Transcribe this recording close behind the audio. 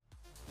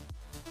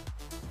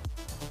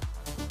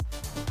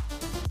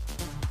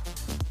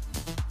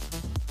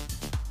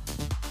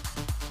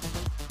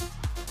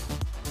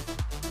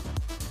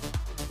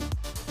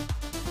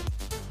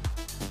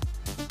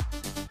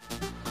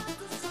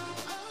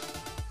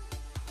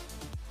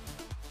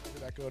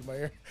echo in my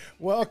ear.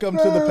 Welcome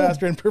to the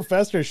Pastor and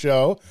Professor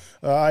Show.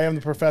 I am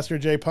the Professor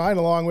Jay Pine,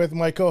 along with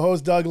my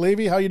co-host Doug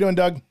Levy. How you doing,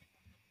 Doug?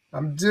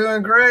 I'm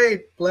doing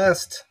great.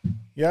 Blessed.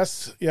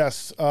 Yes.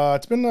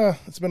 It's been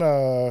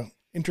a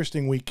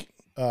interesting week.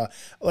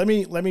 Let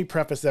me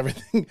preface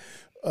everything.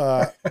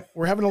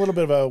 We're having a little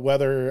bit of a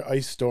weather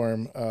ice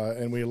storm,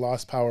 and we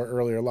lost power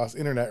earlier, lost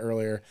internet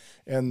earlier,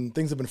 and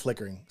things have been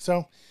flickering.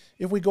 So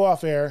if we go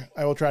off air,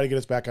 I will try to get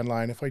us back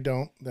online. If I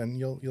don't, then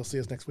you'll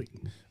see us next week.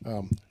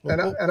 And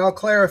I'll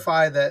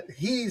clarify that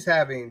he's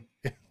having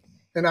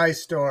an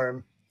ice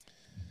storm.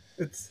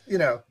 It's,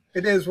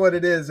 it is what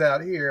it is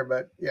out here,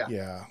 but yeah.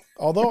 Yeah.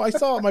 Although I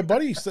saw my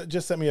buddy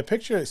just sent me a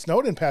picture. It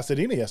snowed in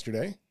Pasadena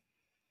yesterday.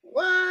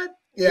 What?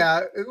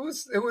 Yeah, it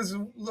was a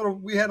little.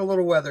 We had a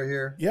little weather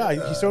here. Yeah,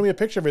 he showed me a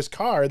picture of his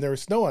car, and there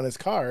was snow on his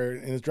car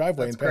in his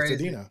driveway in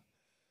Pasadena.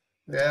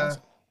 That's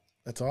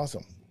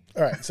awesome.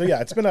 All right, so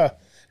yeah, it's been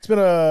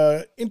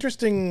a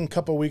interesting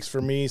couple of weeks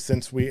for me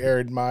since we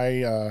aired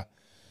my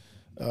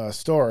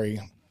story.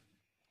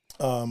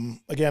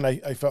 Again,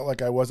 I felt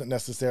like I wasn't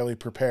necessarily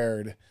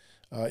prepared,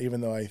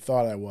 even though I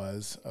thought I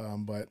was.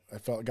 But I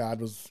felt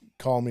God was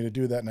calling me to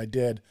do that, and I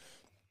did.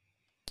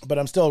 But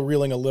I'm still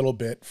reeling a little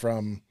bit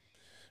from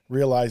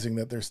realizing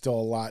that there's still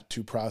a lot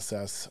to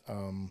process,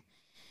 and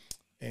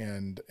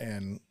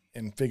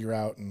figure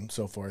out and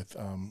so forth.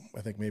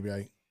 I think maybe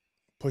I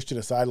pushed it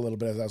aside a little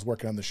bit as I was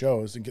working on the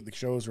shows and get the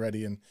shows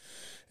ready and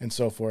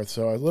so forth.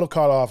 So I was a little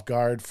caught off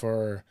guard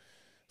for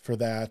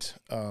that.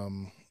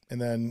 And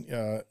then,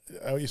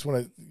 I just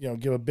want to,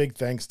 give a big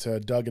thanks to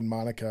Doug and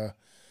Monica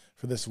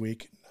for this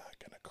week. Not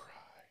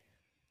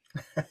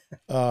gonna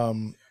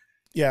cry.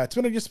 Yeah,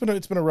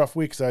 it's been a rough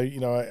week. So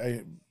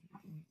I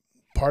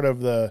part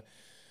of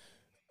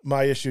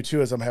my issue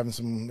too is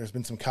there's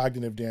been some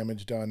cognitive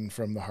damage done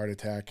from the heart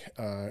attack.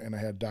 And I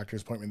had a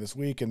doctor's appointment this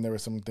week, and there were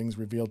some things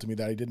revealed to me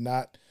that I did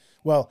not,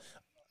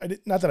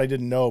 not that I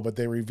didn't know, but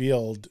they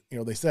revealed,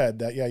 they said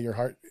that, yeah, your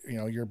heart,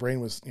 your brain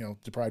was,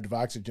 deprived of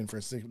oxygen for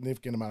a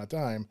significant amount of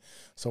time.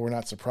 So we're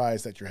not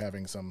surprised that you're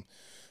having some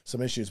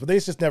issues, but they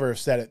just never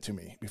said it to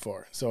me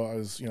before. So I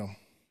was, and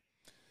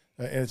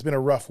it's been a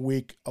rough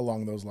week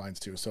along those lines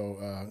too.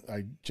 So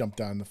I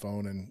jumped on the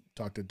phone and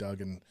talked to Doug,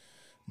 and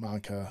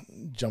Monica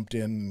jumped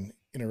in and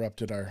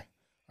interrupted our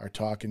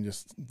talk and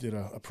just did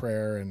a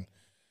prayer, and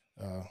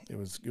it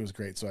was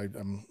great. So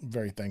I'm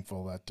very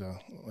thankful that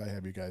I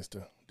have you guys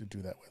to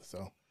do that with.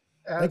 So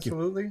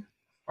absolutely,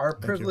 our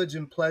privilege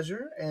and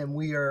pleasure, and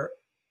we are,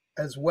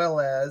 as well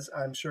as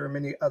I'm sure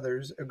many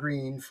others,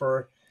 agreeing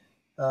for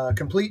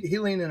complete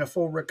healing and a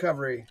full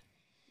recovery,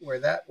 where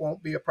that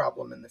won't be a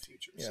problem in the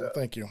future. Yeah, so.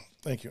 Thank you.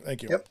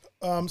 Yep.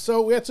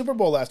 So we had Super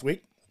Bowl last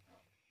week.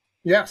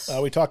 Yes.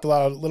 We talked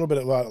a little bit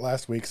about it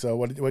last week. So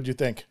what did you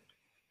think?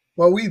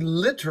 Well, we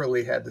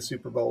literally had the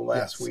Super Bowl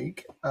last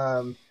week.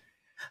 And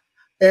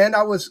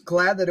I was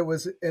glad that it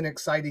was an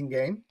exciting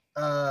game,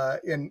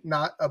 and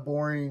not a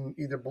boring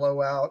either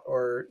blowout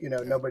or,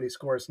 nobody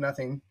scores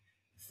nothing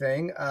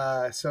thing.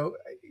 So,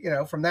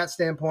 from that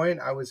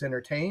standpoint, I was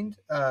entertained.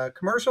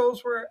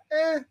 Commercials were,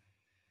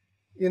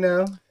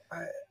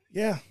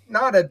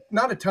 not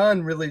a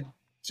ton really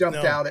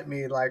jumped out at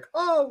me like,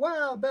 oh,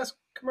 wow, best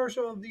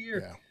commercial of the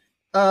year. Yeah.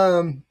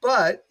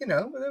 But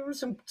there were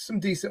some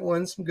decent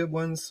ones, some good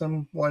ones,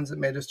 some ones that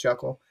made us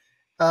chuckle.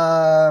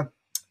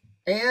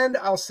 And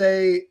I'll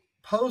say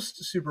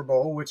post Super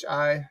Bowl, which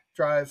I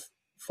drive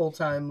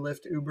full-time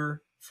Lyft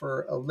Uber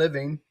for a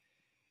living.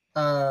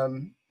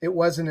 It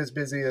wasn't as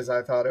busy as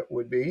I thought it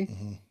would be,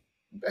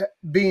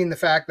 being the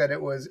fact that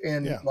it was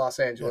in Los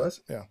Angeles.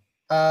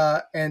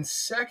 Yeah. And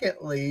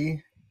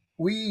secondly,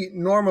 we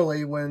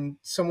normally, when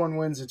someone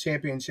wins a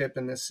championship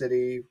in this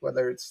city,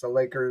 whether it's the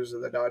Lakers or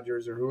the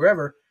Dodgers or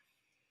whoever,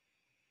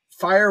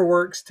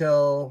 fireworks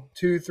till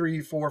 2,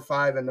 3, 4,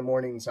 5 in the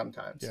morning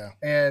sometimes. Yeah.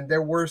 And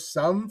there were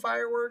some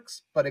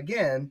fireworks, but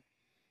again,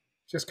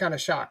 just kind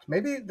of shocked.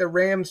 Maybe the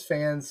Rams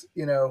fans,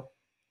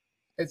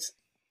 it's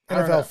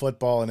NFL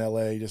football in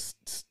LA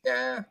just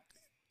Yeah,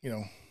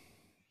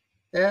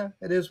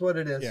 it is what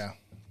it is. Yeah.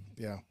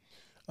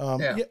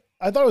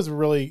 I thought it was a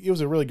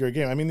really good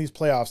game. I mean, these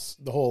playoffs,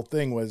 the whole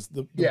thing was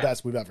the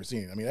best we've ever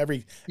seen. I mean,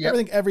 every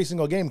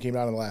single game came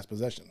down in the last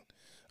possession,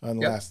 on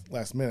the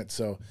last minute.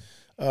 So,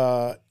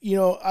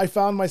 I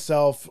found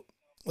myself,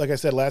 like I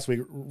said last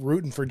week,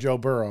 rooting for Joe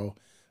Burrow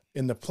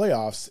in the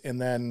playoffs.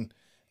 And then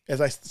as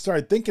I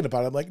started thinking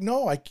about it, I'm like,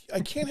 no, I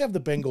can't have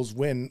the Bengals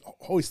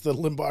hoist the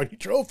Lombardi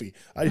trophy.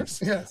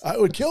 It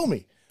would kill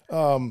me.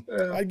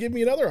 I'd give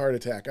me another heart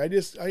attack.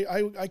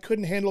 I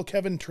couldn't handle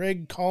Kevin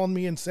Trigg calling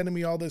me and sending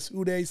me all this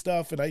Uday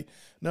stuff. And I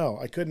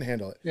couldn't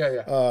handle it.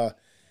 Yeah.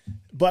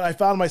 But I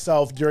found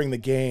myself during the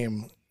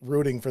game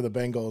rooting for the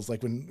Bengals.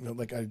 Like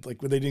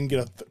when they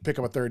didn't pick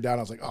up a third down,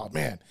 I was like, oh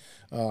man.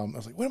 I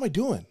was like, what am I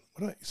doing?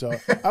 So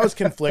I was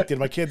conflicted.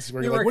 My kids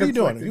were like, what are you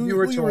doing? You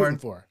were who torn. you rooting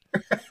for?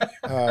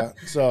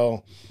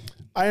 So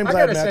I am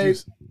glad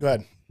Matthews. Go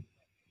ahead.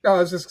 No, I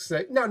was just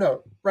going to say,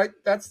 no, right.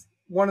 That's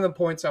one of the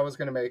points I was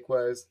going to make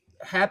was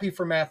happy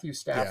for Matthew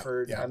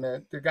Stafford. Yeah. I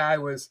mean, the guy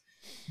was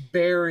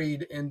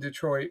buried in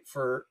Detroit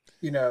for,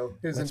 his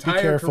Let's entire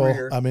be careful.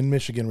 career. I'm in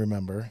Michigan,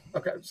 remember?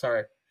 Okay,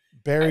 sorry.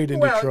 Buried in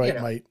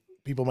Detroit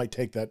people might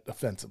take that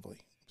offensively.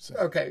 So.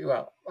 Okay,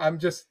 well, I'm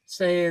just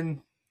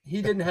saying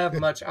he didn't have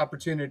much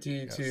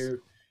opportunity Yes.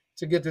 to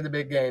get to the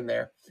big game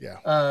there.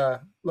 Yeah.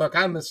 Look,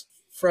 I'm as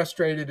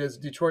frustrated as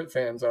Detroit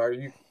fans are.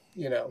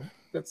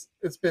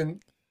 It's been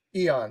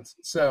eons.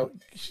 So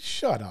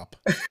shut up.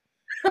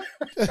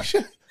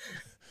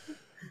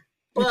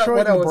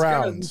 Detroit and the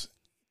Browns.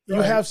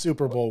 You have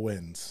Super Bowl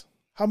wins.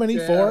 How many?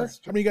 4? How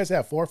many you guys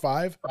have? 4 or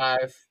 5?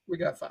 5. We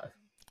got 5.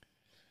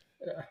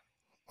 Yeah.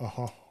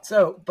 Uh-huh.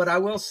 So, but I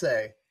will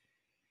say,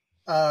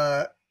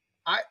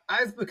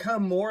 I've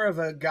become more of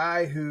a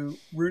guy who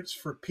roots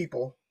for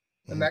people,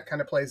 and that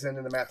kind of plays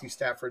into the Matthew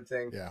Stafford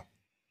thing.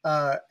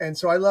 Yeah. And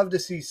so I love to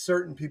see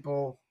certain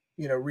people,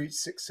 reach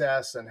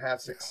success and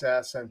have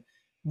success, and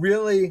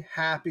really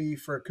happy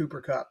for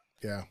Cooper Kupp.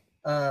 Yeah.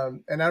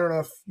 And I don't know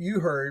if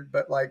you heard,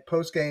 but like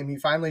post game, he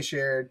finally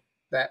shared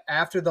that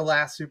after the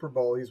last Super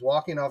Bowl, he's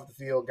walking off the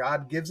field.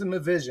 God gives him a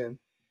vision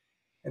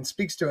and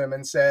speaks to him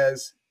and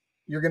says,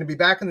 "You're going to be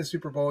back in the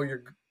Super Bowl.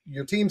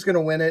 Your team's going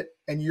to win it,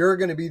 and you're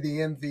going to be the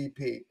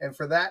MVP." And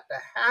for that to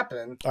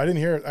happen, I didn't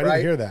hear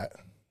that.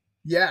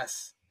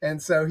 Yes. And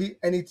so he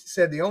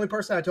said the only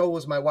person I told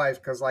was my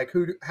wife, because like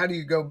how do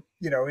you go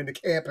into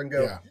camp and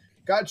go,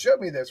 God showed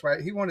me this,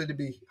 right? He wanted to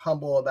be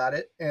humble about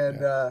it,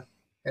 and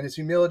his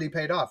humility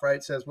paid off, right?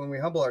 It says when we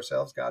humble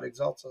ourselves, God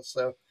exalts us.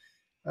 So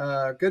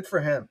good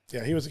for him.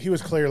 Yeah, he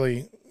was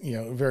clearly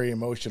very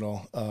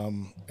emotional,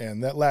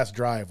 and that last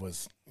drive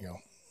was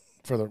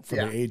for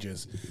the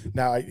ages.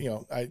 Now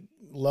I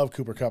love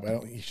Cooper Kupp.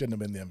 He shouldn't have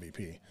been the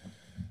MVP.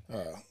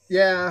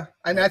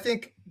 And I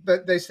think,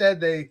 but they said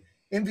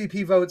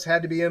MVP votes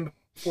had to be in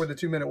before the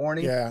 2-minute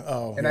warning. Yeah.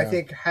 Oh, and I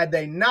think had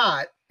they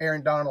not,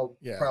 Aaron Donald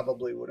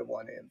probably would have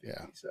won MVP.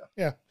 Yeah. So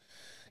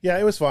yeah,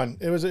 it was fun.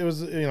 It was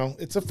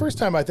it's the first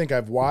time I think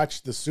I've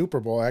watched the Super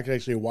Bowl. I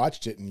actually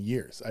watched it in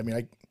years. I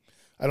mean,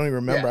 I don't even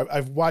remember. Yeah.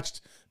 I've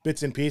watched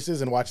bits and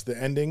pieces and watched the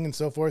ending and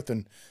so forth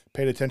and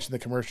paid attention to the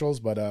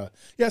commercials. But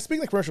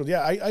speaking of commercials,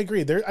 I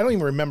agree. I don't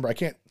even remember. I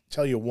can't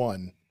tell you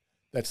one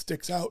that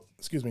sticks out,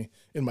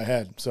 in my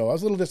head. So I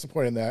was a little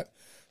disappointed in that,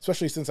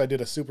 especially since I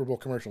did a Super Bowl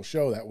commercial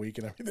show that week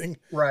and everything.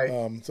 Right.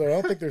 So I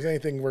don't think there's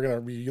anything we're going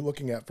to be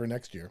looking at for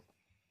next year.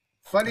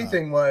 Funny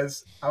thing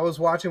was, I was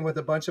watching with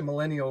a bunch of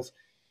millennials,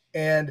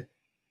 and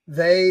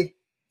they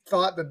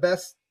thought the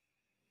best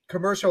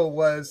commercial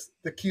was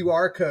the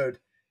QR code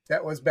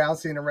that was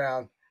bouncing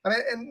around. I mean,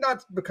 and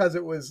not because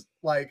it was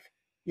like,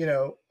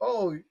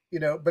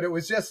 but it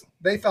was just,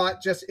 they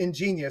thought just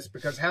ingenious,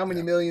 because how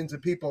many millions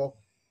of people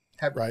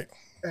have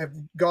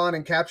gone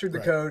and captured the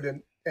code.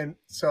 And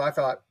so I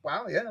thought,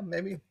 wow, yeah,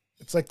 maybe.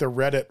 It's like the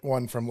Reddit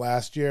one from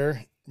last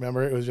year.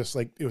 Remember, it was just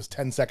like, it was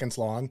 10 seconds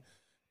long,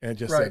 and it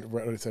just said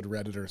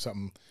Reddit or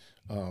something.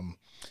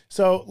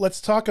 So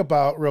let's talk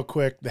about real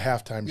quick the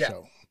halftime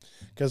show,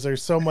 because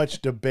there's so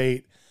much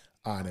debate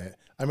on it.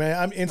 I mean,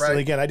 I'm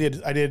instantly again. I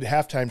did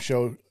halftime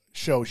show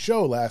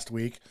last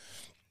week,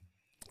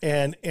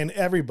 and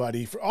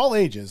everybody for all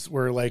ages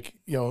were like,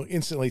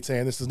 instantly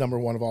saying this is number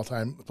one of all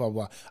time. Blah blah.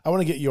 Blah. I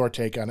want to get your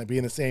take on it,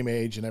 being the same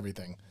age and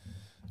everything.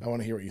 I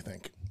want to hear what you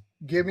think.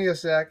 Give me a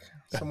sec.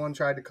 Someone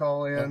tried to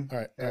call in. All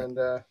right. And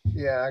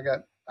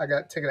I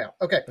got taken out.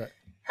 Okay. Right.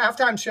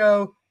 Halftime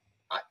show.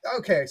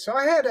 So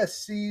I had a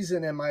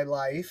season in my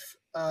life,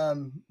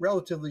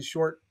 relatively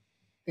short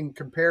in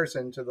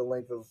comparison to the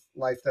length of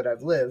life that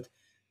I've lived.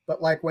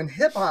 But like when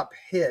hip hop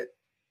hit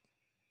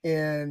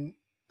in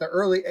the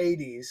early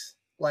 80s,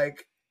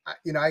 like,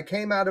 I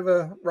came out of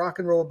a rock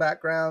and roll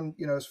background,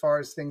 as far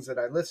as things that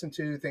I listened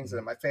to, things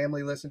that my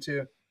family listened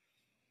to.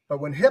 But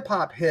when hip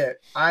hop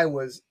hit, I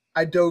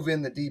dove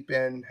in the deep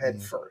end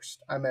head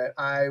first.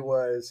 I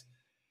was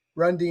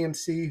Run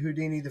DMC,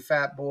 Houdini, the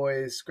Fat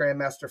Boys,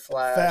 Grandmaster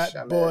Flash.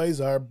 Fat Boys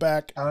are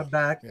back. I'm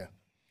back. Yeah.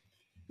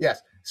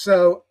 Yes.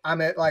 So I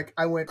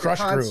went Crush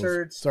to concerts.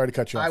 Groove. Sorry to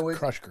cut you off.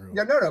 Crush Groove.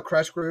 Yeah, no,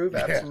 Crush Groove.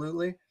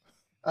 Absolutely.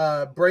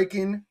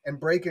 Breaking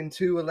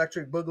 2,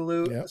 Electric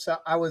Boogaloo. Yep. So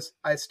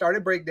I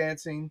started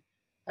breakdancing.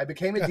 I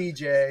became a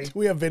DJ. Do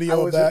we have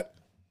video of that?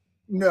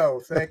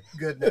 No, thank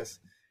goodness.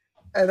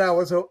 And I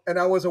was a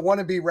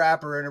wannabe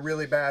rapper, and a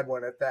really bad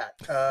one at that.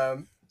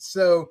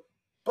 So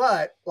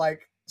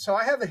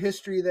I have a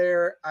history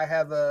there. I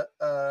have a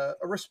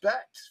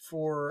respect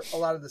for a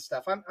lot of the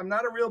stuff. I'm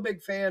not a real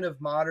big fan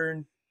of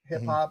modern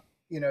hip hop,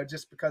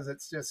 just because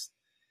it's just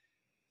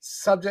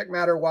subject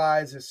matter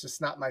wise, it's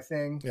just not my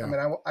thing. Yeah. I mean,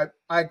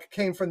 I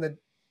came from the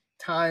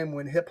time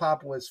when hip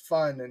hop was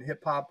fun and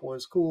hip hop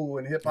was cool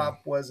and hip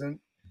hop wasn't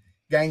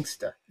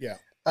gangsta. Yeah.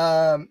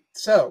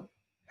 So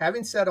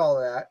having said all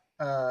that,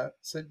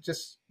 so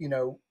just,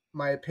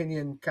 my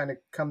opinion kind of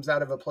comes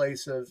out of a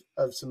place of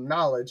some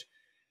knowledge.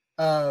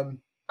 I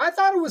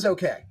thought it was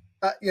okay.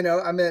 I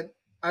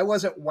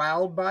wasn't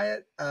wowed by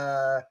it.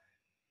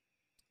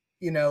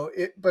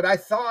 But I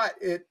thought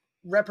it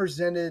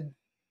represented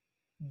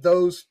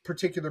those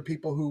particular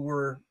people who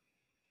were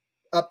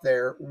up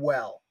there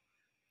well.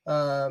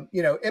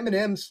 You know,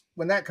 Eminem's,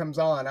 when that comes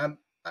on,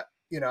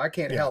 I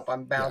can't help,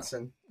 I'm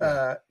bouncing,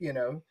 you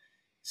know,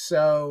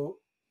 so,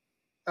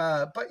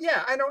 but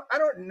yeah, I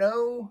don't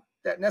know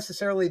that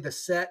necessarily the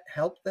set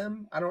helped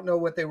them. I don't know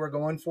what they were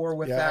going for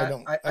with that. I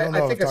don't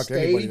know. I think a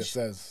stage that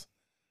says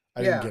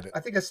I didn't get it. I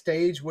think a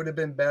stage would have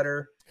been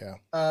better. Yeah.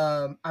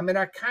 I mean,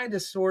 I kind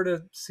of sort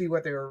of see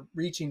what they were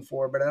reaching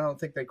for, but I don't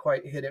think they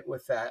quite hit it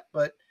with that.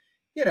 But,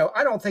 you know,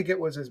 I don't think it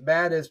was as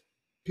bad as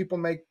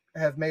people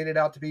have made it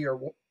out to be or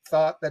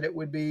thought that it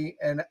would be.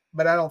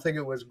 But I don't think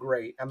it was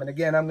great. I mean,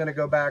 again, I'm going to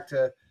go back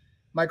to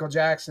Michael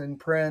Jackson,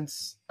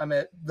 Prince. I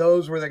mean,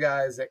 those were the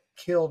guys that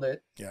killed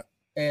it. Yeah.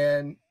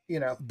 And, you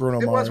know, Bruno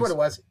it Mars. was what it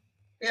was.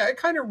 Yeah, it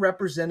kind of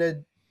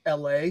represented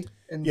LA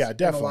in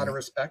a lot of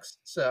respects.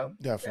 So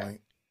definitely.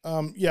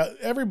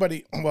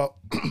 Everybody, well,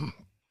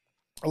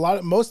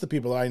 most of the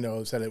people I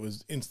know said it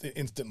was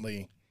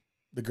instantly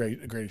the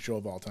greatest show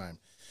of all time.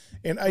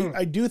 And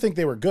I do think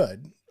they were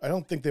good. I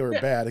don't think they were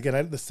bad.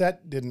 Again, the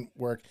set didn't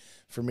work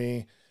for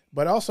me,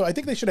 but also I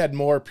think they should have had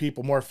more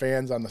people, more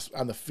fans on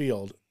the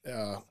field.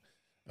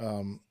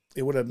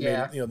 It would have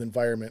made, you know, the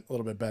environment a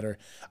little bit better.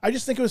 I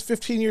just think it was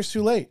 15 years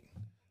too late.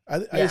 I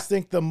just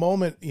think the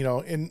moment, you know,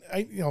 and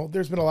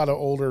there's been a lot of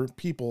older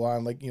people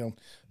on, like, you know,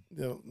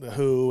 the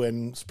Who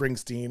and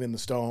Springsteen and the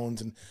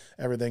Stones and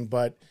everything.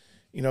 But,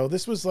 you know,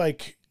 this was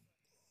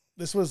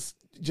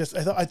just,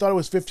 I thought it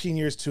was 15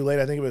 years too late.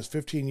 I think it was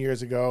 15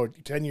 years ago,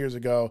 10 years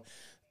ago,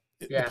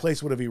 the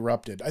place would have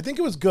erupted. I think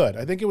it was good.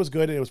 And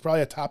it was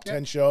probably a top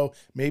 10 show,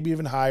 maybe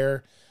even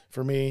higher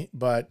for me,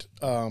 but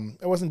I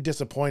wasn't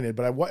disappointed,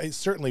 but it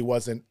certainly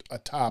wasn't a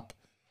top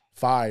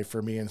 5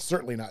 for me, and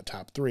certainly not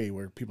top 3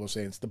 where people are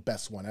saying it's the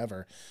best one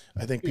ever.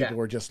 I think people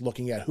were just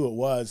looking at who it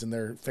was and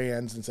their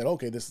fans and said,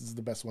 okay, this is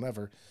the best one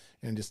ever.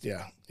 And just, it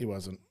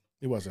wasn't.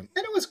 And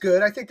it was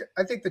good. I think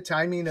the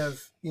timing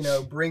of, you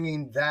know,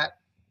 bringing that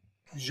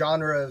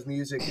genre of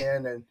music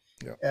in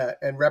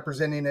and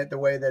representing it the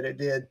way that it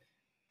did,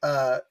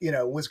 you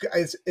know,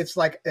 it's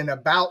like an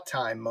about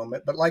time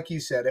moment. But like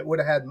you said, it would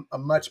have had a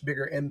much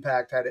bigger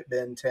impact had it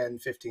been 10,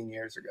 15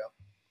 years ago.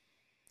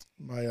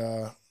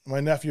 My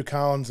nephew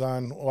Colin's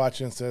on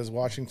watching, says,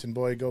 Washington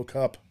boy, go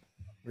Cup.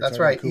 That's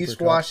right. East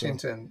Cup,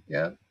 Washington.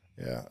 So.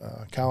 Yeah.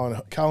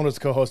 Colin was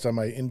co-host on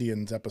my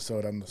Indians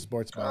episode on the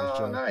Sports Bar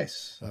show.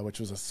 Nice. Which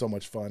was so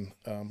much fun.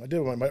 I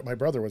did when my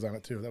brother was on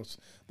it too. That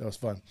was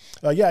fun.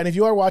 And if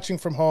you are watching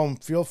from home,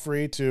 feel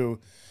free to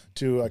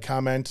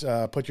comment,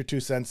 put your 2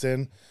 cents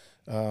in.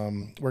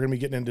 We're going to be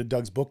getting into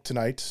Doug's book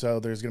tonight, so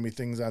there's going to be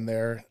things on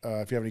there.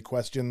 If you have any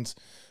questions,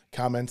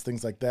 comments,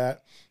 things like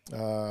that,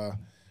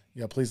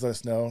 please let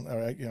us know. All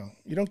right,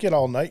 you don't get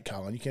all night,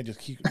 Colin. You can't just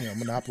keep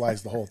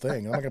monopolize the whole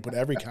thing. I'm not going to put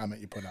every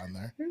comment you put on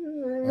there.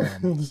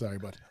 Sorry,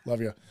 bud.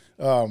 Love you.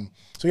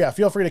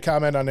 Feel free to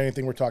comment on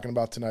anything we're talking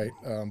about tonight.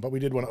 But we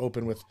did want to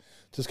open with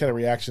just kind of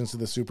reactions to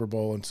the Super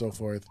Bowl and so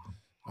forth.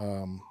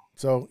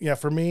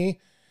 For me,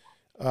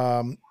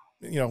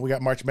 we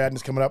got March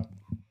Madness coming up.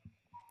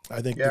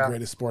 I think the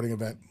greatest sporting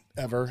event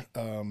ever.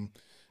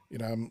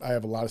 I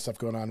have a lot of stuff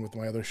going on with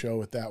my other show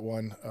with that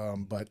one.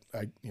 But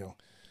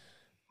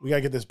we got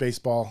to get this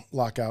baseball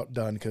lockout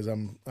done because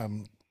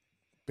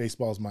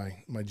baseball's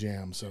my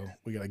jam. So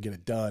we got to get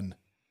it done.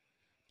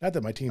 Not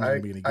that my team's going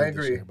to be any good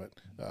this year,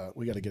 but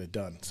we got to get it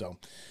done. So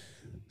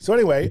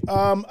anyway,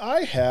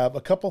 I have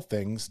a couple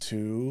things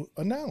to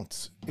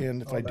announce.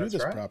 And if I do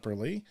this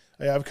properly,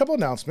 I have a couple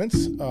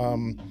announcements.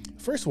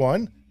 First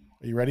one,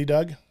 are you ready,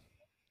 Doug?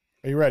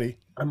 Are you ready?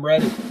 I'm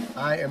ready.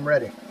 I am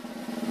ready.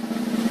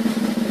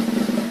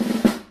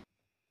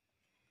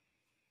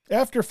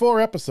 After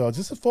 4 episodes,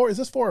 is this 4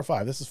 or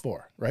 5? This is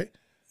 4, right?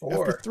 4.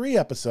 After 3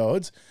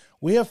 episodes,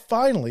 we have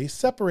finally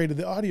separated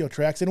the audio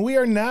tracks, and we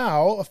are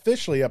now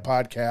officially a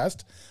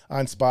podcast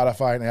on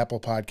Spotify and Apple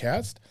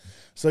Podcast.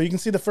 So you can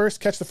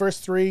catch the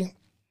first 3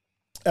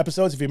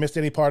 episodes if you missed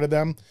any part of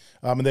them.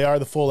 And they are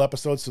the full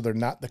episodes, so they're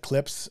not the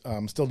clips.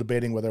 I'm still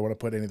debating whether I want to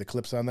put any of the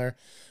clips on there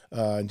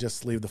and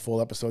just leave the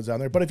full episodes on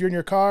there. But if you're in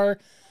your car,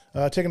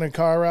 taking a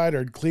car ride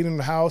or cleaning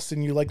the house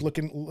and you like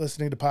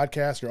listening to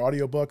podcasts or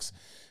audiobooks,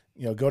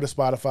 go to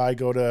Spotify,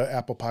 go to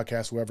Apple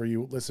Podcasts, wherever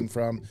you listen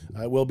from.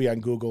 It will be on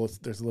Google.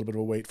 There's a little bit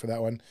of a wait for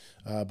that one.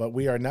 But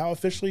we are now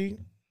officially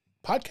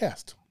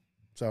podcast.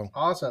 So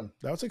awesome.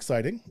 That was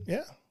exciting.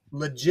 Yeah.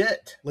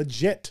 Legit.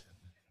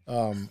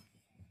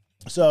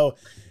 So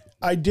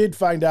I did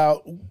find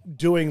out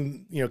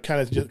doing,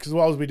 kind of just because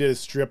all we did is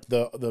strip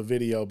the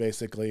video,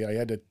 basically. I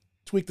had to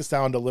tweak the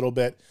sound a little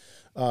bit.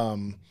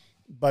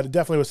 But it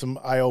definitely was some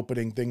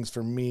eye-opening things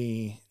for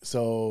me.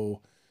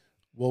 So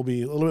we'll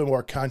be a little bit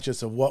more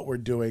conscious of what we're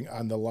doing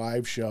on the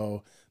live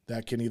show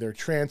that can either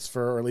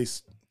transfer or at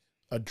least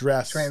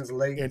address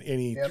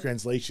any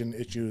translation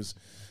issues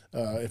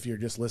if you're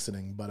just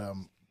listening. But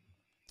I'm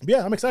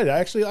excited.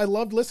 I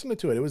loved listening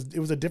to it. It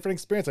was a different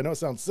experience. I know it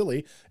sounds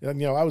silly.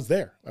 I was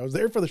there. I was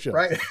there for the show.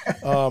 Right.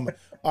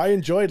 I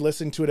enjoyed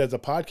listening to it as a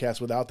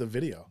podcast without the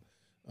video.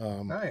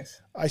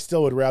 Nice. I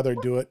still would rather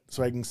do it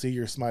so I can see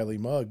your smiley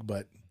mug,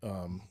 but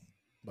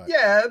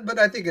yeah, but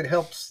I think it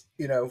helps,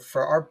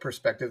 for our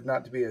perspective,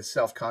 not to be as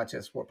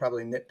self-conscious, we're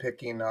probably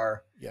nitpicking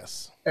our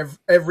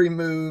every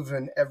move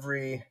and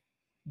every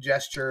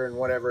gesture and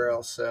whatever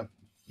else. So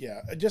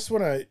yeah,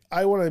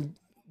 I want to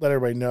let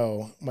everybody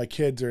know my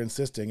kids are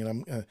insisting,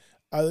 and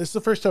this is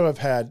the first time I've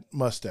had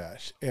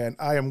mustache, and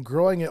I am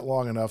growing it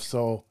long enough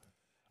so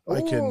I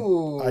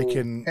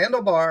can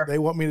handlebar. They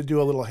want me to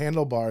do a little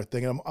handlebar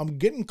thing. I'm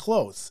getting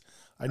close.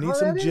 I need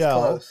some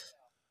gel.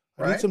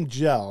 I need some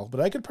gel, but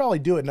I could probably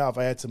do it now if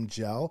I had some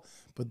gel.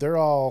 But they're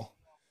all,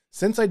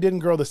 since I didn't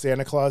grow the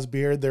Santa Claus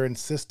beard, they're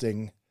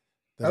insisting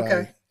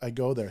that I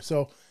go there.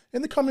 So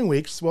in the coming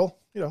weeks, well,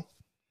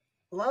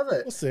 love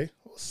it.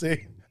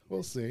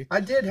 We'll see. I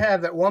did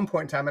have at one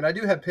point in time, and I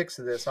do have pics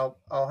of this.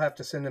 I'll have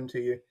to send them to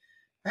you.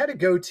 I had a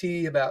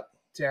goatee about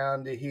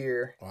down to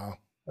here. Wow.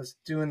 I was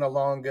doing the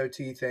long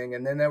goatee thing,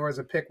 and then there was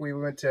a pic. We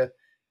went to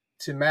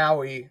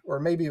Maui, or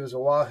maybe it was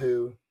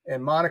Oahu,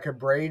 and Monica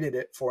braided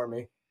it for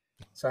me.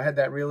 So I had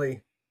that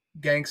really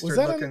gangster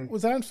looking.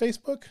 Was that on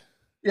Facebook?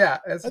 Yeah,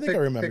 I think I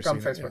remember pic on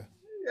seeing Facebook.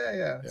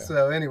 Yeah.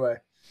 So anyway,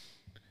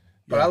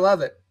 but I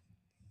love it.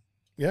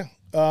 Yeah.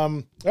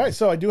 All right.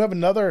 So I do have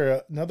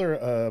another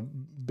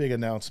big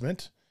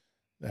announcement.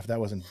 If that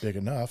wasn't big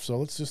enough, so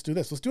let's just do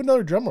this. Let's do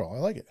another drum roll. I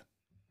like it.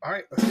 All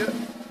right, let's do it.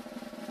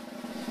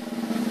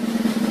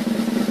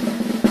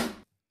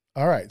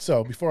 All right.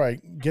 So before I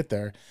get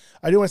there,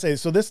 I do want to say,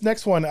 so this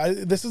next one,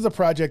 this is a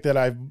project that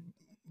I've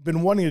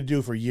been wanting to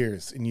do for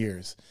years and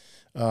years,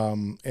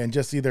 and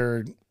just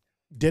either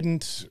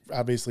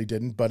obviously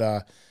didn't,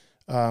 but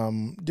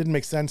didn't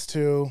make sense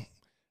to.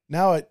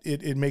 Now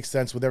it makes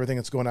sense with everything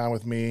that's going on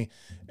with me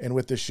and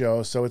with this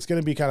show. So it's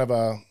going to be kind of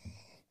a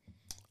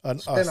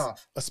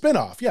spin-off. A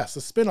spin-off, yes,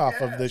 a spin-off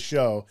of this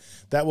show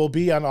that will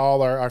be on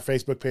all our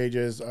Facebook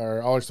pages,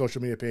 all our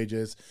social media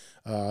pages.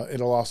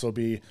 It'll also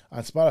be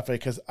on Spotify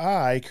because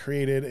I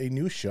created a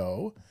new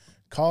show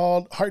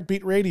called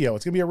Heartbeat Radio.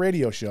 It's going to be a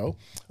radio show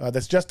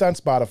that's just on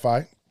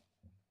Spotify,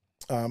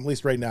 at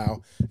least right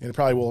now, and it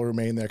probably will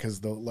remain there because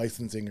of the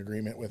licensing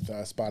agreement with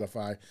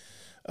Spotify.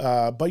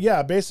 But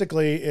yeah,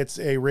 basically it's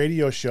a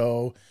radio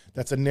show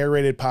that's a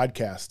narrated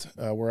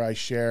podcast where I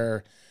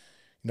share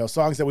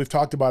songs that we've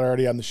talked about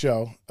already on the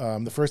show.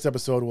 The first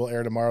episode will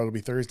air tomorrow. It'll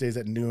be Thursdays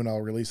at noon.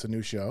 I'll release a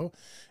new show.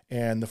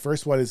 And the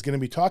first one is going to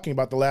be talking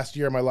about the last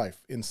year of my life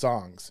in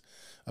songs.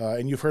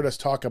 And you've heard us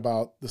talk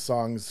about the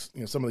songs,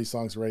 some of these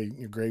songs already,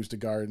 Your Graves to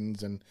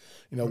Gardens and,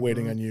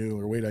 Waiting on You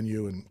or Wait on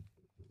You and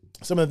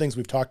some of the things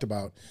we've talked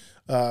about.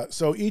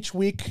 So each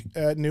week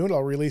at noon,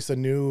 I'll release a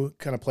new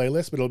kind of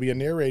playlist, but it'll be a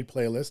narrated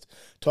playlist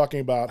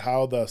talking about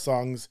how the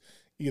songs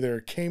either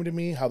came to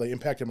me, how they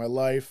impacted my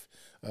life,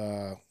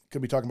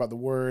 could be talking about the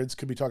words,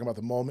 could be talking about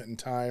the moment in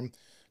time,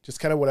 just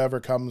kind of whatever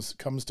comes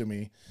to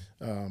me.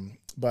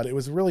 But it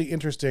was really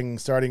interesting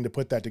starting to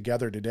put that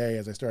together today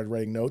as I started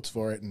writing notes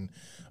for it. And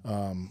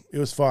it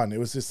was fun. It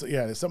was just,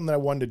 it's something that I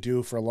wanted to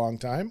do for a long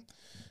time.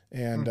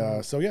 And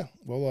that's going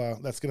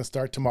to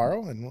start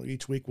tomorrow. And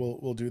each week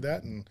we'll do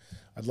that. And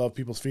I'd love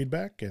people's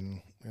feedback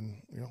and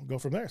go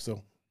from there.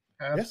 So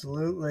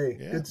absolutely.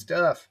 Yeah. Good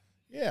stuff.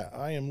 Yeah,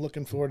 I am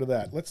looking forward to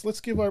that. Let's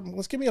give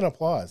me an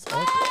applause.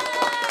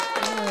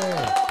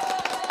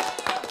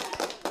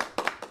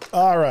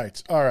 All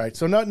right.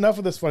 So not enough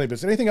of this funny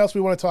business. Anything else we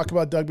want to talk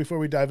about, Doug, before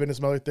we dive into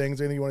some other things?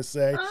 Anything you want to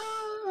say?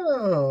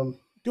 Do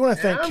you want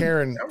to thank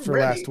Karen for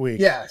last week?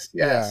 Yes.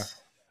 Yeah.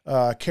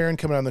 Karen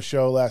coming on the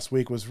show last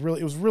week was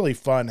really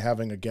fun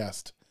having a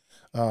guest.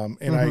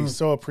 And I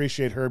so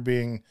appreciate her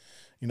being,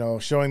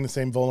 showing the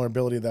same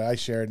vulnerability that I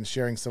shared and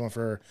sharing some of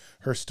her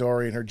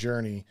story and her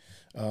journey.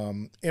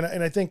 And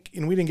I think,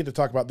 we didn't get to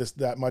talk about this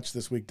that much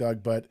this week,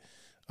 Doug, but,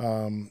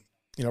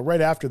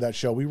 right after that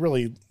show, we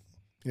really,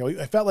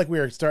 I felt like we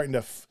were starting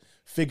to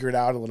figure it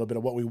out a little bit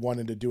of what we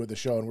wanted to do with the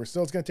show. And it's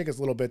going to take us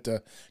a little bit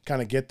to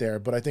kind of get there.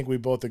 But I think we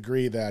both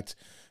agree that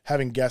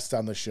having guests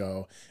on the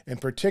show and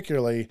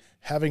particularly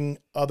having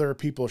other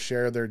people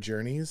share their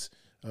journeys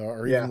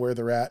or even where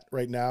they're at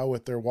right now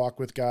with their walk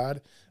with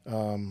God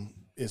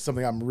is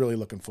something I'm really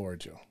looking forward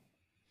to.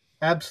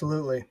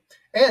 Absolutely.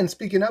 And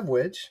speaking of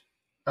which,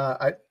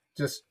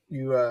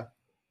 you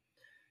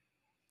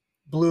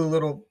blew a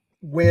little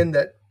wind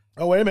that.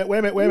 Oh, wait a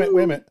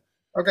minute.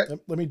 Okay.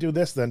 Let me do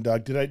this then,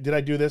 Doug. Did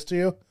I do this to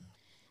you?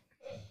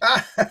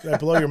 Did I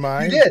blow your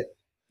mind?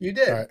 You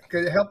did. Right.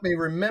 Because it helped me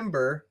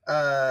remember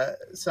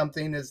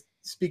something is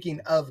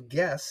speaking of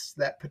guests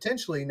that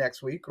potentially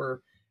next week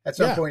or at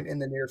some point in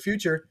the near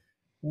future,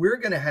 we're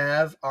going to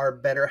have our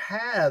better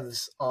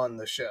halves on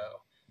the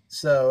show.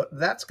 So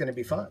that's going to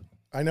be fun.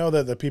 I know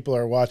that the people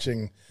are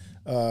watching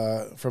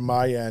from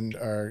my end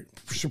are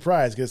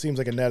surprised because it seems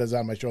like Annette is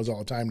on my shows all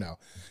the time now.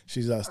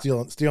 She's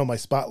stealing my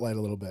spotlight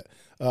a little bit.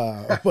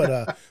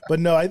 But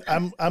no,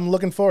 I'm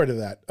looking forward to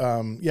that.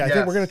 I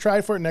think we're going to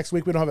try for it next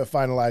week. We don't have it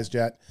finalized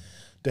yet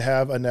to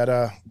have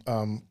Annetta,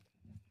 and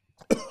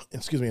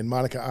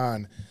Monica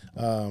on.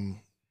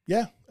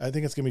 I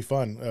think it's going to be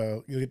fun.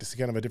 You'll get to see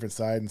kind of a different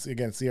side and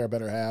see our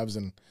better halves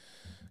and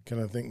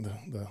kind of think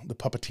the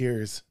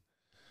puppeteers.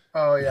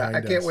 Oh yeah.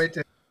 I can't wait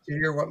to to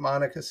hear what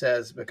Monica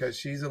says because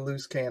she's a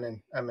loose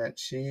cannon. I meant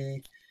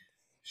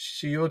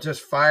she'll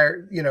just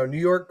fire, New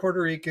York,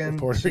 Puerto Rican,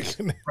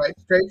 right,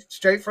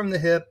 straight from the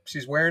hip.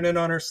 She's wearing it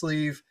on her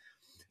sleeve.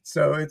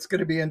 So it's going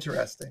to be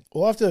interesting.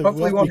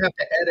 Hopefully won't have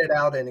to edit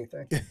out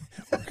anything.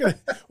 we're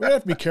gonna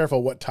have to be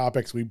careful what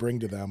topics we bring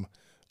to them.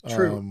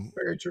 True.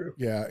 Very true.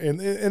 Yeah. And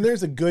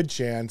there's a good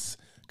chance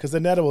because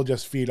Annetta will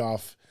just feed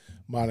off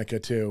Monica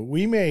too.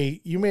 You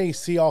may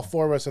see all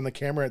four of us on the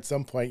camera at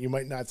some point. You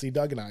might not see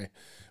Doug and I.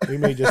 We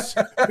may just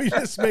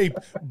may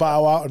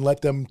bow out and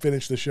let them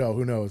finish the show.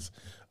 Who knows?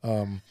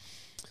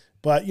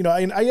 But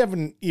I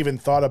haven't even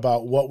thought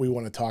about what we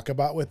want to talk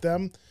about with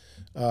them.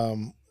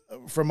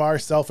 From our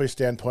selfish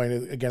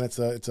standpoint, again, it's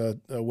a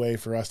way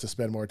for us to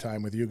spend more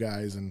time with you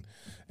guys and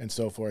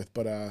so forth.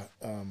 But I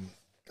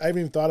haven't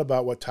even thought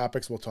about what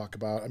topics we'll talk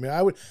about. I mean,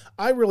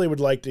 I really would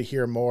like to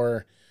hear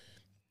more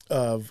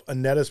of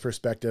Annetta's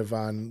perspective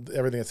on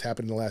everything that's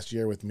happened in the last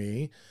year with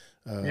me.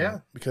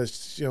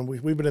 Because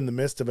we've been in the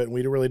midst of it and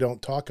we really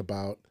don't talk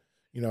about,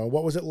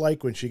 what was it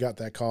like when she got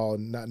that call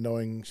and not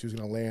knowing she was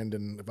going to land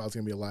and if I was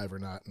going to be alive or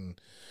not.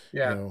 And,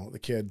 the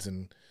kids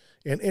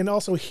and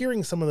also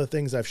hearing some of the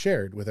things I've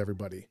shared with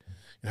everybody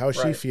and how is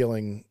she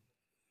feeling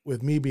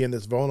with me being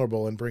this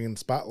vulnerable and bringing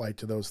spotlight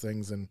to those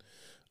things. And,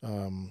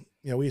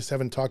 we just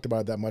haven't talked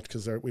about it that much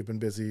because we've been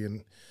busy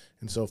and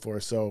so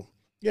forth. So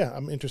yeah,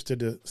 I'm interested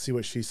to see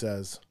what she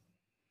says.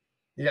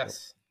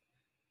 Yes.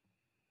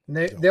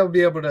 And they'll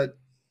be able to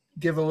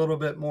give a little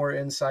bit more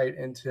insight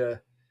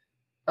into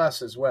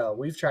us as well.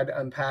 We've tried to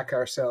unpack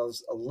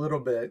ourselves a little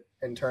bit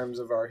in terms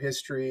of our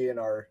history and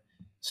our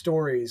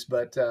stories,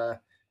 but,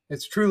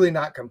 it's truly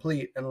not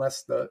complete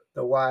unless the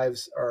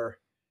wives are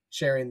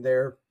sharing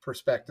their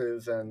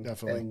perspective and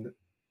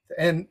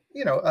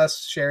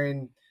us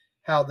sharing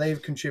how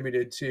they've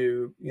contributed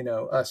to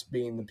us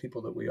being the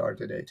people that we are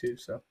today too.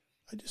 So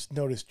I just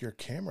noticed your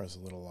camera's a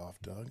little off,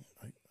 Doug.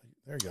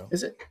 There you go.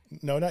 Is it?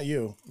 No, not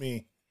you.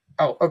 Me.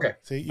 Oh, okay.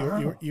 See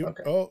you.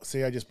 Okay. Oh,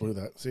 see, I just blew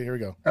that. See, here we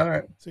go. All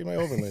right. See my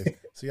overlay.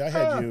 See, I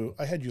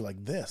had you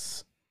like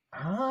this.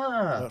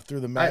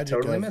 Through the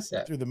magic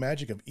through the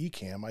magic of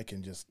Ecamm, I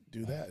can just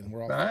do that, and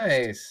we're all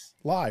nice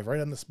live right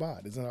on the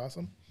spot. Isn't it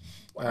awesome?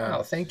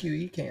 Wow, thank you,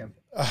 Ecamm.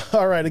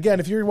 All right, again,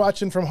 if you're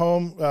watching from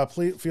home,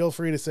 please feel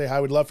free to say hi.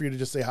 We'd love for you to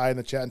just say hi in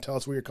the chat and tell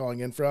us where you're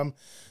calling in from,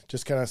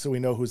 just kind of so we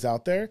know who's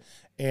out there.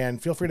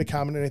 And feel free to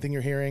comment on anything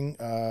you're hearing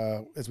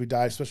as we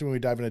dive, especially when we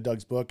dive into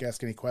Doug's book.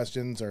 Ask any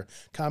questions or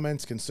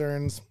comments,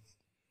 concerns.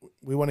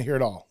 We want to hear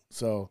it all.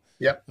 So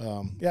So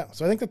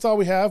I think that's all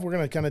we have. We're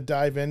going to kind of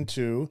dive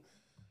into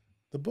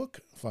the book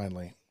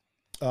finally.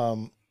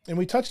 And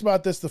we touched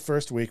about this the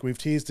first week. We've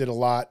teased it a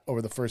lot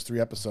over the first 3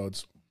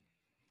 episodes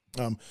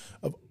of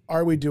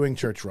Are We Doing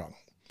Church Wrong?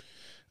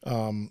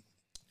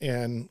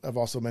 And I've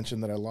also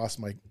mentioned that I lost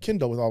my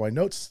Kindle with all my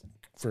notes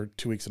for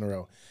 2 weeks in a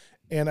row.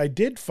 And I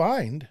did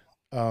find,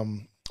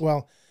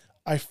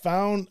 I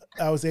found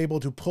I was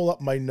able to pull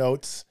up my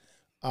notes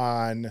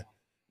on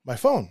my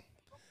phone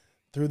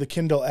through the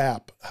Kindle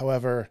app.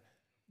 However,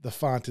 the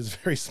font is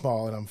very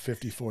small and I'm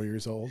 54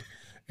 years old.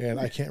 And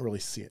I can't really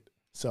see it.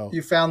 So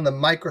you found the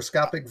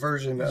microscopic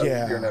version of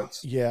your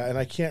notes. Yeah, and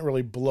I can't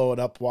really blow it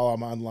up while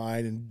I'm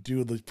online and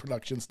do the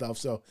production stuff.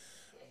 So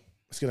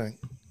I'm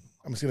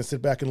just gonna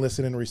sit back and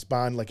listen and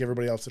respond like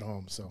everybody else at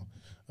home. So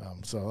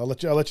I'll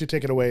let you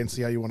take it away and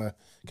see how you want to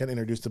kind of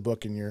introduce the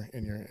book in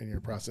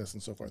your process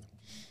and so forth.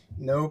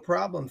 No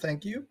problem.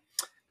 Thank you.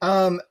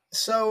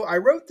 So I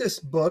wrote this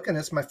book, and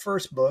it's my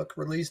first book,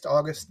 released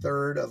August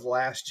 3rd of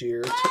last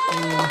year.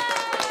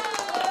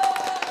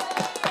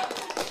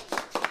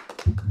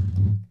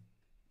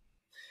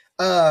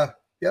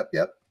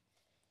 Yep.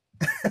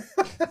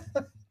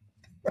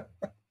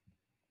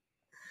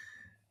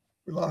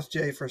 We lost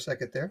Jay for a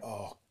second there.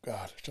 Oh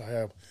God, I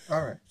have.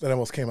 All right. That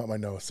almost came out my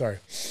nose. Sorry.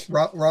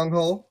 Wrong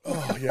hole.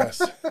 Oh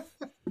yes.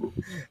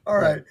 All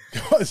right.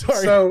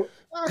 Sorry. So,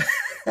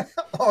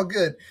 all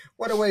good.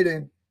 What a way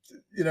to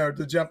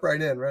jump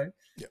right in, right?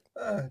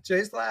 Yeah.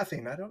 Jay's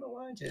laughing. I don't know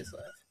why Jay's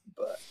laughing,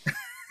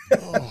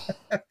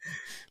 but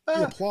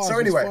the applause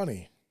was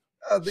funny.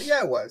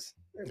 It was.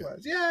 It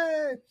was.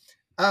 Yay.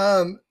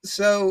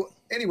 So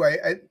anyway,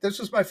 this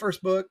was my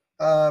first book,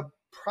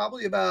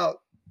 probably about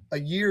a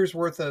year's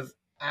worth of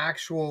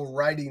actual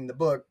writing the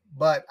book,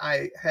 but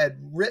I had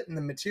written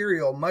the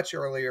material much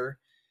earlier,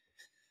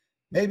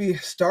 maybe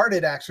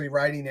started actually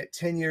writing it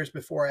 10 years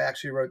before I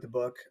actually wrote the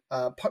book.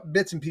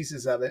 Bits and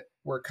pieces of it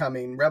were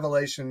coming.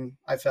 Revelation,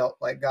 I felt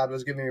like God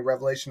was giving me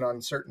revelation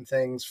on certain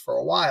things for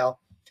a while.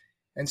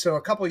 And so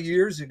a couple of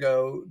years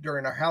ago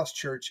during our house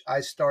church,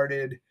 I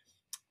started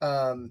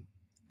kind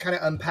of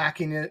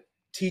unpacking it,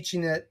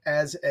 teaching it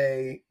as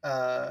a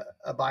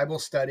Bible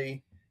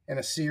study and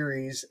a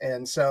series.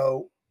 And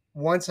so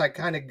once I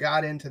kind of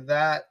got into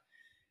that,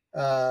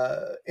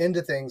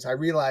 into things, I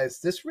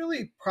realized this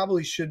really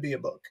probably should be a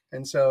book.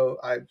 And so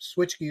I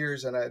switched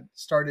gears and I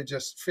started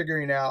just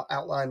figuring out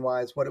outline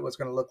wise what it was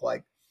going to look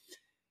like.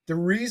 The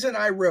reason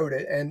I wrote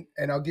it, and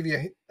I'll give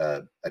you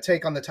a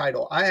take on the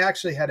title. I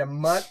actually had a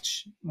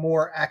much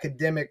more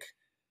academic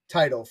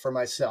title for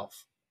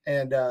myself.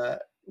 And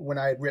when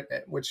I had written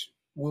it, which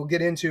we'll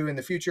get into in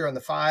the future on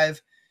the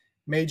 5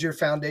 major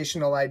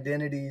foundational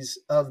identities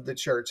of the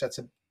church. That's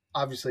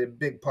obviously a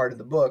big part of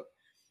the book,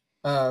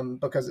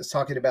 because it's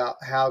talking about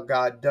how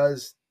God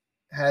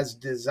has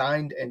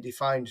designed and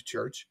defined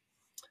church.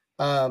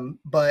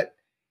 But,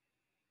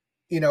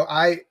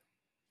 I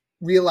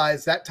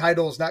realized that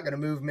title is not going to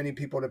move many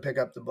people to pick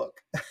up the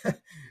book.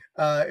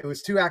 It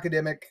was too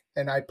academic,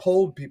 and I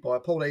polled people. I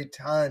polled a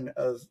ton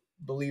of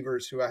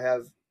believers who I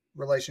have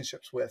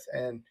relationships with,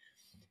 and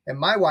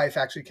my wife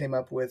actually came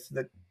up with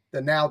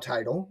the now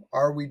title,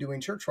 Are We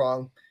Doing Church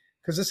Wrong?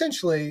 Because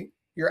essentially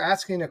you're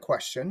asking a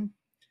question,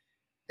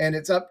 and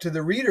it's up to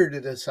the reader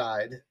to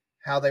decide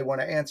how they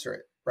want to answer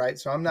it, right?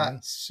 So I'm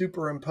not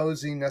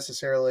superimposing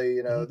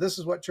necessarily, this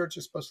is what church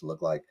is supposed to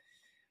look like.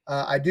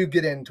 I do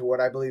get into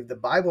what I believe the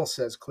Bible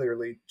says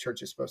clearly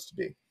church is supposed to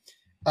be.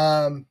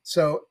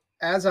 So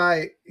as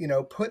I,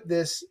 put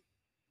this,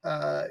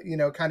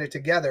 kind of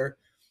together,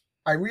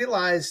 I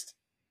realized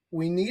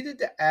we needed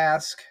to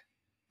ask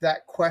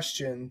that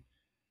question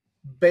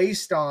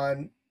based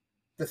on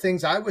the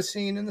things I was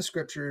seeing in the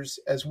scriptures,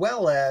 as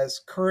well as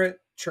current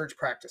church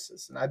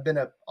practices. And I've been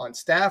on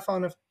staff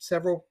on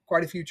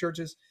quite a few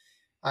churches.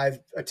 I've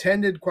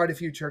attended quite a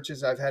few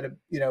churches. I've had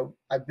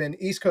I've been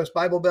East Coast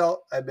Bible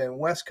Belt. I've been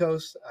West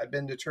Coast. I've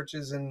been to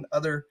churches in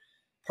other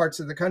parts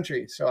of the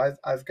country. So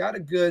I've got a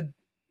good,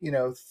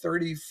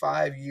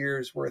 35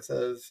 years worth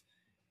of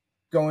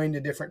going to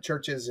different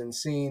churches and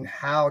seeing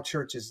how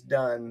church is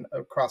done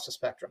across the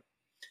spectrum.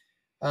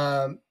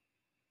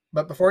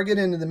 But before I get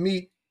into the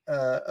meat,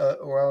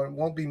 or it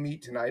won't be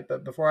meat tonight,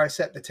 but before I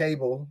set the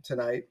table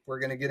tonight, we're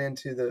going to get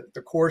into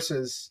the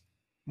courses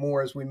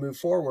more as we move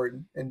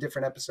forward in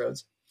different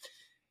episodes.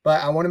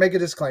 But I want to make a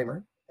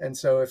disclaimer. And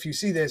so if you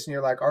see this and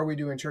you're like, are we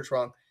doing church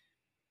wrong?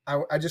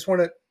 I just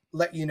want to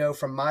let you know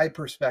from my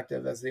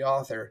perspective as the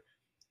author,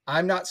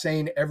 I'm not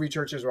saying every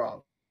church is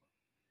wrong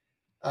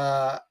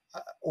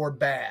or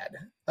bad.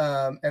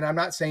 And I'm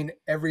not saying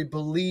every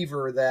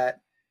believer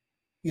that,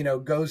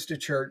 goes to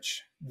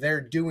church, they're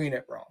doing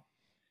it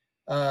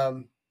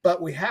wrong.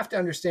 But we have to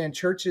understand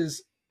church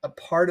is a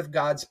part of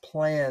God's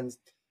plans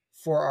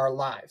for our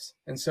lives.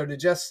 And so to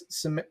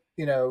just,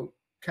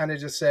 kind of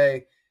just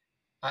say,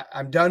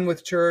 I'm done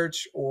with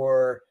church,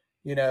 or,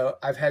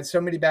 I've had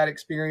so many bad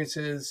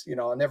experiences,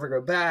 I'll never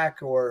go back,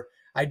 or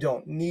I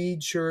don't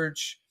need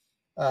church,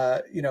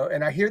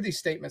 and I hear these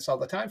statements all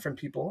the time from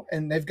people,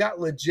 and they've got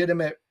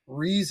legitimate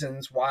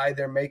reasons why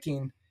they're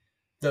making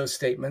those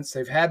statements.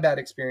 They've had bad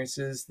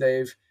experiences.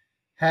 They've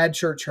had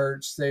church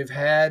hurts. They've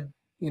had,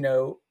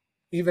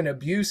 even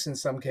abuse in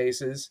some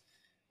cases,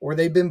 or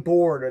they've been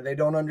bored, or they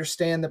don't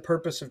understand the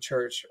purpose of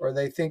church, or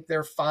they think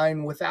they're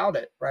fine without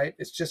it, right?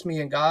 It's just me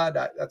and God.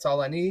 That's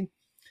all I need.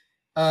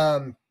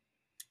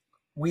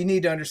 We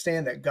need to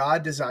understand that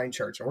God designed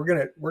church, and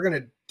we're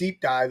gonna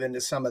deep dive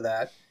into some of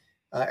that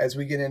as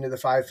we get into the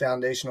 5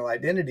 foundational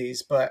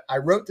identities. But I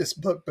wrote this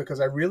book because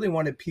I really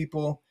wanted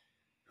people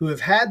who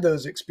have had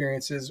those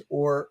experiences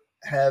or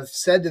have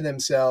said to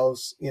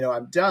themselves,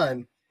 I'm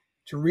done,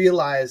 to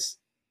realize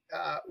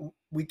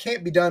we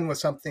can't be done with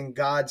something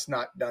God's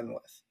not done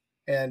with.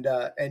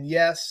 And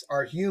yes,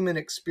 our human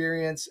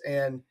experience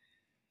and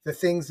the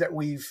things that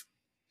we've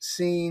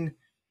seen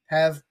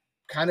have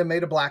kind of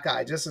made a black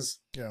eye, just as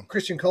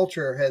Christian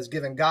culture has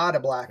given God a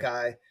black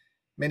eye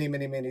many,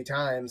 many, many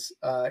times.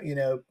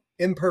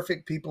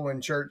 Imperfect people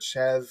in church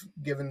have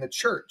given the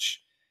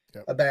church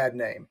a bad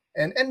name.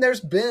 And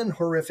there's been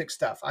horrific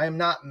stuff. I am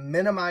not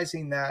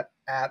minimizing that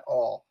at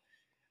all.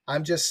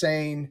 I'm just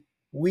saying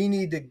we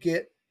need to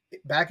get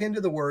back into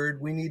the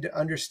word. We need to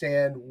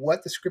understand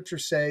what the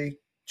scriptures say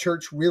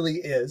church really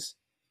is.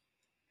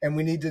 And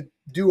we need to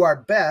do our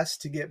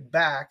best to get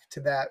back to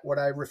that, what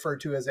I refer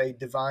to as a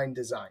divine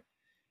design,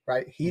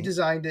 right? He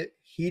designed it.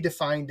 He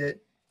defined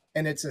it.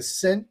 And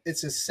it's an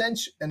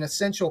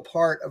essential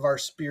part of our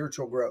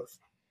spiritual growth,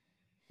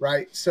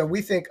 right? So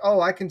we think,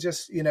 I can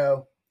just,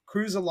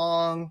 cruise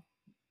along,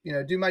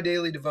 do my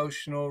daily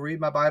devotional, read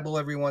my Bible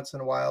every once in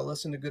a while,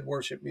 listen to good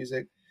worship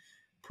music,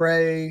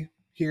 pray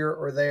here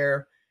or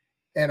there,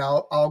 and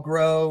I'll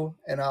grow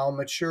and I'll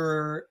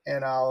mature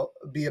and I'll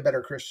be a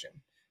better Christian.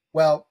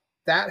 Well,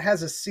 that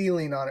has a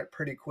ceiling on it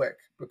pretty quick,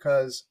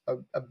 because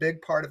a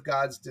big part of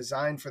God's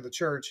design for the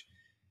church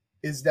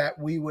is that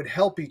we would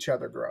help each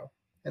other grow.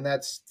 And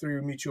that's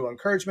through mutual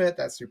encouragement.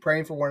 That's through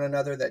praying for one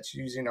another. That's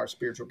using our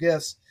spiritual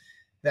gifts.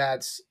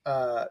 That's,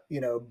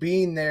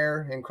 being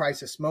there in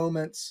crisis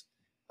moments,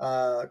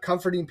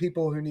 comforting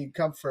people who need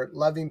comfort,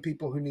 loving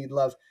people who need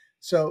love.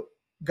 So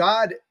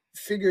God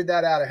figured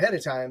that out ahead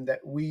of time,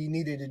 that we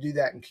needed to do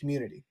that in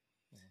community.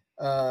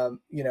 And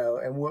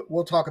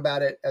we'll talk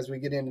about it as we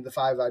get into the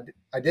 5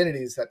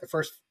 identities. That the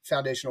first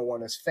foundational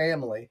one is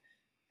family,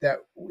 that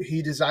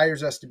he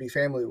desires us to be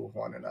family with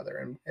one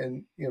another.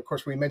 And of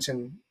course, we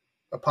mentioned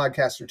a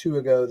podcast or 2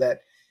 ago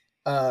that,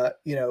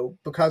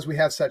 because we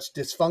have such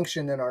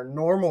dysfunction in our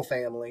normal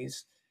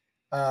families,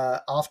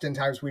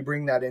 oftentimes we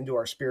bring that into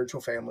our spiritual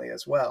family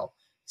as well.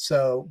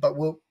 So, but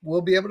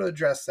we'll be able to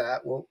address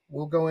that.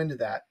 We'll go into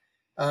that.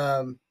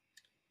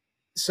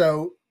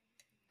 So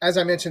as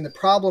I mentioned, the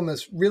problem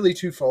is really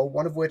twofold.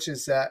 One of which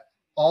is that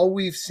all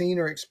we've seen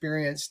or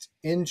experienced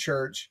in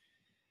church,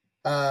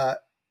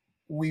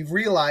 we've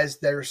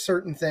realized there are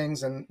certain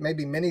things, and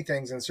maybe many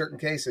things in certain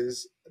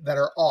cases, that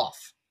are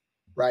off,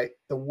 right?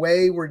 The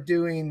way we're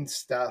doing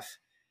stuff,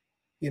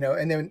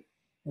 and then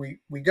we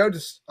go to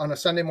on a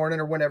Sunday morning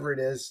or whenever it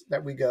is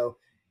that we go,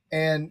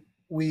 and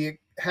we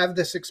have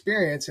this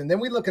experience, and then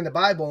we look in the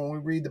Bible and we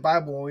read the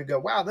Bible and we go,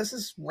 wow, this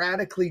is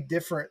radically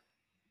different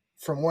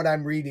from what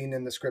I'm reading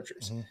in the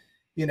scriptures.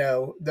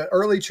 Mm-hmm. The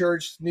early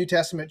church, New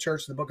Testament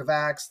church, the book of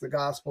Acts, the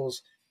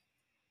Gospels,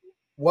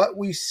 what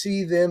we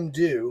see them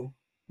do,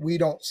 we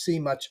don't see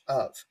much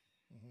of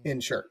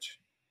in church.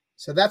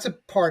 So that's a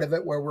part of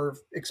it where we're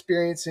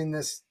experiencing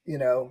this,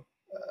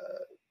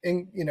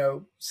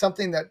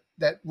 something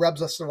that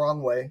rubs us the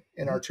wrong way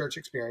in our church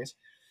experience.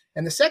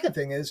 And the second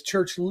thing is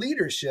church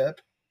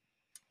leadership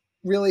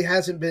really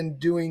hasn't been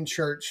doing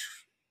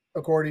church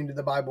according to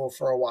the Bible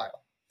for a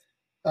while.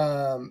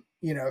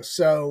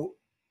 So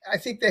I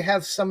think they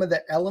have some of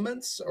the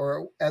elements,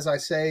 or as I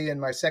say in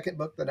my second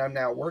book that I'm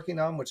now working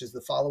on, which is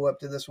the follow-up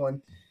to this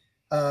one,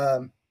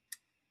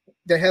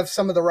 they have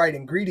some of the right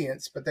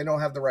ingredients, but they don't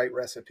have the right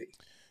recipe.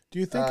 Do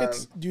you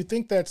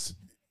think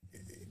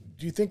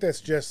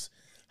that's just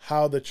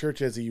how the church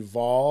has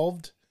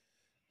evolved,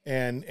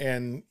 and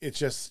it's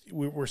just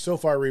we're so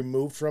far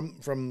removed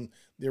from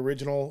the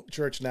original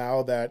church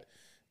now that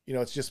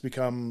it's just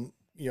become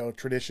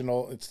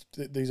traditional.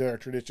 These are our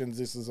traditions.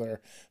 This is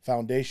our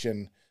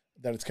foundation,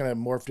 that it's kind of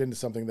morphed into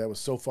something that was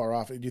so far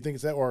off. Do you think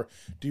it's that, or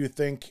do you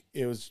think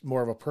it was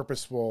more of a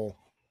purposeful,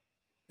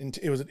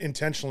 it was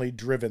intentionally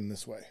driven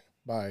this way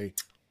by?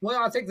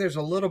 Well, I think there's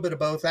a little bit of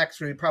both,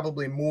 actually,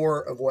 probably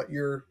more of what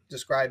you're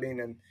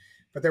describing.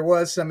 But there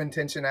was some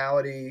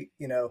intentionality,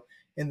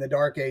 in the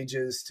dark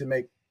ages to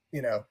make,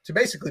 to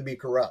basically be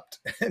corrupt.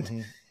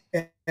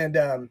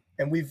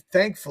 And we've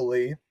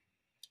thankfully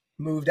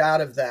moved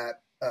out of that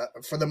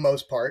for the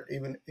most part,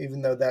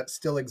 even though that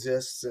still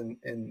exists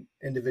in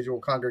individual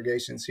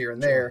congregations here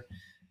and there.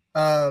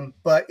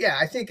 But yeah,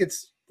 I think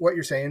it's what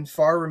you're saying,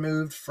 far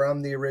removed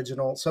from the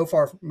original, so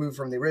far removed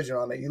from the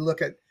original. I mean, you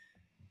look at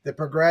the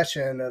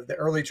progression of the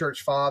early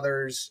church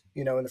fathers,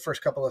 in the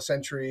first couple of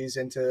centuries,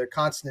 into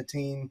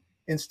Constantine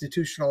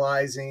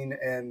institutionalizing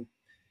and,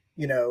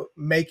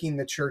 making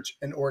the church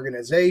an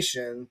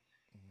organization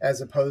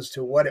as opposed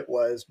to what it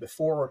was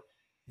before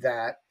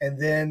that. And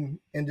then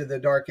into the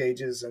dark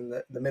ages and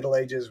the Middle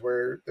Ages,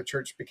 where the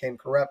church became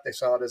corrupt. They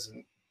saw it as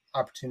an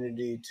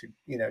opportunity to,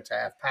 to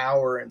have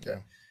power and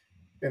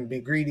and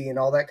be greedy and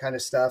all that kind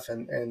of stuff.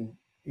 And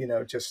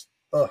just,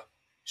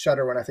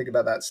 shudder when I think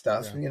about that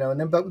stuff,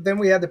 but then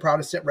we had the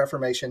Protestant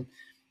Reformation.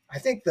 I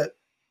think that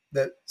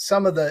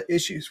some of the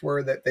issues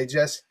were that they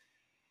just,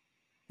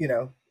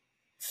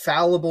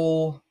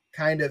 fallible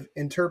kind of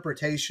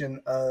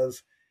interpretation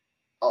of,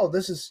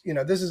 this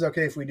is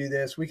okay if we do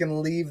this, we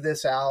can leave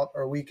this out,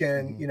 or we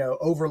can,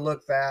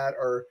 overlook that,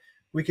 or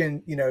we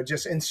can,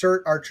 just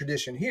insert our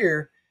tradition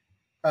here.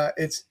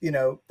 It's,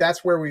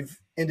 that's where we've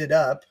ended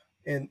up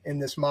in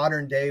this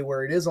modern day,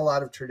 where it is a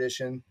lot of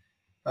tradition.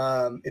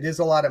 It is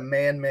a lot of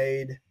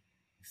man-made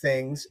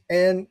things,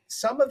 and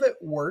some of it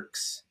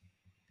works.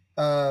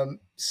 A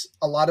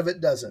lot of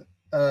it doesn't,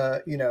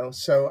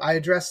 so I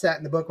address that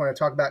in the book when I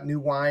talk about new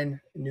wine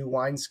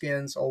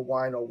skins, old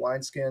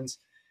wine skins,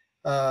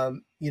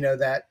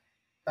 that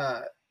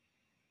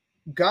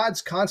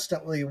God's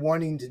constantly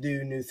wanting to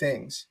do new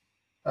things.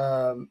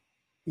 The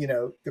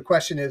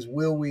question is,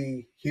 will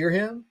we hear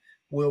him?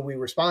 Will we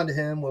respond to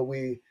him? Will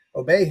we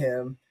obey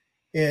him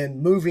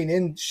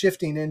in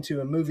shifting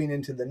into and moving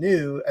into the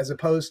new, as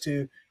opposed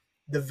to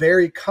the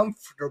very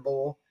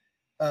comfortable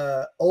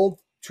old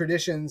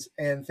traditions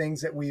and things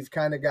that we've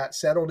kind of got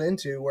settled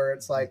into, where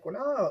it's like, well,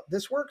 no,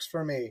 this works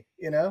for me,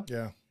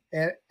 Yeah.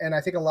 And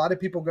I think a lot of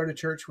people go to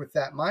church with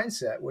that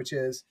mindset, which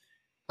is,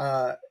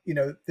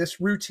 this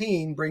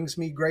routine brings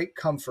me great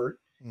comfort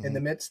in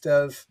the midst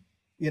of,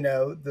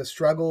 the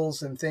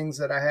struggles and things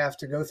that I have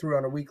to go through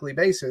on a weekly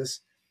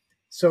basis.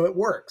 So it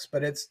works,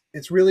 but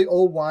it's really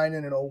old wine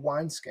in an old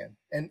wineskin.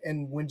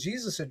 And when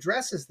Jesus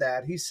addresses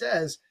that, he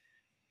says,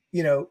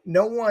 no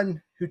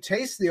one who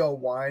tastes the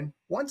old wine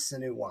wants the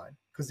new wine,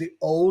 because the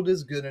old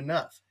is good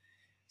enough.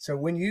 So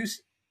when you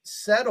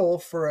settle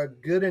for a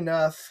good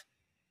enough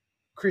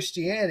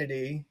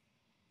Christianity,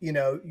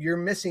 you're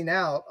missing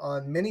out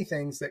on many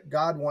things that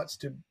God wants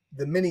to,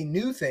 the many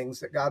new things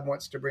that God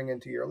wants to bring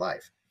into your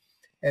life.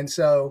 And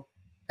so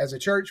as a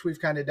church, we've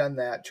kind of done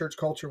that. Church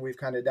culture, we've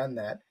kind of done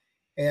that.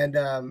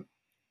 And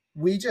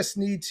we just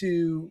need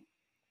to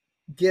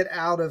get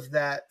out of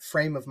that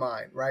frame of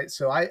mind, right?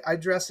 So I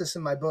address this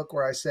in my book,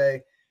 where I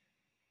say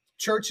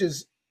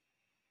churches,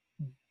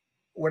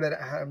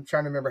 I'm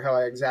trying to remember how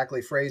I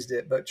exactly phrased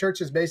it, but church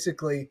has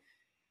basically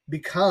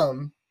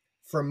become,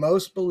 for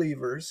most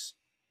believers,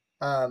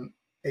 a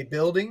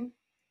building,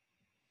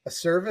 a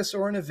service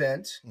or an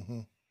event,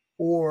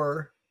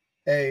 or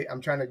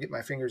I'm trying to get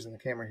my fingers in the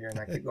camera here and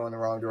I keep going the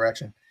wrong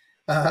direction,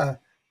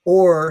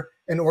 or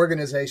an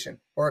organization,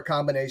 or a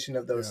combination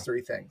of those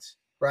three things,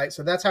 right?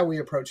 So that's how we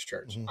approach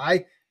church.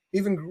 Mm-hmm.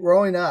 Even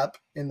growing up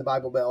in the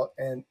Bible Belt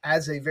and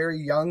as a very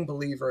young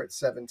believer at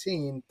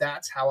 17,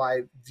 that's how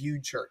I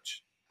viewed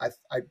church.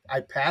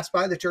 I passed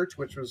by the church,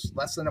 which was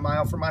less than a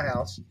mile from my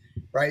house,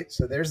 right?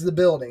 So there's the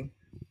building.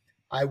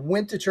 I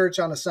went to church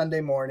on a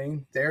Sunday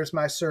morning. There's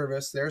my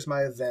service. There's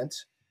my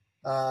event.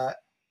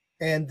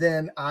 And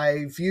then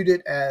I viewed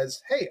it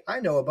as, hey, I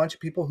know a bunch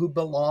of people who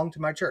belong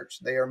to my church.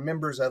 They are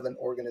members of an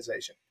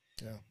organization,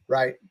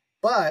 right?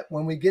 But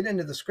when we get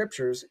into the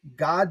scriptures,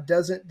 God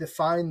doesn't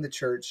define the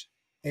church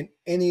in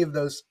any of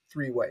those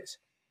three ways.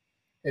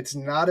 It's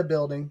not a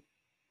building,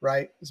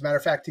 right? As a matter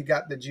of fact, he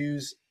got the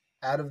Jews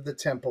out of the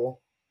temple.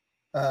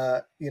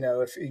 If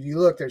you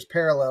look, there's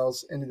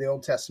parallels into the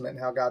Old Testament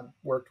and how God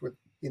worked with,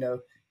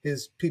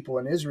 his people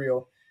in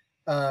Israel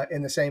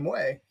in the same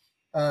way.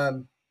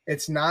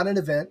 It's not an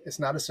event. It's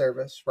not a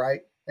service,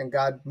 right? And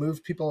God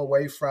moved people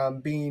away from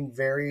being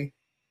very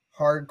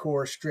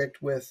hardcore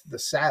strict with the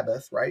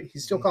Sabbath, right? He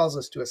still calls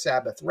us to a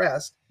Sabbath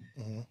rest,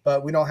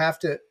 but we don't have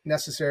to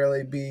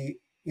necessarily be,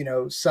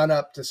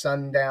 sundown to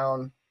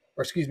sundown,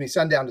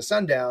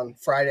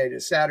 Friday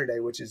to Saturday,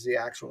 which is the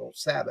actual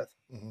Sabbath,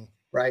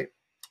 right?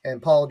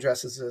 And Paul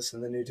addresses this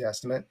in the New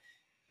Testament.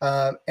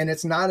 And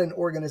it's not an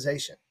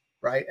organization,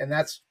 right? And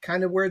that's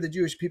kind of where the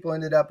Jewish people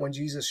ended up when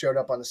Jesus showed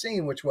up on the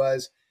scene, which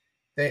was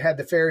they had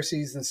the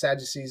Pharisees and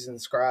Sadducees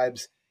and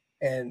scribes,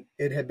 and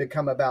it had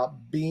become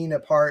about being a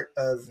part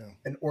of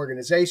an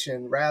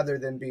organization rather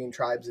than being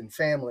tribes and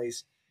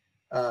families.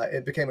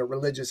 It became a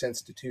religious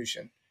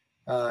institution.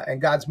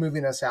 And God's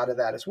moving us out of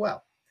that as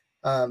well.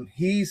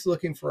 He's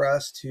looking for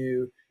us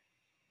to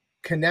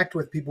connect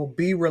with people,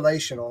 be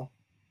relational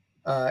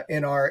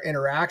in our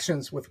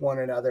interactions with one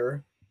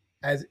another,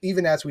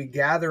 even as we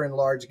gather in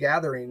large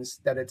gatherings,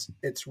 that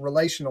it's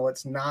relational,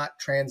 it's not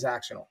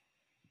transactional,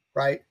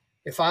 right?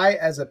 If I,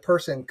 as a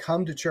person,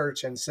 come to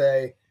church and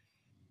say,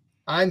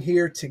 I'm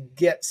here to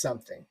get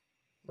something,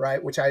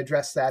 right? Which I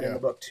addressed that in the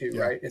book too,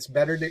 right? It's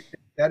better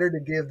to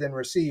give than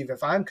receive.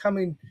 If I'm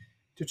coming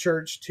to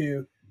church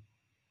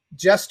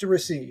just to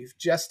receive,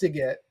 just to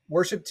get,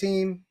 worship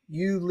team,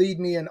 you lead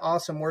me in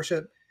awesome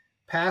worship.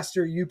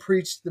 Pastor, you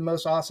preach the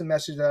most awesome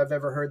message that I've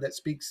ever heard that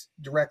speaks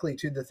directly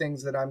to the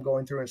things that I'm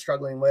going through and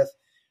struggling with,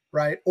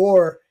 right?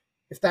 Or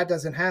if that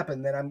doesn't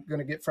happen, then I'm going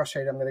to get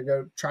frustrated. I'm going to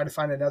go try to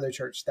find another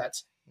church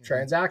that's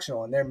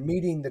transactional, and they're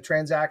meeting the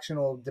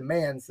transactional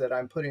demands that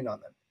I'm putting on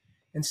them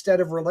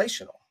instead of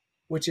relational,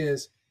 which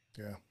is,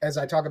 as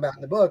I talk about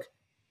in the book,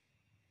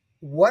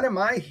 what am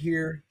I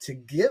here to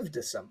give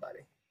to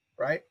somebody,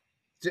 right?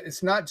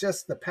 It's not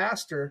just the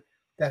pastor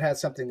that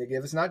has something to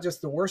give. It's not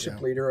just the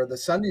worship leader or the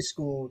Sunday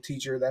school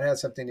teacher that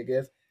has something to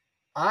give.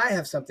 I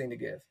have something to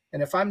give.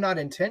 And if I'm not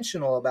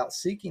intentional about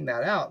seeking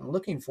that out and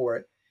looking for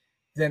it,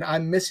 then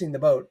I'm missing the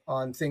boat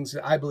on things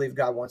that I believe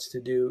God wants to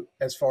do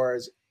as far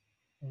as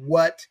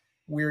what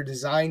we're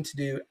designed to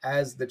do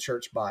as the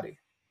church body.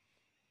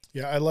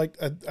 Yeah,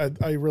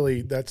 I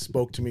really, that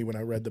spoke to me when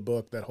I read the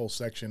book, that whole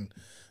section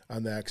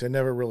on that, because I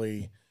never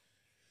really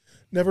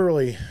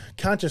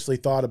consciously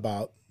thought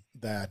about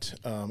that,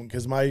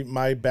 because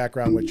my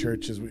background with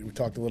church is, we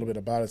talked a little bit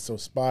about it, so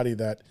spotty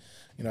that,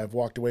 I've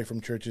walked away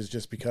from churches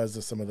just because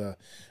of some of the,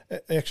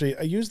 actually,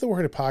 I use the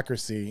word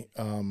hypocrisy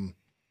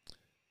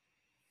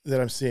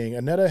that I'm seeing.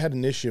 Annetta had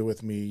an issue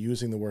with me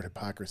using the word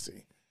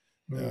hypocrisy.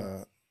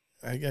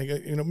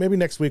 Maybe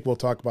next week we'll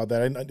talk about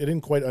that. I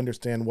didn't quite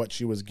understand what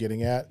she was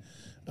getting at.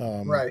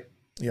 Right.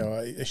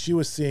 She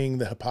was seeing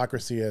the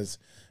hypocrisy as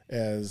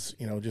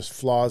just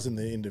flaws in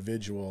the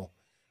individual.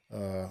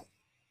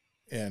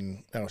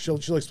 And I don't know,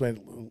 she'll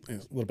explain it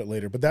a little bit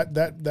later, but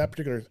that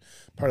particular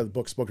part of the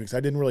book spoke because I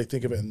didn't really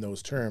think of it in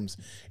those terms.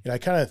 And I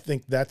kind of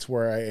think that's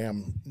where I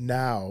am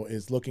now,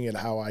 is looking at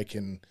how I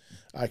can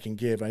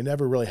give. I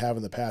never really have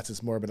in the past.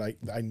 It's more, but I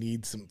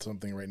need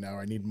something right now.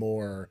 I need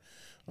more.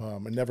 I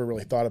never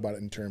really thought about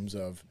it in terms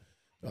of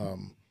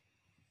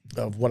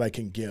what I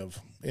can give,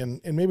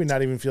 and maybe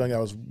not even feeling I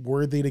was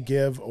worthy to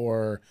give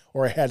or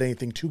I had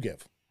anything to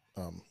give.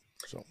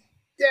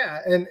 Yeah,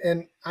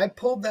 and I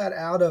pulled that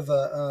out of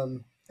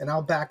and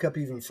I'll back up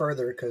even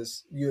further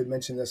because you had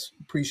mentioned this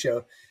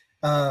pre-show.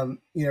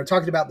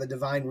 Talking about the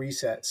divine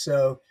reset.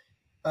 So,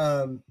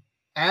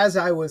 as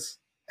I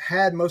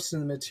had most of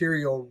the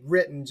material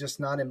written, just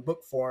not in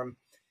book form,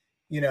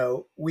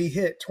 we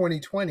hit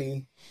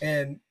 2020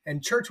 and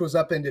church was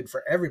upended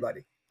for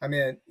everybody. I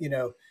mean,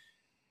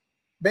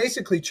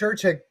 basically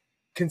church had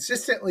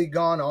consistently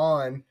gone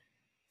on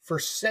for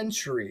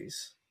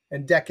centuries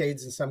and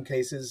decades in some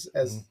cases,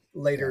 as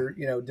later,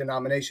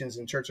 denominations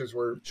and churches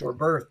were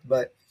birthed.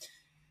 But,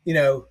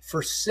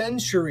 for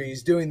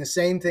centuries doing the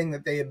same thing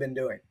that they had been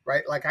doing,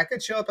 right? Like I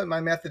could show up at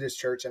my Methodist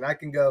church and I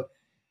can go,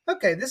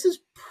 okay, this is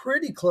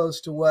pretty close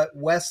to what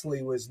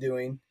Wesley was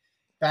doing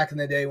back in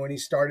the day when he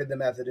started the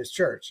Methodist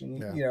Church.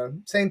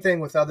 And, same thing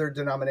with other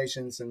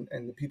denominations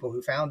and the people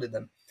who founded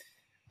them.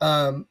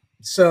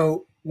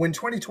 So when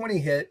 2020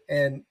 hit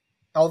and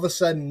all of a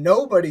sudden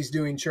nobody's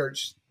doing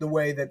church the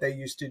way that they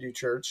used to do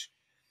church,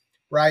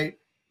 right?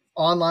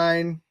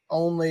 Online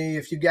only.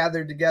 If you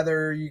gather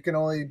together, you can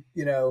only,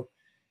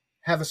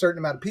 have a certain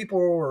amount of people,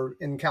 or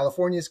in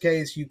California's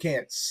case, you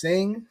can't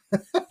sing.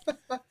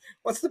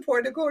 What's the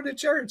point of going to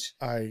church?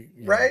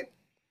 Right?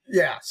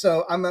 Yeah.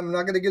 So I'm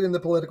not going to get in the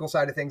political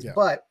side of things,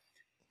 but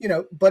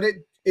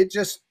it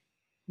just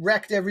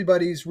wrecked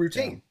everybody's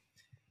routine.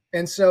 Yeah.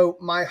 And so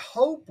my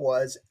hope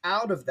was,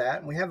 out of that,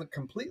 and we haven't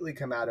completely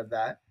come out of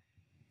that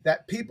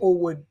people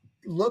would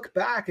look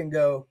back and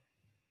go,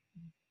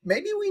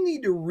 maybe we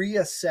need to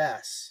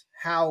reassess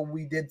how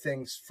we did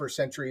things for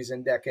centuries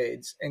and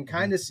decades, and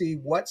kind of see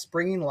what's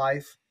bringing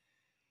life,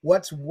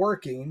 what's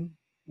working,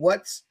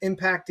 what's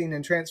impacting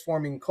and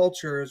transforming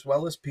culture as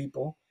well as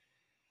people,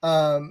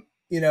 and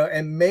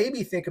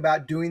maybe think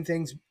about doing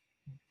things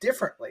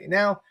differently.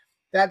 Now,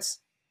 that's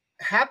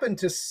happened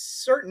to a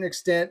certain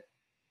extent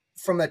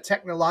from a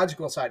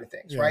technological side of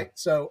things, right?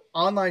 So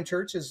online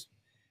church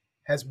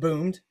has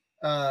boomed,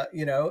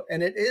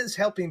 and it is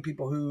helping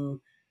people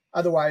who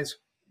otherwise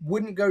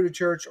wouldn't go to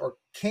church or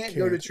can't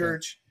go to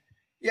church.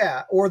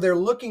 Yeah. Or they're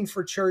looking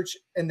for church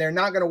and they're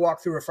not going to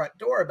walk through a front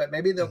door, but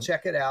maybe they'll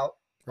check it out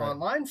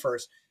online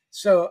first.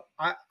 So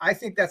I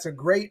think that's a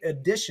great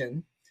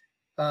addition,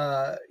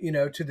 to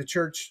the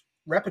church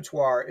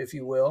repertoire, if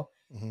you will,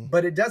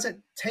 but it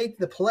doesn't take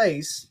the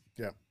place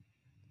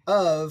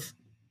of,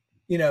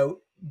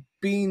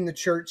 being the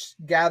church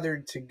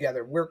gathered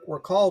together. We're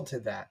called to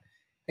that.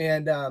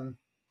 And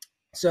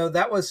so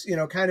that was,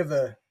 kind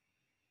of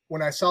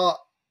when I saw,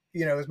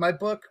 is my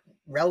book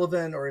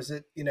relevant, or is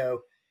it,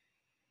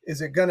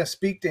 is it going to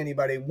speak to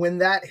anybody? When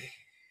that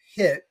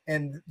hit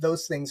and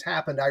those things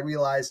happened, I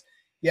realized,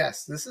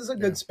 yes, this is a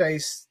good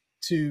space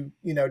to,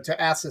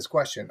 to ask this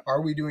question.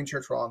 Are we doing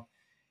church wrong?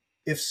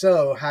 If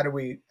so, how do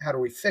we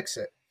fix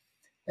it?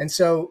 And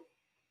so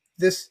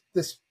this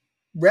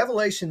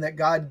revelation that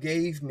God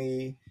gave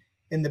me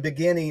in the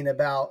beginning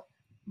about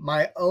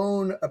my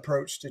own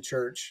approach to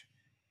church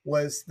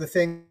was the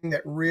thing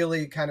that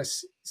really kind of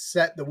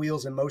set the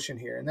wheels in motion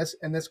here.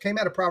 And this came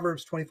out of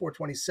Proverbs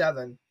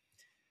 24:27,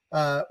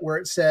 where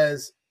it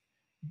says,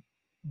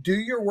 do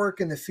your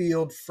work in the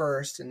field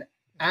first, and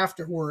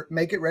afterward,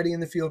 make it ready in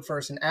the field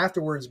first, and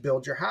afterwards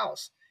build your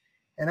house.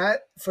 And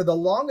for the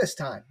longest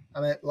time,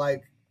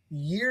 like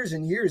years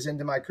and years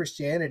into my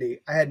Christianity,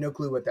 I had no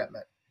clue what that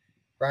meant,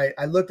 right?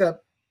 I looked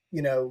up,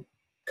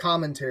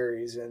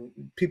 commentaries and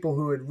people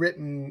who had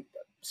written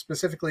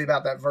specifically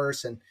about that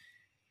verse. And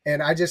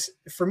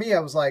for me, I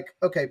was like,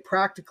 okay,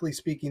 practically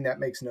speaking, that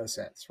makes no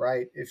sense,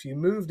 right? If you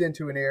moved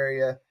into an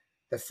area,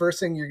 the first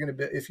thing you're going to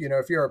be, if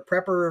you're a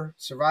prepper,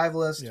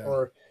 survivalist,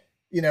 or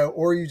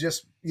you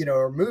just,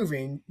 are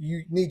moving,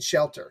 you need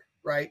shelter,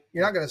 right?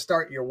 You're not going to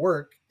start your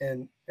work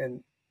and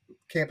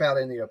camp out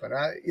in the open.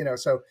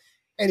 So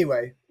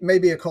anyway,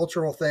 maybe a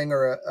cultural thing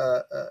or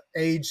a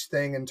age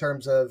thing in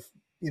terms of,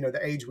 the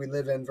age we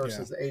live in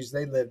versus the age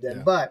they lived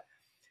in. But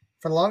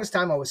for the longest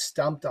time, I was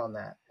stumped on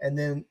that. And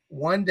then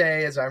one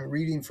day, as I'm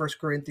reading 1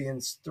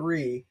 Corinthians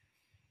 3,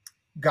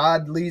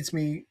 God leads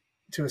me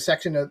to a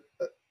section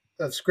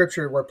of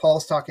scripture where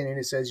Paul's talking, and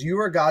he says, you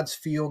are God's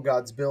field,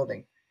 God's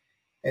building.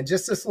 And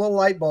just this little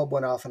light bulb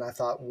went off, and I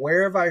thought,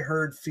 where have I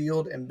heard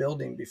field and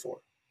building before?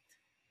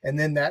 And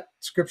then that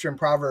scripture in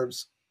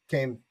Proverbs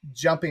came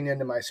jumping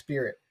into my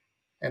spirit.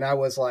 And I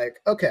was like,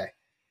 okay,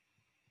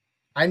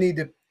 I need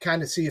to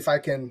kind of see if I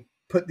can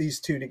put these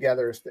two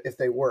together if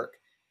they work.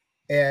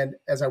 And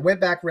as I went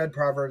back, read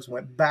Proverbs,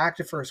 went back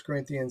to 1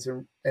 Corinthians,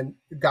 and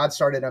God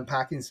started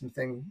unpacking some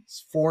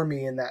things for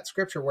me in that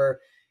scripture where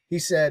he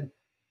said,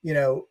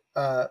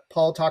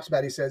 Paul talks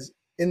about, he says,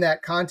 in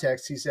that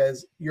context, he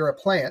says, you're a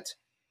plant,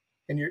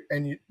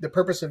 and the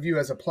purpose of you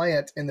as a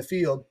plant in the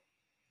field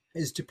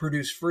is to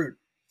produce fruit.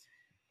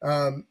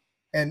 And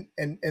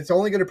it's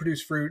only going to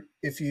produce fruit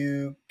if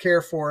you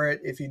care for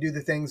it, if you do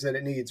the things that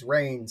it needs,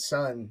 rain,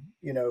 sun,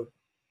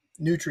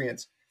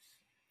 nutrients.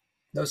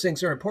 Those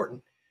things are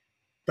important.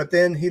 But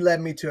then he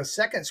led me to a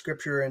second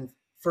scripture in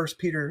 1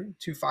 Peter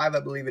 2:5, I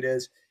believe it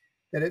is,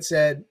 that it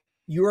said,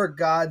 you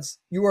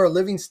are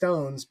living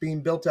stones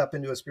being built up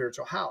into a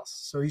spiritual house.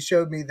 So he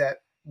showed me that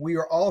we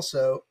are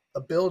also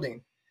a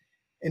building.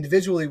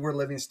 Individually, we're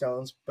living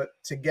stones, but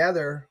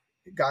together,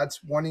 God's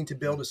wanting to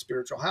build a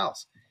spiritual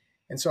house.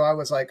 And so I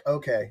was like,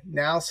 okay,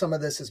 now some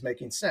of this is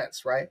making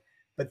sense, right?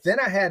 But then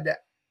I had to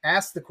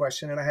ask the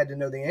question, and I had to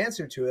know the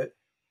answer to it.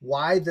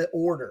 Why the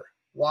order?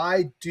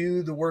 Why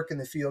do the work in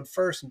the field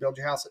first and build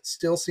your house? It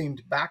still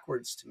seemed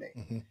backwards to me.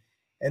 Mm-hmm.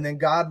 And then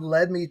God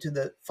led me to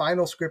the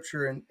final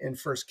scripture in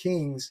 1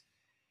 Kings,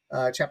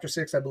 chapter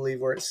 6, I believe,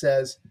 where it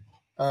says,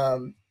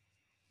 while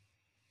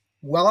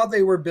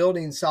they were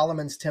building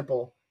Solomon's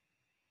temple,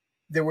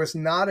 there was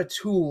not a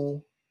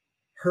tool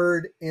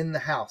heard in the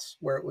house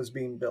where it was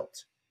being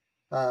built.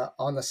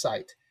 On the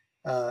site.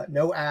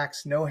 No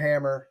axe, no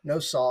hammer, no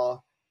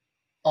saw.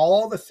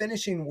 All the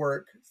finishing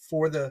work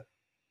for the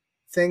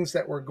things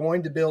that were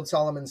going to build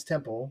Solomon's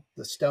temple,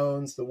 the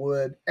stones, the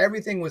wood,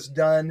 everything was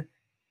done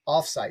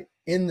offsite,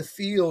 in the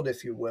field,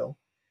 if you will.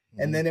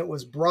 and then it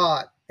was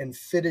brought and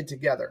fitted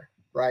together,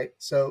 right?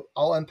 So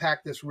I'll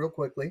unpack this real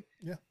quickly.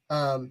 Yeah.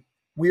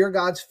 We are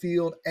God's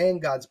field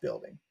and God's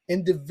building.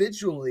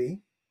 Individually,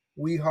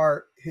 we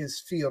are his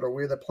field, or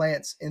we're the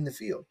plants in the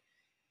field.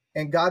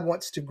 And God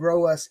wants to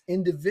grow us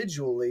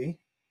individually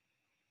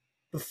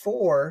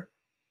before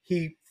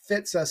he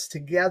fits us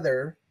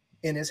together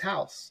in his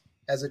house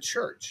as a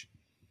church.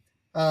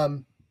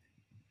 And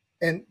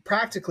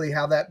practically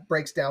how that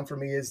breaks down for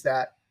me is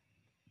that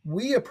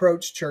we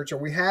approach church, or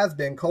we have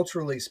been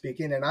culturally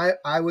speaking, and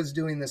I was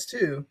doing this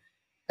too,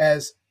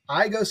 as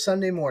I go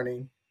Sunday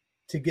morning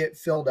to get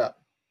filled up,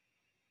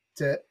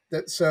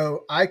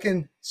 so I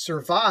can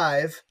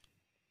survive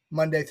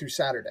Monday through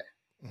Saturday,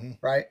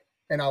 right?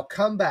 And I'll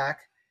come back,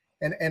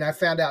 and I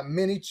found out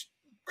many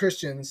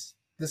Christians,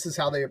 this is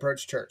how they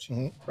approach church,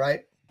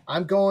 right?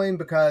 I'm going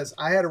because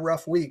I had a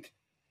rough week,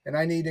 and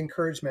I need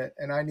encouragement,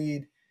 and I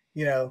need,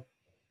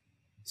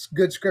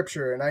 good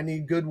scripture, and I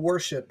need good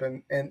worship,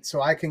 and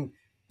so I can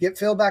get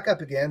filled back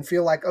up again,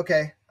 feel like,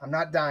 okay, I'm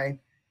not dying,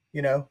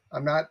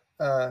 I'm not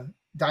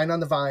dying on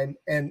the vine,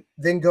 and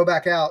then go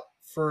back out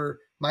for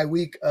my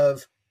week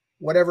of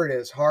whatever it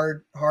is,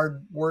 hard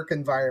work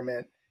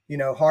environment,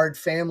 hard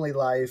family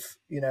life,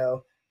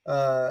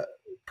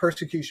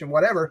 persecution,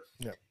 whatever,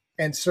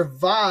 and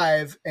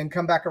survive and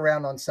come back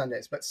around on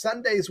Sundays. But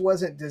Sundays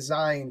wasn't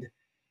designed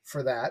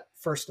for that,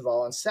 first of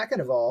all. And second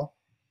of all,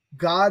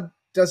 God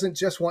doesn't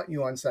just want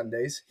you on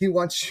Sundays. He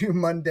wants you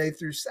Monday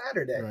through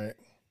Saturday. Right.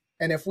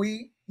 And if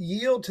we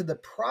yield to the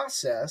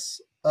process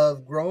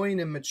of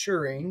growing and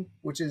maturing,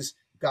 which is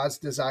God's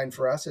design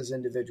for us as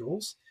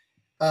individuals,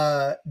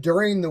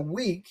 during the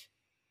week,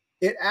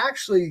 it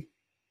actually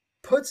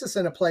puts us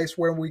in a place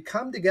where we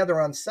come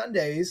together on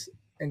Sundays,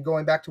 and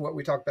going back to what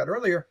we talked about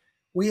earlier,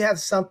 we have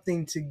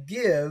something to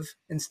give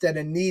instead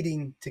of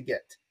needing to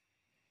get,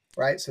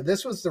 right? So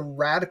this was the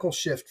radical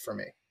shift for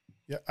me.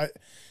 Yeah,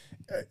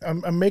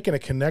 I'm making a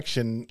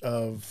connection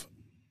to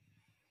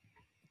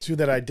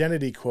that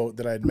identity quote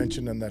that I had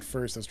mentioned in that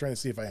first. I was trying to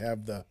see if I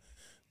have the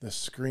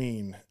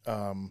screen,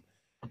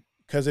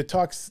 because it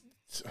talks.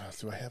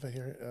 Do I have it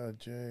here,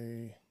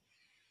 Jay?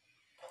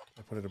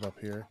 I put it up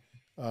here.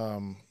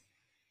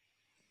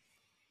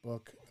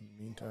 Book. In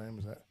the meantime,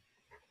 is that?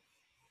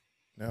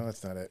 No,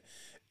 that's not it.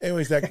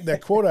 Anyways,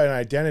 that quote on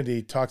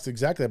identity talks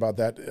exactly about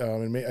that.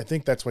 And I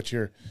think that's what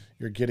you're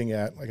getting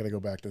at. I got to go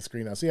back to the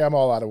screen now. See, I'm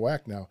all out of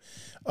whack now.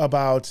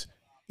 About,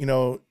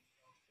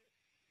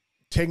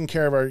 taking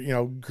care of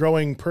our,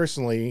 growing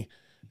personally,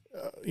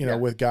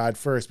 with God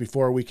first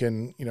before we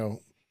can,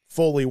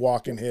 fully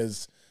walk in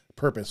his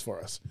purpose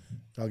for us.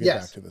 I'll get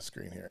back to the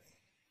screen here.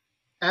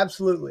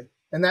 Absolutely.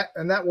 And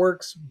that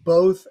works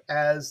both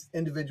as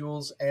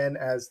individuals and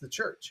as the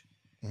church.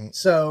 Mm-hmm.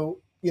 So,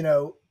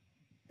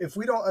 if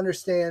we don't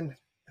understand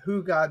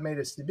who God made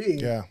us to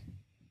be,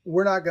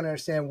 we're not going to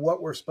understand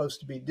what we're supposed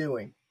to be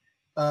doing.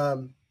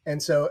 And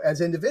so as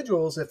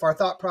individuals, if our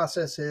thought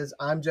process is,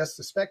 I'm just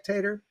a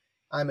spectator,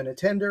 I'm an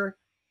attender,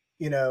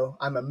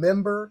 I'm a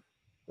member,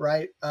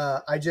 right?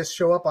 I just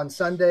show up on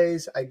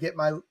Sundays. I get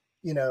my,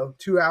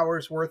 2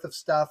 hours worth of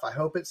stuff. I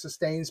hope it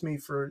sustains me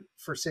for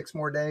 6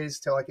 more days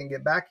till I can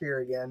get back here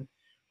again,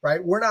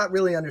 right? We're not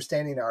really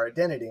understanding our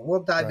identity. And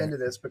we'll dive into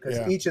this because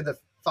each of the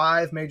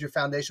 5 major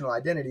foundational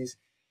identities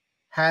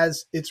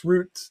has its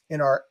roots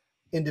in our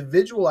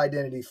individual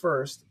identity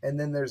first, and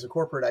then there's a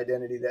corporate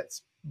identity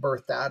that's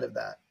birthed out of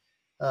that,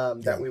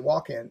 that we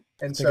walk in.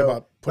 And think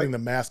about putting the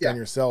mask on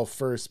yourself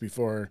first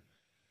before,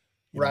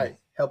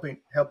 helping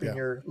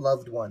your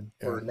loved one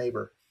or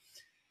neighbor.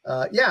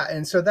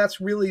 And so that's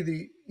really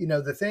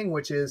the thing,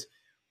 which is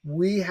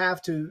we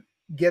have to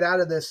get out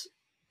of this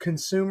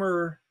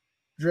consumer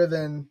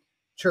driven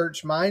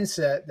church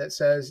mindset that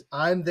says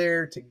I'm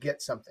there to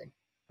get something,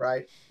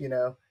 right?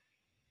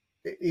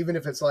 Even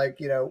if it's like,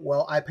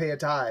 well, I pay a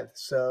tithe.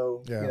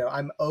 So,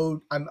 I'm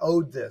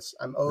owed this.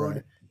 I'm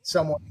owed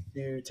someone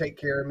to take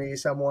care of me,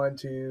 someone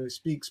to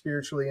speak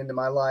spiritually into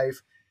my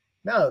life.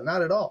 No,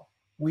 not at all.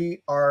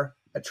 We are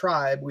a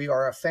tribe. We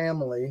are a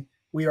family.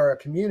 We are a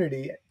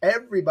community.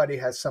 Everybody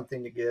has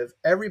something to give.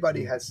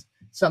 Everybody has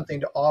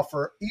something to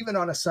offer, even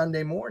on a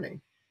Sunday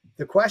morning.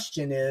 The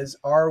question is,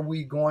 are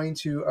we going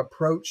to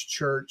approach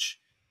church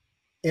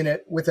in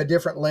it with a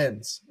different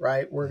lens,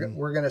 right? We're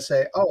going to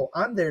say, oh,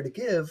 I'm there to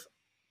give.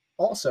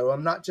 Also,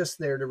 I'm not just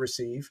there to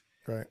receive,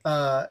 right?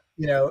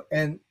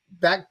 And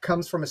that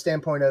comes from a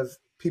standpoint of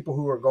people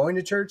who are going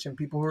to church and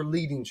people who are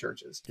leading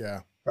churches.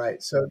 Yeah.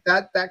 Right. So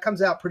that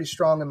comes out pretty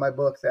strong in my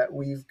book, that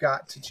we've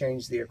got to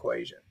change the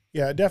equation.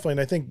 Yeah, definitely.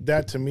 And I think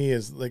that to me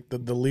is like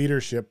the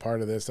leadership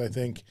part of this. I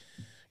think,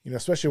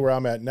 especially where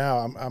I'm at now,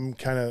 I'm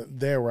kind of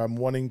there where I'm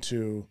wanting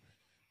to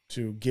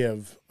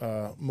give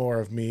more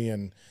of me.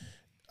 And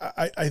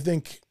I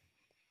think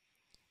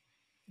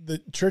the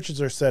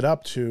churches aren't set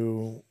up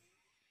to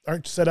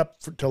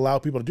allow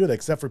people to do that,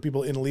 except for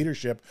people in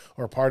leadership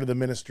or part of the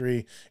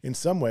ministry in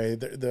some way.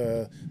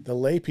 The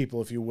lay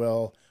people, if you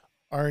will,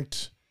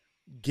 aren't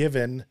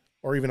given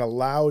or even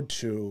allowed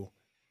to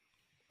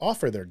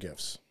offer their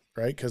gifts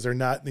right? Because they're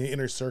not in the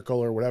inner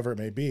circle or whatever it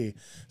may be.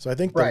 So I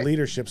think the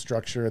leadership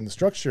structure and the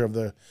structure of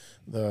the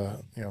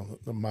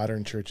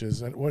modern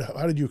churches, and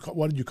what did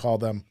you call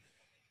them?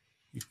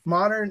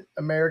 Modern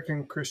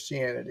American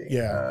Christianity.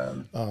 Yeah.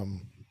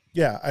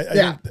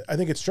 I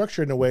think it's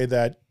structured in a way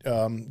that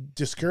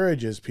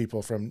discourages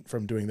people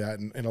from doing that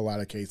in a lot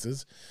of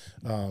cases.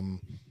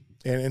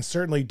 And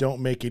certainly don't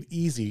make it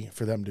easy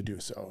for them to do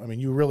so. I mean,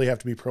 you really have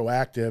to be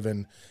proactive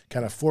and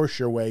kind of force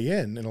your way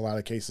in a lot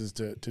of cases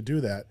to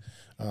do that,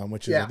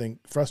 which is, I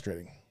think,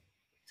 frustrating.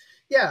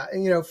 Yeah.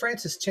 And,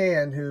 Francis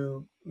Chan,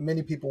 who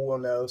many people will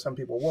know, some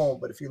people won't,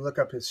 but if you look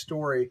up his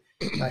story,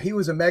 he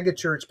was a mega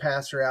church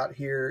pastor out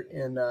here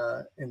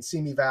in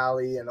Simi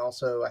Valley. And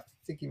also, I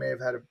think he may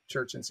have had a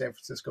church in San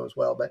Francisco as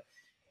well. But,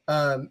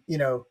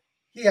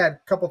 he had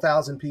a couple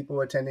thousand people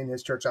attending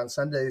his church on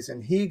Sundays,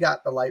 and he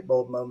got the light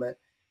bulb moment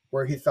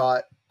where he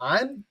thought,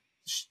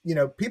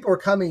 people are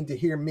coming to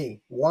hear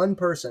me, one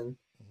person,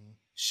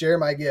 share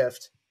my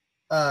gift.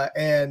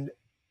 And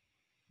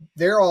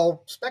they're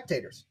all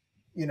spectators.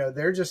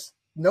 They're just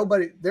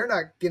they're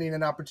not getting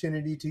an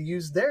opportunity to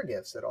use their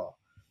gifts at all.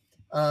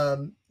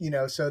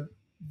 So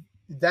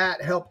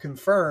that helped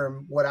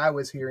confirm what I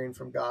was hearing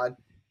from God,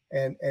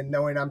 and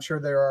knowing I'm sure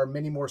there are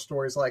many more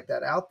stories like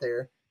that out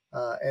there,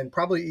 and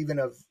probably even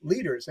of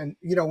leaders. And,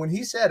 when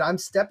he said, I'm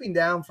stepping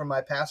down from my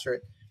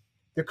pastorate,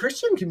 the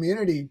Christian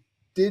community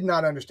did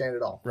not understand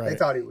at all. Right. They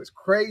thought he was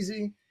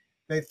crazy.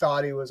 They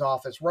thought he was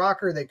off his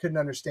rocker. They couldn't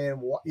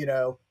understand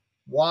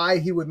why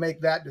he would make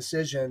that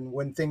decision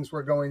when things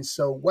were going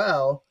so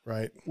well,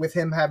 right, with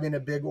him having a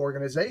big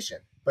organization.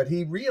 But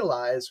he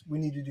realized we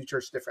need to do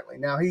church differently.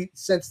 Now, he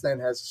since then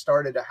has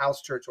started a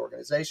house church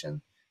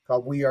organization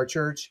called We Are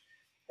Church,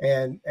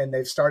 and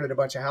they've started a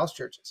bunch of house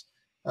churches.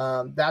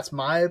 That's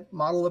my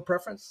model of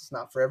preference. It's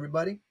not for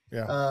everybody.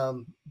 Yeah.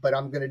 But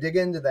I'm going to dig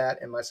into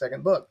that in my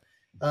second book.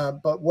 But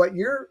I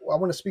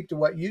want to speak to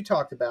what you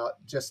talked about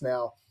just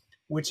now,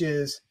 which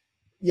is,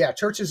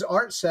 churches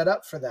aren't set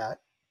up for that.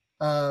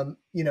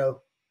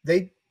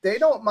 They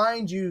don't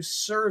mind you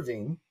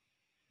serving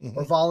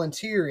or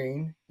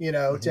volunteering,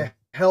 to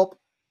help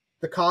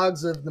the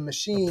cogs of the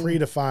machine. A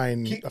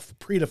predefined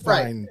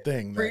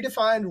thing.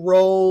 Predefined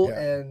role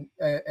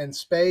and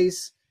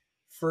space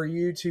for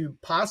you to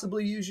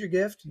possibly use your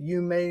gift.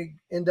 You may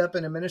end up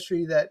in a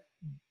ministry that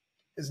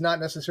is not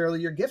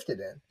necessarily you're gifted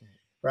in.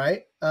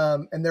 Right.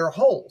 And there are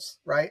holes.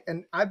 Right.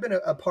 And I've been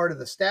a part of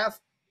the staff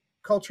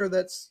culture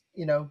that's,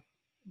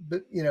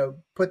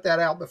 put that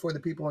out before the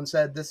people and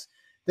said, this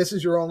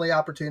is your only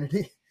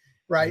opportunity,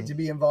 right, to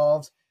be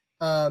involved.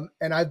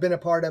 And I've been a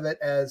part of it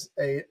as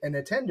an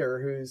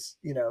attender who's,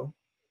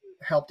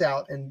 helped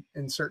out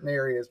in certain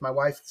areas. My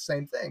wife, the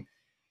same thing.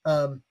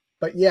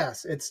 But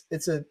yes,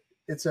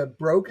 it's a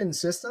broken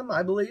system,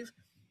 I believe,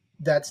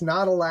 that's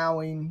not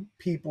allowing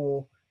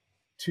people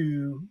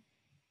to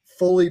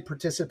fully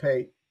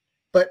participate.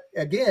 But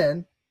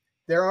again,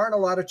 there aren't a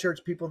lot of church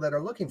people that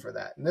are looking for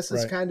that. And this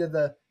is kind of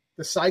the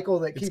cycle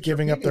that keeps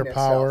giving up their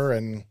power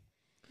and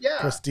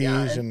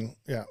prestige and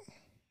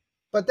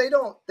but they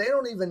don't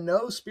even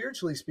know,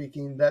 spiritually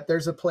speaking, that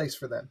there's a place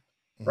for them.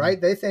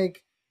 Right. They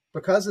think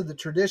because of the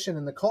tradition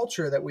and the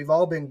culture that we've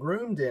all been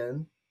groomed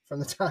in from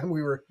the time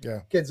we were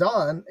kids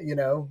on,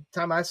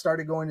 time I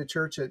started going to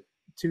church at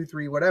 2,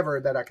 3,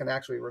 whatever that I can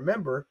actually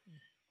remember.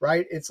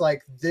 Right. It's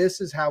like,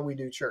 this is how we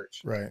do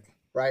church. Right.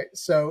 Right.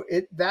 So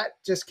that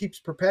just keeps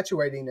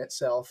perpetuating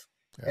itself.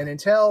 Yeah. And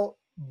until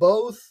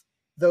both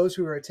those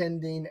who are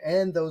attending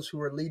and those who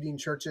are leading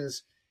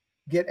churches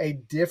get a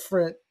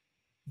different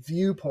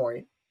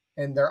viewpoint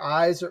and their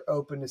eyes are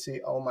open to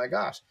see, oh my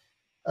gosh,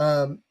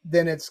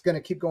 then it's going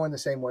to keep going the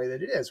same way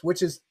that it is,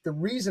 which is the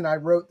reason I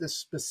wrote this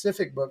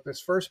specific book.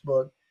 This first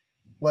book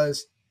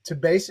was to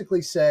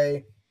basically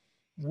say,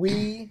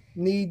 we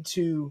need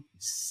to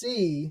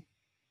see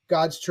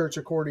God's church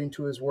according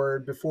to his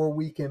word before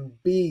we can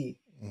be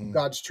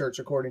God's church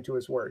according to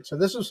his word. So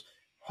this was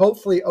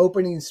hopefully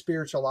opening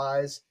spiritual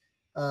eyes,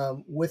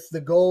 with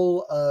the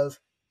goal of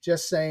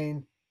just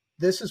saying,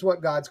 this is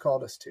what God's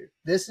called us to.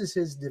 This is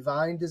his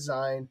divine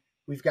design.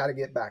 We've got to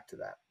get back to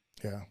that.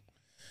 Yeah.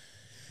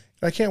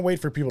 I can't wait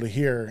for people to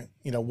hear,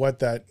 what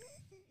that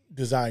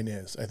design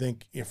is. I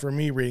think for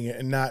me reading it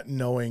and not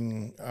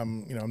knowing,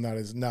 I'm not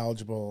as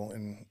knowledgeable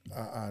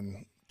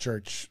on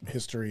church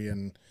history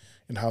and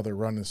how they're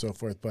run and so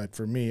forth. But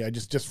for me, I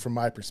just from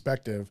my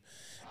perspective,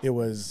 it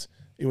was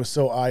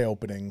so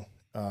eye-opening,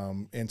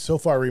 and so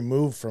far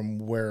removed from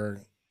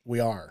where we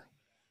are.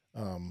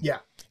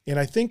 And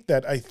I think,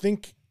 at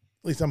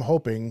least I'm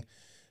hoping,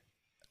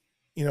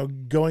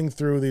 going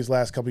through these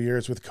last couple of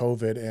years with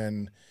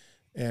COVID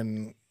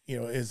and,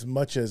 as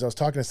much as I was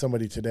talking to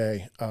somebody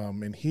today,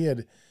 and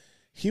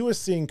he was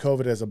seeing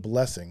COVID as a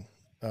blessing,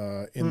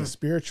 in the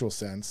spiritual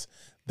sense,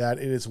 that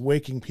it is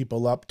waking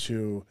people up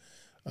to,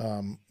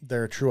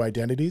 their true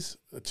identities,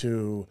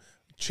 to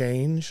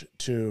change,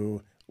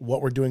 to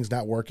what we're doing is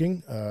not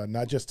working,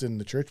 not just in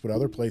the church, but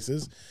other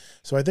places.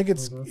 So I think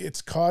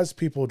it's caused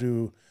people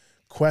to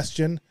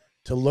question,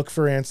 to look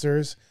for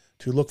answers,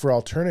 to look for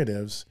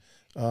alternatives,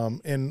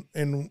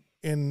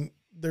 And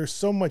there's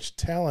so much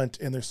talent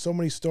and there's so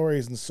many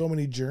stories and so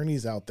many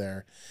journeys out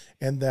there,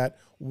 and that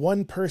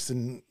one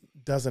person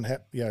doesn't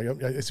have,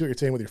 I see what you're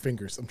saying with your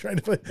fingers. I'm trying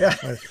to put,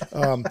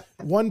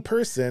 one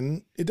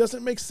person, it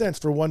doesn't make sense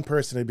for one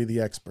person to be the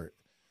expert.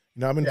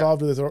 I'm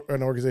involved with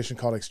an organization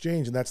called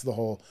Exchange, and that's the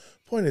whole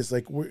point, is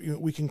like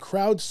we can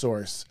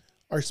crowdsource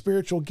our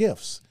spiritual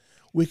gifts.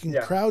 We can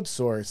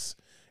crowdsource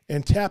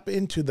and tap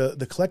into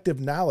the collective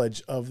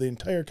knowledge of the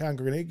entire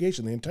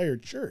congregation, the entire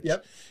church,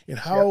 and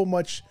how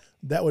much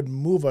that would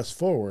move us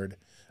forward,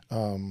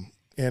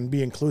 and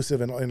be inclusive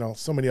and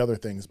so many other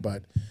things.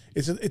 But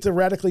it's a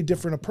radically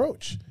different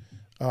approach.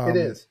 It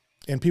is.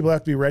 And people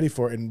have to be ready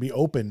for it and be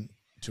open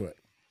to it.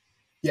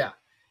 Yeah.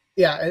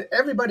 Yeah. And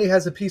everybody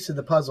has a piece of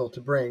the puzzle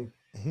to bring,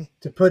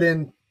 to put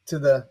into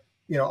the,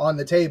 on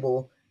the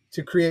table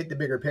to create the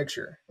bigger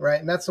picture. Right.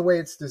 And that's the way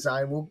it's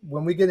designed.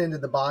 When we get into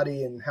the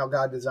body and how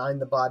God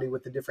designed the body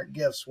with the different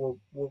gifts, we'll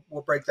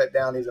break that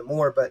down even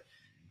more. But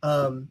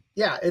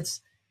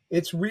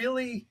it's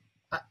really,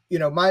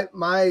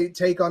 my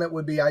take on it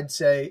would be, I'd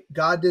say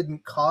God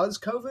didn't cause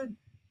COVID,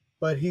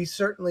 but he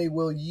certainly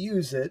will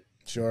use it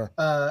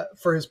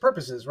for his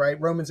purposes, right?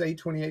 Romans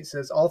 8:28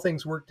 says, all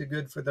things work to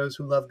good for those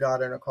who love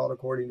God and are called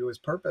according to his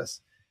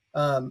purpose.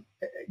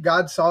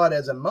 God saw it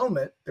as a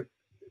moment. The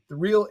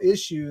real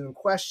issue and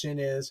question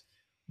is,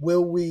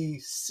 will we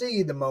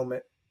see the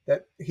moment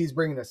that he's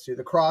bringing us to,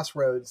 the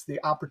crossroads, the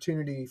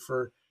opportunity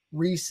for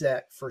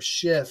reset, for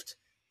shift,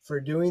 for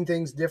doing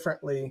things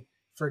differently,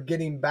 for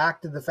getting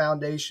back to the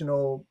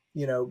foundational,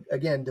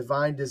 again,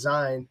 divine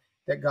design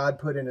that God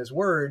put in his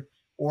word?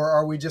 Or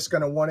are we just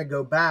going to want to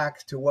go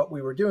back to what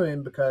we were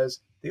doing because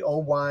the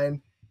old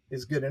wine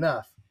is good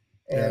enough?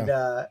 And,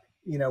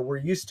 we're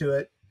used to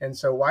it. And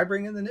so why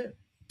bring in the new?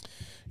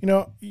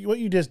 What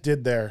you just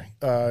did there,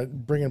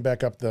 bringing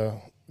back up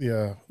the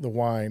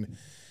wine,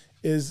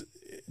 is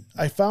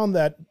I found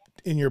that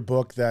in your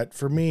book that,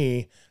 for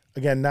me,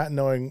 again, not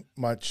knowing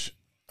much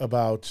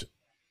about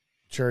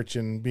church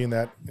and being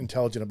that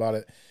intelligent about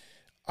it,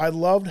 I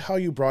loved how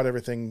you brought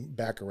everything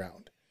back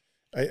around.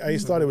 I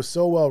just thought it was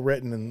so well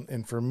written,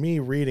 and for me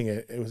reading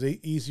it, it was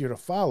easier to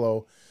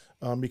follow,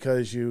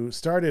 because you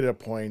started at a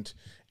point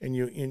and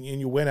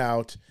you went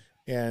out,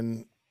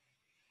 and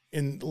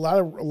a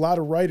lot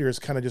of writers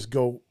kind of just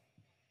go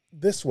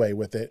this way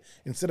with it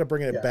instead of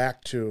bringing it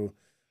back to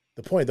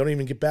the point. They don't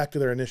even get back to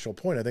their initial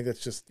point. I think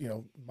that's just,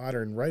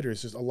 modern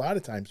writers just a lot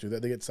of times do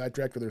that. They get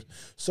sidetracked, or there's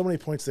so many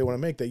points they want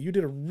to make, that you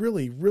did a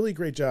really, really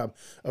great job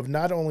of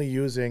not only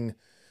using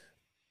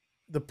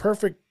the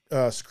perfect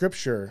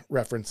scripture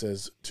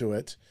references to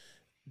it,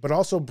 but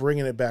also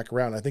bringing it back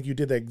around. I think you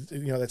did that,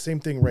 that same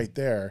thing right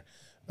there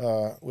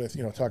with,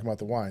 talking about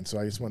the wine. So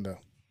I just wanted to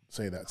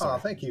say that. Sorry. Oh,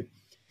 thank you.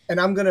 And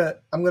I'm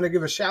gonna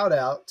give a shout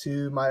out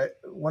to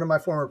one of my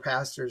former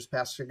pastors,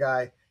 Pastor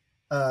Guy,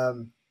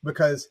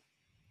 because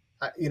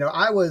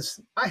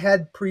I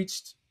had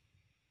preached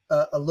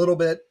a little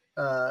bit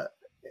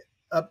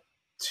up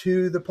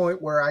to the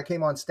point where I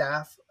came on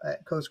staff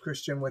at Coast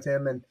Christian with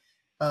him, and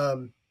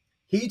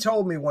he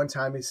told me one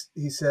time,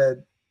 he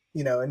said,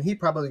 and he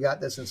probably got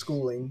this in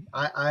schooling.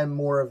 I'm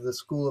more of the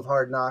school of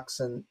hard knocks,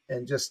 and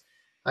just,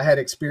 I had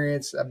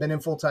experience. I've been in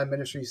full-time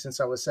ministry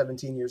since I was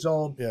 17 years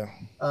old. Yeah.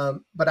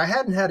 But I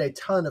hadn't had a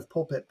ton of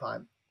pulpit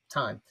time.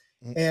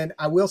 Mm-hmm. And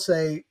I will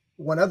say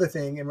one other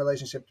thing in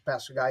relationship to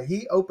Pastor Guy,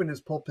 he opened his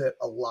pulpit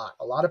a lot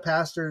of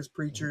pastors,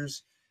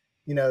 preachers,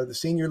 the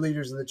senior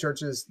leaders of the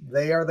churches,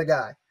 they are the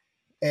guy,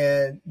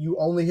 and you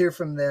only hear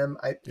from them.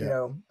 I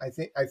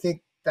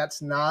think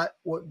that's not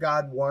what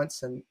God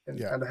wants. And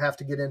I have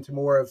to get into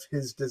more of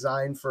his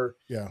design for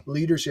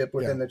leadership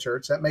within the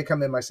church. That may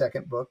come in my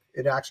second book.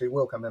 It actually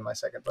will come in my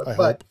second book,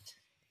 but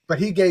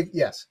he gave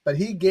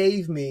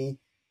me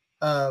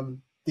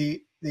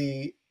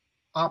the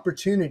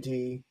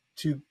opportunity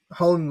to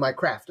hone my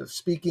craft of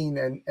speaking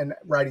and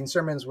writing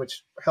sermons,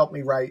 which helped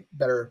me write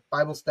better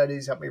Bible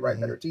studies, helped me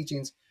write better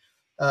teachings,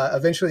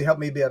 eventually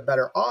helped me be a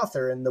better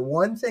author. And the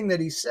one thing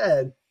that he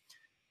said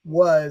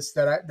was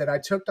that I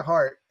took to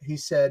heart. He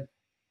said,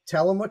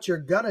 tell them what you're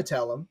going to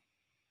tell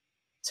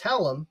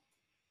them,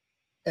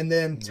 and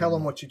then tell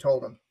them what you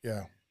told them.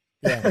 Yeah.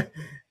 Yeah.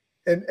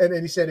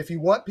 and he said, if you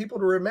want people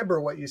to remember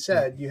what you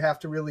said, you have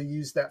to really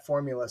use that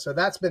formula. So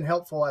that's been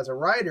helpful as a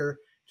writer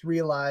to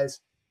realize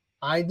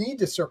I need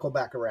to circle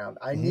back around.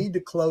 I need to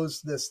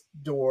close this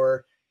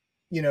door,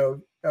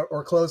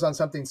 or close on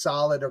something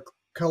solid, or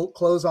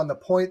close on the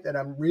point that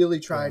I'm really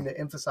trying to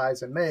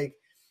emphasize and make.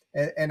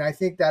 And I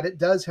think that it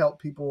does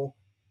help people,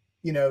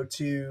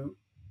 to,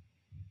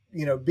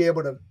 be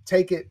able to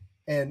take it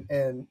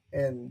and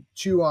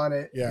chew on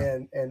it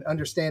and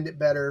understand it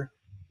better.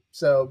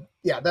 So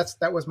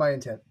that was my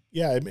intent.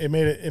 Yeah. It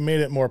made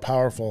it more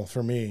powerful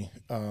for me,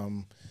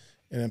 and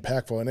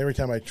impactful. And every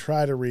time I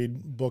try to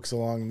read books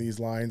along these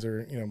lines,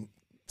 or,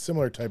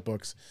 similar type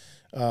books,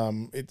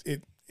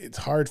 it's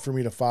hard for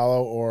me to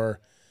follow,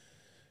 or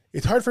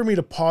it's hard for me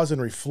to pause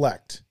and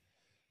reflect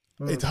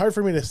it's hard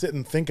for me to sit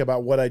and think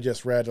about what I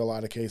just read in a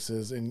lot of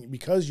cases. And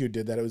because you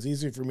did that, it was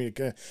easy for me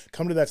to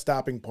come to that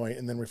stopping point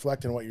and then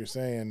reflect on what you're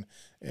saying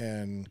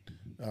and,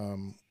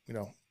 you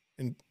know,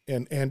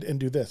 and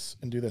do this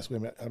and do this. Wait a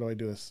minute. How do I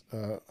do this?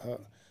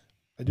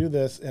 I do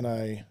this and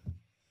I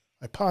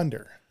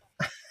ponder.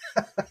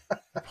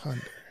 I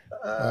ponder.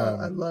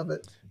 I love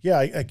it.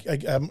 Yeah.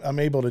 I'm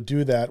able to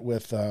do that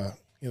with,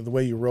 you know, the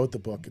way you wrote the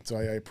book. And so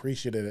I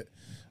appreciated it.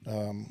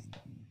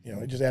 You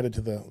know, it just added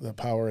to the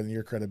power and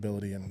your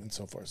credibility and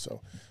so forth.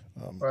 So,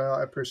 well,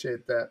 I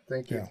appreciate that.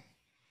 Thank you.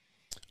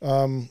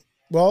 Yeah.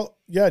 Well,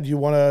 yeah. Do you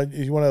want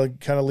to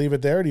kind of leave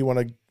it there? Do you want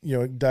to, you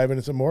know, dive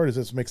into some more? Does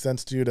this make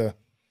sense to you to?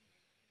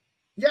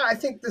 Yeah, I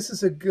think this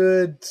is a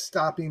good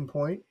stopping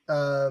point.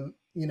 You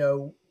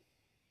know,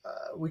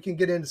 we can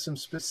get into some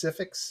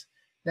specifics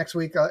next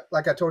week.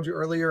 Like I told you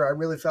earlier, I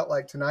really felt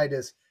like tonight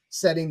is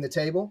setting the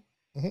table.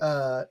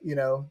 Mm-hmm. You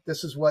know,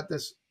 this is what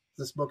this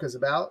book is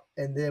about,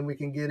 and then we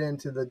can get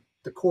into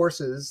the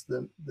courses,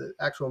 the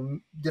actual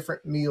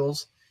different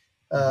meals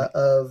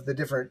of the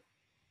different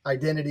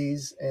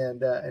identities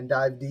and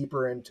dive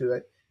deeper into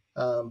it.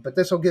 But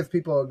this will give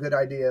people a good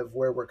idea of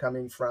where we're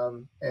coming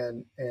from,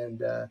 and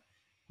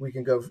we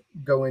can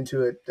go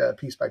into it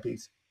piece by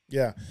piece.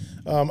 Yeah.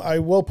 I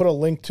will put a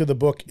link to the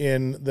book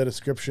in the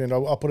description.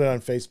 I'll put it on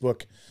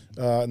Facebook,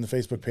 in the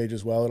Facebook page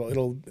as well.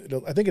 It'll,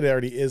 I think it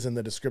already is in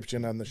the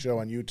description on the show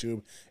on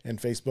YouTube and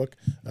Facebook.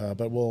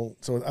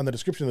 So on the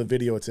description of the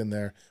video, it's in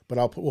there,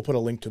 but we'll put a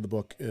link to the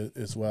book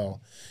as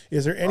well.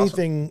 Is there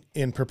anything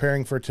in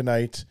preparing for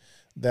tonight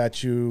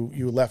that you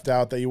left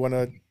out that you want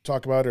to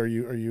talk about? Or are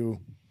you?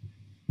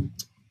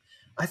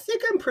 I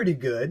think I'm pretty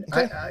good.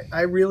 Okay.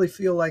 I really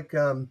feel like,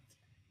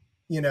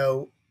 you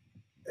know,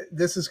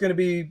 this is going to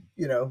be,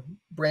 you know,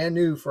 brand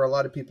new for a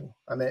lot of people.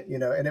 I mean, you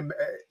know, and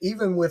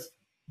even with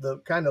the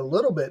kind of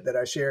little bit that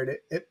I shared,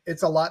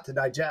 it's a lot to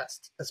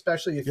digest,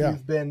 especially if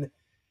you've been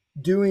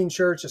doing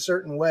church a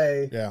certain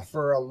way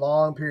for a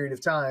long period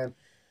of time.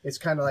 It's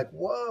kind of like,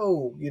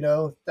 whoa, you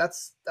know,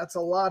 that's a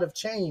lot of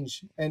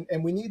change.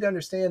 And we need to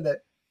understand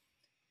that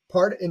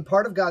part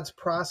of God's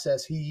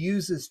process, he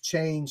uses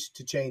change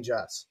to change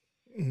us,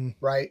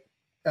 right?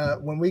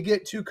 When we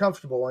get too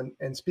comfortable,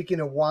 and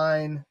speaking of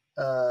wine,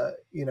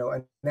 you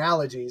know,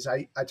 analogies,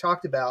 I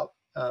talked about,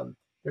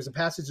 there's a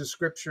passage of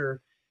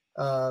scripture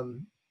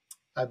in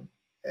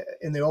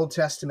the Old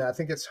Testament, I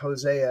think it's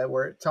Hosea,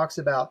 where it talks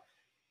about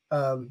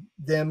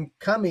them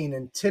coming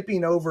and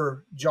tipping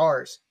over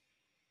jars,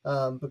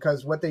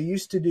 because what they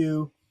used to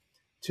do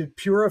to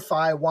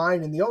purify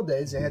wine in the old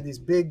days, they had these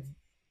big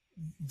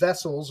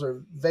vessels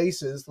or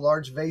vases,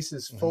 large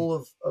vases full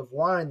of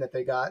wine that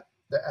they got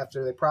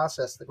after they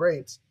processed the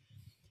grapes,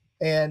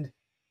 and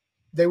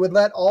they would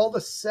let all the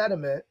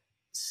sediment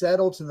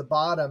settle to the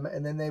bottom,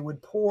 and then they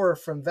would pour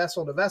from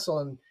vessel to vessel,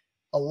 and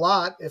a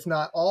lot, if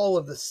not all,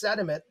 of the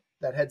sediment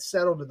that had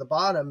settled to the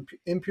bottom,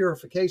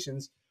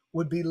 impurifications,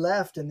 would be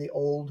left in the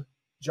old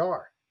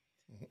jar,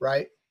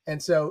 right?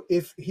 And so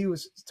if he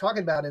was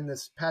talking about in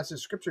this passage,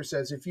 scripture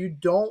says, if you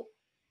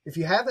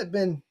haven't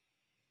been,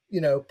 you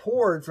know,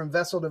 poured from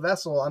vessel to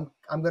vessel,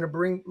 I'm going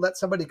to let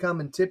somebody come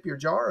and tip your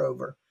jar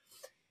over,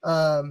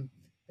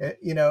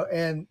 you know,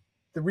 and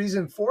the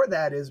reason for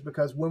that is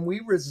because when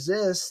we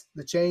resist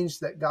the change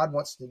that God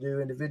wants to do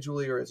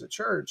individually or as a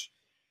church,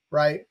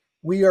 right,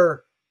 we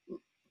are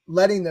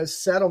letting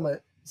those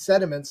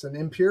sediments and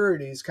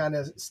impurities kind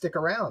of stick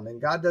around,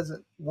 and God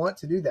doesn't want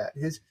to do that.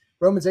 His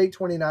Romans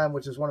 8:29,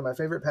 which is one of my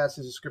favorite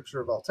passages of scripture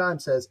of all time,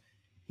 says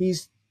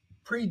he's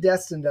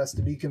predestined us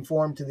to be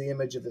conformed to the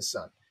image of his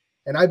son.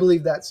 And I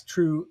believe that's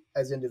true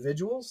as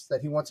individuals,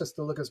 that he wants us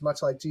to look as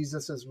much like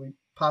Jesus as we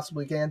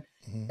possibly can.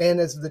 And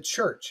as the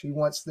church, he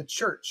wants the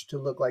church to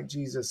look like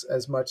Jesus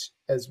as much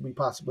as we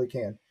possibly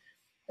can.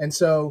 And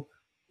so,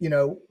 you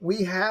know,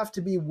 we have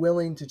to be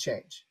willing to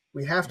change.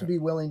 We have to be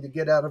willing to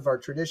get out of our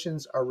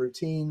traditions, our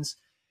routines.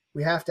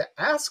 We have to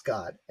ask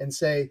God and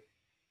say,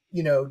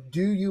 you know,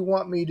 do you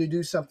want me to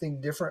do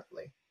something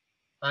differently?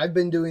 I've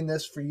been doing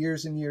this for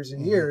years and years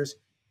and years.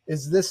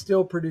 Is this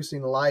still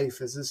producing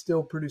life? Is this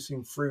still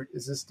producing fruit?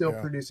 Is this still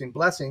producing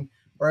blessing?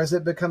 Or has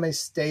it become a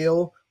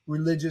stale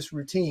religious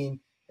routine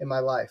in my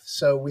life?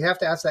 So we have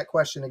to ask that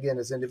question again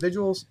as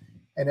individuals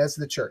and as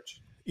the church.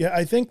 Yeah,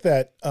 I think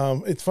that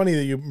it's funny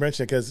that you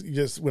mentioned it, because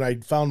just when I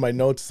found my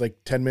notes like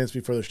 10 minutes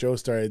before the show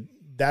started,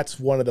 that's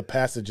one of the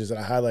passages that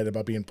I highlighted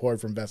about being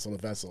poured from vessel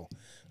to vessel.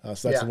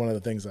 So that's one of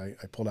the things I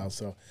pulled out.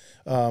 So,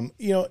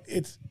 you know,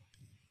 it's,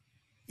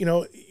 you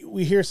know,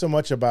 we hear so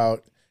much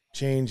about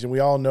change, and we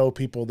all know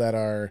people that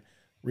are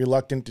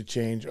reluctant to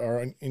change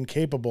or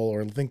incapable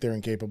or think they're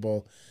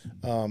incapable.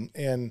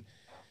 And,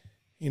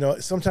 you know,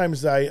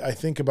 sometimes I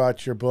think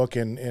about your book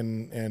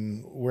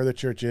and where the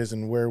church is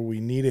and where we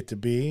need it to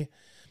be.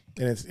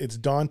 And it's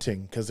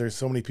daunting because there's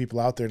so many people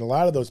out there. And a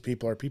lot of those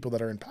people are people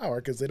that are in power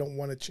because they don't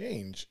want to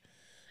change.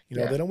 You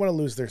know, they don't want to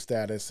lose their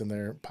status and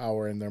their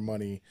power and their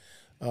money.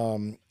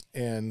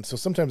 And so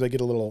sometimes I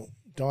get a little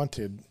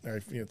daunted, or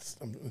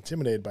I'm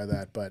intimidated by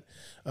that. But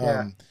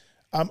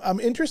I'm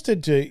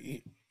interested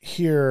to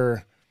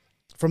hear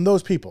from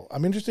those people,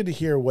 I'm interested to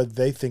hear what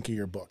they think of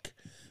your book.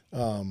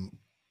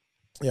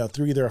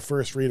 Through either a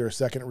first read or a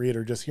second read,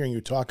 or just hearing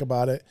you talk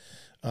about it.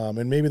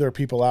 And maybe there are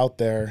people out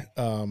there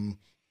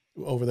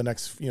over the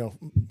next,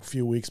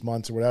 few weeks,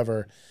 months, or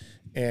whatever,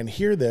 and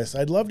hear this.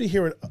 I'd love to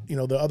hear it,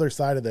 the other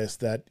side of this,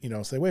 that,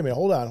 say, wait a minute,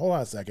 hold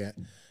on a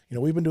second.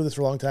 We've been doing this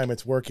for a long time.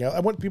 It's working. I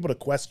want people to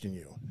question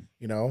you,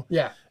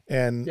 Yeah.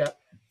 And,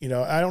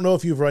 I don't know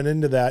if you've run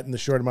into that in the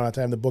short amount of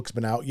time the book's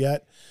been out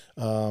yet,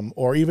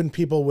 or even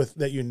people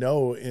that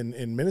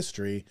in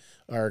ministry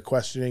are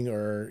questioning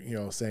or,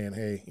 saying,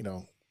 hey,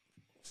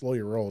 slow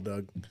your roll,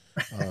 Doug.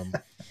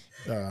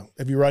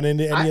 Have you run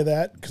into any of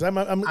that? Because I'm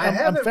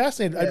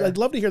fascinated. Yeah. I'd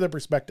love to hear their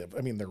perspective.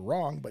 I mean, they're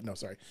wrong, but no,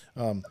 sorry.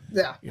 I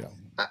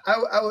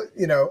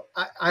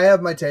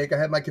have my take. I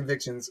have my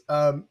convictions.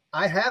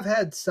 I have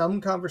had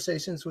some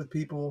conversations with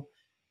people.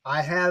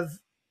 I have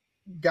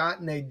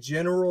gotten a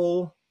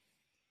general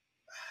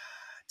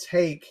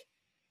take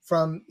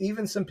from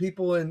even some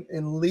people in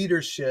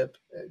leadership,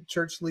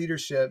 church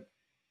leadership,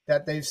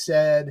 that they've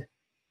said,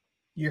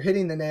 you're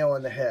hitting the nail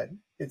on the head.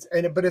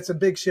 But it's a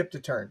big ship to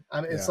turn.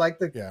 I mean, it's like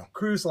the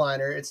cruise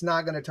liner. It's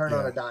not going to turn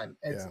on a dime.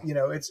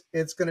 It's,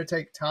 it's going to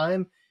take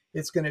time.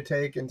 It's going to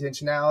take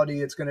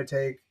intentionality. It's going to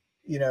take,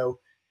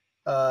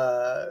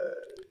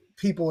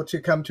 people to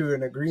come to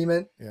an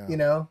agreement,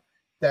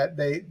 that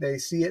they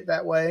see it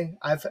that way.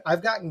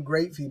 I've gotten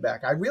great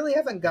feedback. I really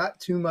haven't got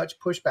too much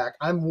pushback.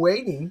 I'm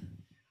waiting.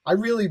 I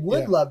really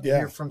would love to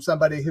hear from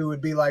somebody who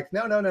would be like,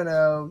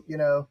 no,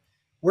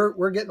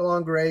 we're getting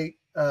along great.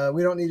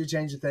 We don't need to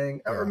change a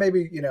thing, or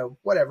maybe,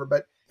 whatever,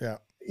 but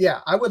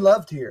I would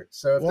love to hear it.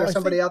 So if there's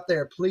somebody out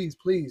there, please,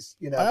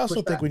 I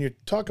also think when you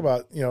talk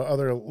about,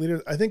 other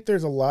leaders, I think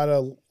there's a lot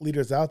of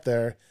leaders out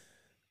there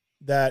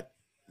that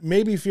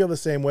maybe feel the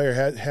same way or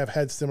have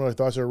had similar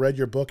thoughts, or read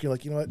your book. And you're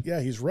like, you know what? Yeah,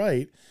 he's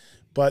right.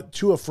 But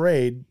too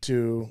afraid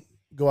to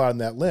go out on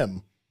that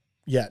limb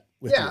yet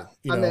with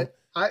you. I mean,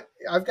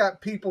 I've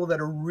got people that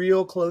are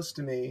real close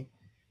to me,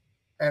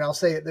 and I'll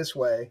say it this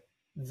way.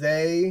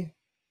 They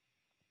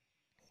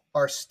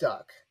are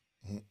stuck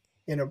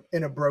in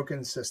a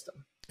broken system.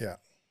 Yeah.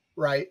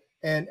 Right.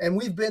 And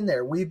we've been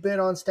there. We've been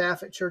on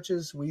staff at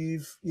churches.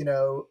 We've,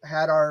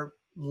 had our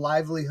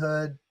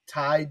livelihood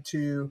tied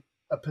to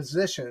a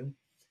position,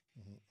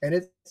 and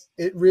it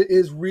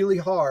is really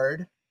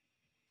hard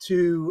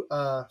to,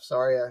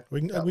 sorry.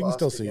 We can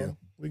still see you.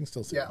 We can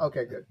still see you. Yeah.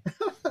 Okay, good.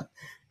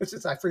 It's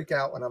just, I freak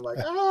out when I'm like,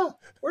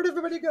 where'd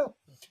everybody go?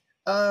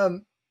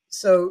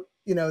 So,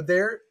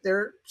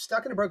 they're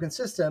stuck in a broken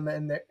system,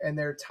 and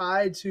they're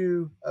tied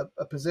to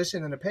a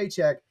position and a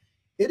paycheck.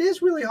 It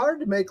is really hard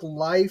to make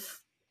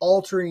life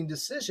altering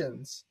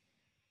decisions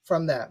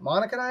from that.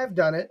 Monica and I have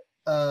done it.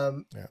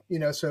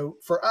 So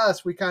for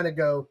us, we kind of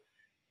go,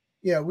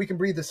 we can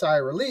breathe a sigh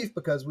of relief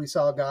because we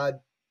saw God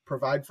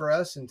provide for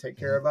us and take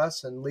care of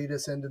us and lead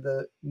us into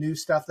the new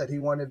stuff that he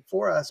wanted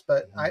for us.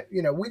 But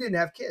we didn't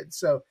have kids.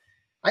 So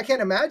I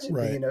can't imagine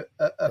being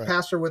a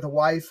pastor with a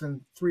wife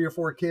and 3 or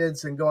 4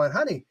 kids and going,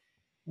 honey,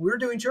 we're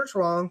doing church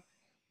wrong.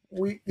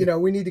 We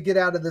need to get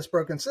out of this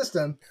broken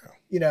system,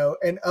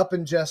 and up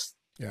and just,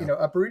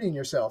 uprooting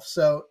yourself.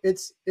 So it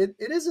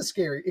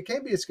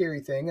can be a scary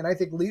thing. And I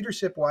think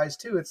leadership wise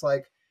too, it's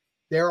like,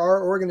 there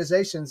are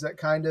organizations that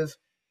kind of,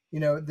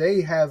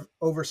 they have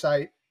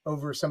oversight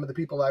over some of the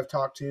people I've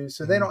talked to.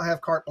 So they don't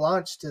have carte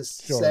blanche to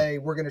say,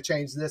 we're going to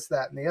change this,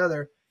 that, and the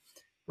other.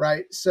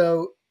 Right.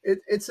 So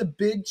it's a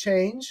big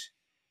change.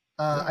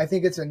 I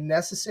think it's a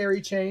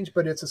necessary change,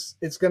 but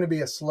it's going to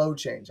be a slow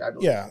change, I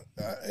believe. Yeah,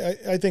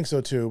 I think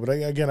so too. But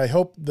I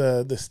hope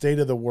the state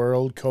of the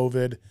world,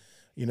 COVID,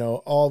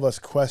 all of us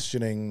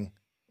questioning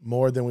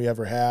more than we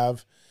ever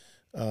have.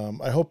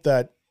 I hope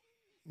that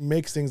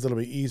makes things a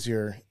little bit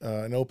easier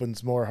and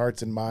opens more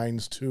hearts and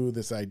minds to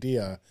this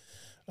idea.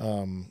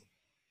 I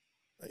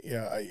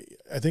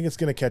think it's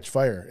going to catch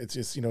fire. It's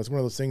just, it's one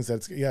of those things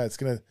that's, it's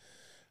going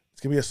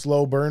to be a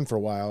slow burn for a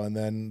while, and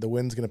then the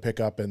wind's going to pick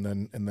up and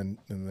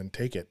then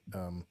take it.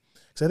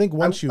 So I think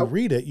once you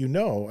read it,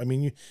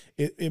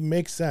 it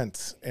makes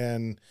sense,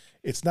 and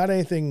it's not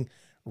anything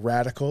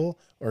radical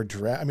or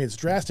it's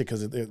drastic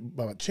because it's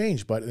about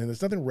change, but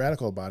there's nothing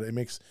radical about it. It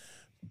makes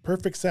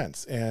perfect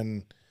sense.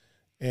 And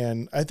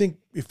I think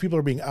if people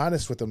are being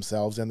honest with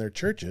themselves and their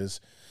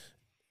churches,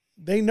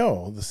 they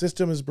know the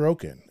system is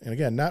broken. And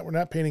again, we're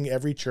not painting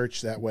every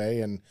church that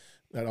way, and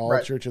that all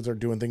churches are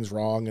doing things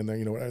wrong.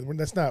 And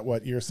that's not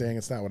what you're saying.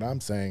 It's not what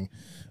I'm saying.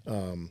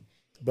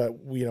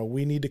 But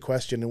we need to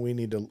question, and we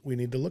need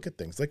to look at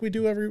things like we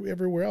do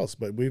everywhere else.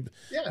 But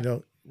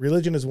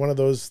religion is one of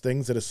those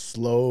things that is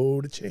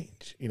slow to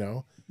change,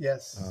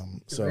 Yes.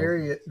 So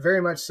very,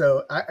 very much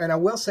so. I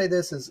will say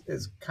this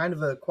is kind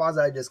of a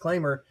quasi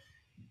disclaimer,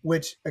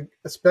 which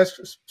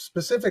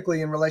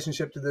specifically in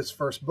relationship to this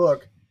first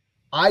book,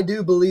 I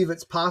do believe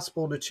it's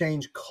possible to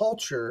change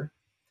culture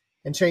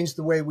and change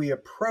the way we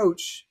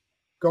approach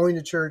going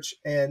to church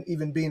and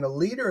even being a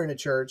leader in a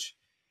church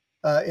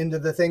into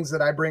the things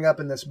that I bring up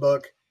in this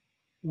book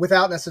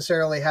without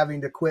necessarily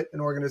having to quit an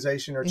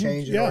organization or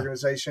change an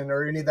organization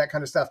or any of that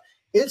kind of stuff.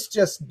 It's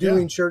just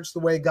doing church the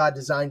way God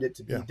designed it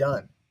to be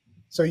done.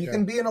 So you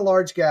can be in a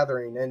large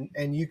gathering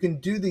and you can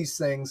do these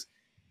things.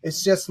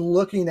 It's just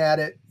looking at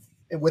it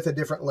with a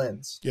different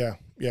lens. Yeah.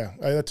 Yeah.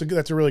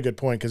 That's a really good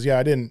point. Cause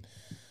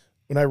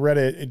when I read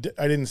it,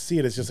 I didn't see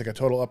it as just like a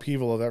total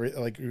upheaval of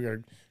everything. Like we're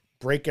going to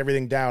break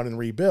everything down and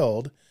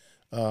rebuild.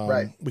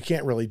 Right. We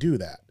can't really do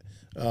that.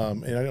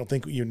 And I don't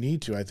think you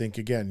need to. I think,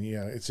 again,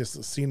 it's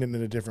just seeing it in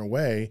a different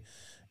way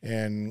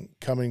and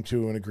coming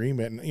to an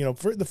agreement. And,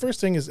 the first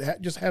thing is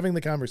just having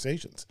the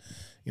conversations.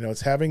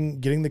 It's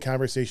getting the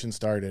conversation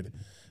started.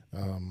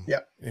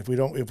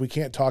 If we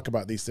can't talk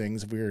about these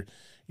things,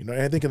 and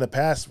I think in the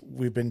past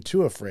we've been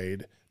too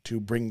afraid to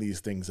bring these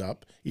things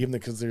up, even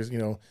because there's,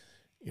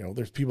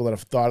 there's people that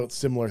have thought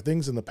similar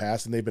things in the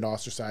past and they've been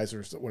ostracized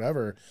or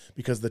whatever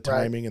because of the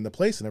timing and the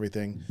place and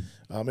everything.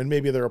 And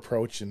maybe their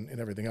approach and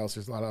everything else.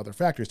 There's a lot of other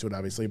factors to it,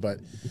 obviously.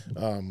 But,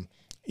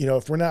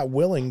 if we're not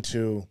willing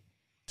to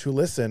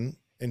listen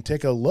and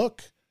take a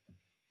look,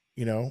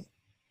 Yeah.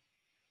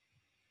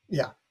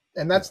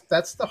 And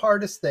that's the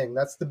hardest thing.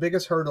 That's the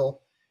biggest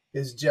hurdle,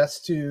 is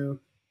just to,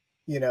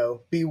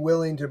 be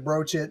willing to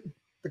broach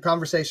the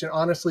conversation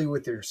honestly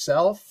with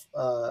yourself,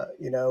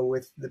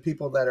 with the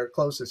people that are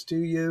closest to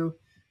you,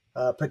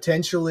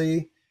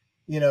 potentially,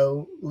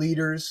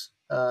 leaders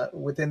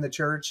within the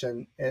church.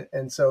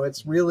 And so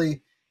it's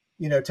really,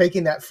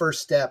 taking that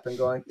first step and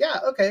going, yeah,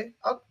 okay,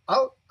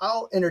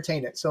 I'll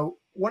entertain it. So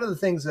one of the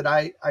things that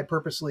I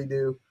purposely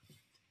do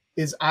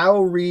is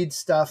I'll read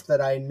stuff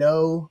that I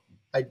know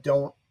I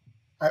don't,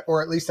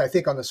 or at least I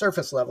think on the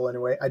surface level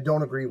anyway, I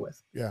don't agree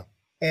with. Yeah.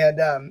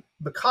 And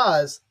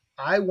because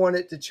I want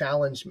it to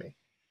challenge me,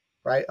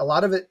 right? A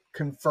lot of it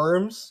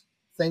confirms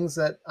things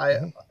that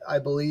I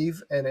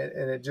believe, and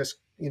it just,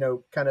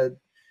 kind of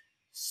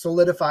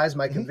solidifies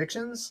my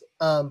convictions.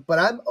 But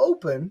I'm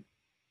open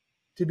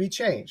to be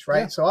changed,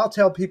 right? Yeah. So I'll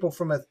tell people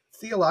from a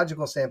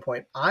theological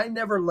standpoint, I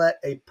never let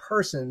a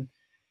person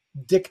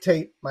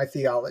dictate my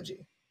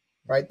theology,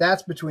 right?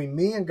 That's between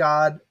me and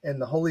God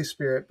and the Holy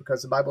Spirit,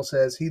 because the Bible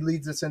says he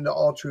leads us into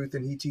all truth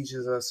and he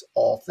teaches us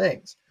all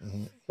things,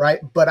 right?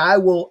 But I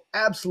will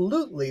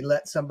absolutely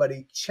let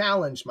somebody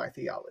challenge my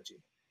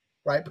theology,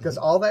 right? Because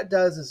all that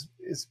does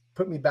is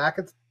put me back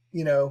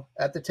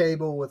at the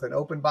table with an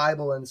open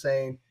Bible and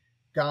saying,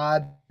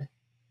 God,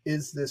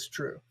 is this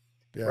true?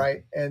 Yeah.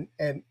 Right. And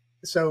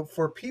so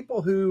for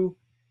people who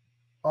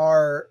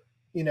are,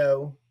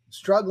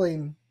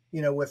 struggling,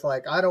 with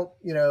like, I don't,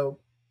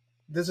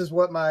 this is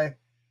what my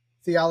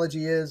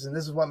theology is, and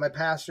this is what my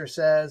pastor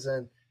says,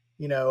 and,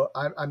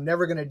 I'm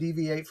never going to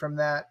deviate from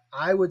that.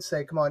 I would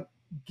say, come on,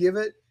 give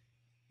it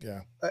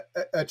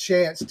a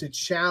chance to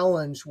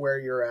challenge where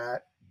you're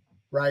at.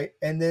 Right.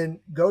 And then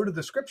go to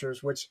the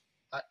scriptures, which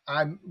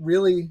I'm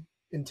really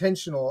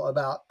intentional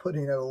about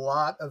putting a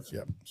lot of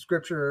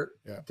scripture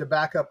to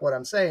back up what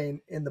I'm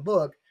saying in the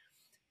book,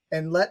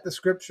 and let the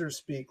scriptures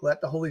speak.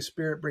 Let the Holy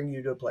Spirit bring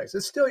you to a place.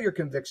 It's still your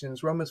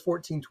convictions. Romans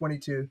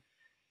 14:22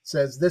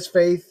 says, this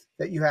faith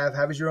that you have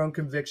as your own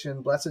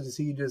conviction. Blessed is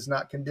he who does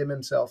not condemn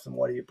himself in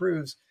what he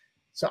approves.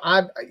 So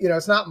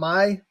it's not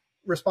my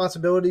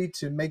responsibility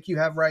to make you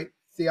have right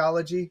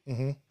theology.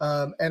 And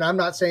I'm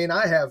not saying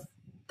I have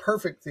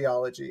perfect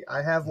theology.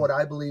 I have what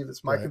I believe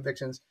is my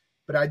convictions,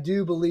 but I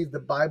do believe the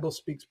Bible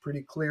speaks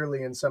pretty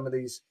clearly in some of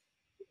these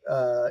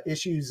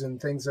issues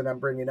and things that I'm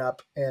bringing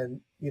up.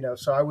 And,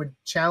 so I would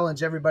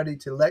challenge everybody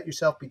to let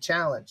yourself be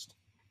challenged.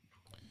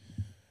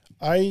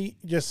 I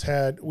just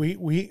had,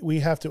 we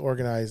have to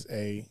organize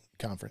a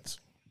conference.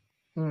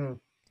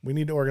 We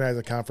need to organize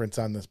a conference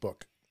on this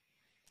book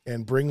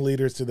and bring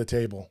leaders to the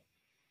table.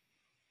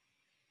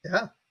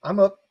 Yeah,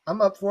 I'm up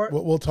for it.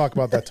 We'll talk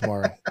about that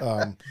tomorrow.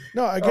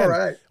 No,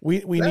 again,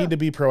 we need to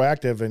be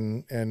proactive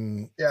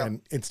and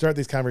start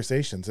these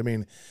conversations. I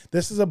mean,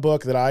 this is a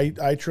book that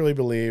I truly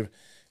believe,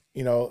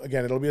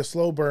 again, it'll be a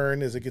slow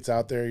burn as it gets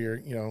out there.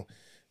 You're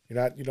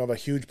not, you don't have a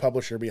huge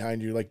publisher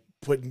behind you, like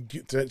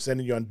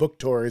sending you on book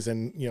tours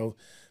and,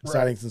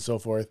 signings and so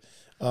forth.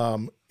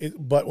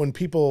 But when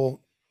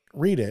people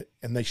read it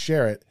and they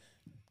share it,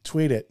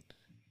 tweet it,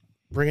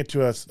 bring it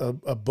to us,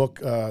 a book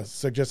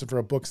suggested for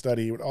a book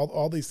study,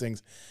 all these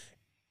things,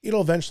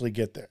 it'll eventually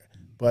get there.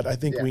 But I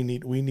think we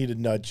need to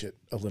nudge it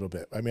a little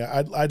bit. I mean,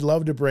 I'd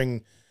love to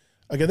bring,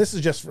 again, this is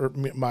just for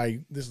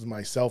this is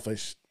my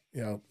selfish,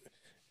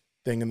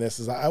 thing in this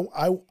is I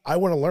want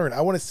to learn.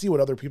 I want to see what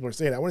other people are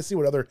saying. I want to see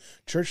what other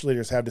church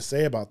leaders have to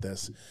say about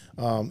this.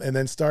 And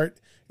then start,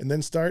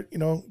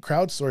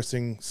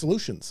 crowdsourcing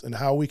solutions and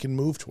how we can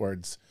move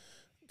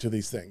to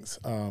these things.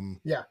 And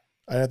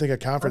I think a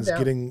conference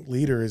getting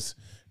leaders,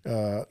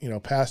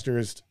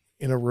 pastors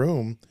in a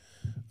room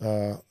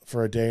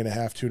for a day and a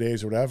half, 2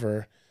 days or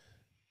whatever,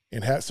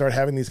 and start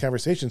having these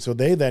conversations so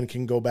they then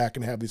can go back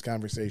and have these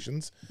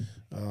conversations.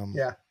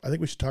 I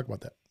think we should talk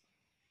about that.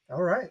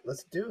 All right,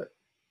 let's do it.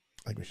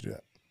 I think we should do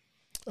that.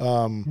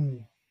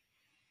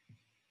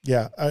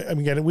 Yeah. I mean,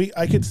 again,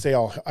 I could say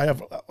I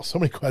have so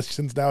many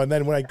questions now. And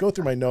then when I go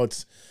through my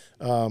notes,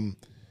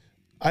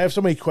 I have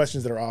so many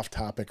questions that are off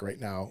topic right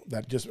now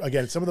that just,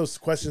 again, some of those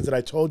questions that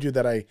I told you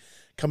that I,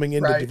 coming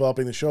into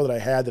developing the show that I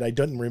had that I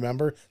didn't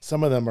remember,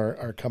 some of them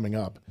are coming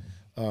up.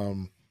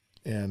 And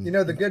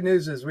the good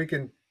news is we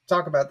can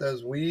talk about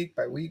those week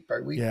by week by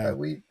week by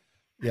week.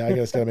 Yeah, I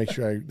just got to make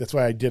sure that's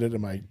why I did it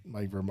in my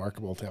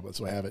Remarkable tablet.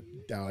 So I have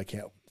it down. I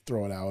can't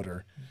throw it out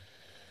or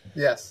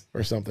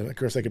something. Of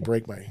course I could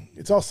break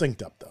it's all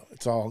synced up though.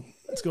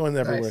 It's going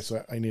everywhere. Nice.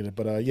 So I need it,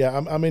 but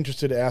I'm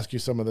interested to ask you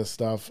some of this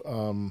stuff.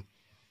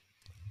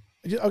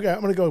 Okay. I'm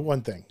going to go with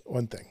one thing.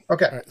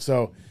 Okay. All right,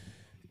 so,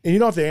 and you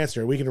don't have to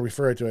answer it. We can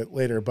refer to it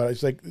later, but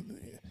it's like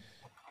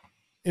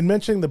in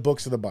mentioning the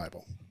books of the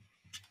Bible,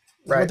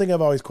 one thing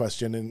I've always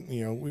questioned,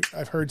 and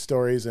I've heard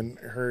stories and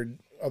heard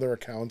other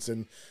accounts,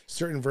 and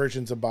certain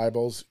versions of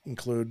Bibles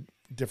include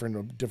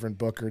different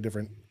book or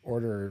different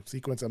order or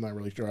sequence. I'm not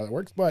really sure how that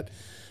works, but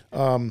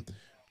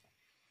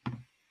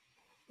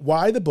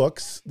why the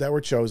books that were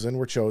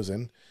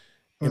chosen,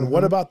 and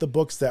what about the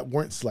books that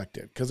weren't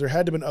selected? Because there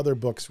had to have been other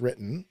books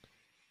written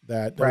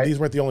that these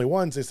weren't the only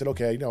ones. They said,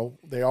 okay,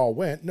 they all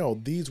went. No,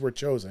 these were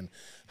chosen.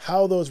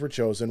 How those were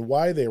chosen,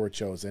 why they were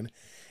chosen,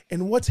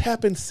 and what's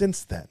happened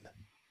since then.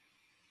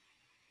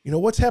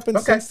 What's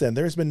happened since then?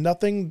 There's been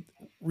nothing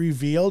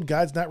revealed.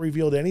 God's not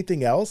revealed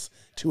anything else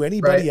to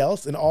anybody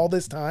else in all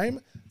this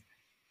time.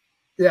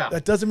 Yeah.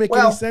 That doesn't make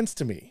any sense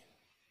to me.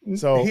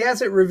 So he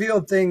hasn't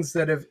revealed things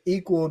that have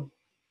equaled,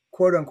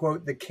 quote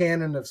unquote, the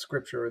canon of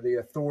Scripture or the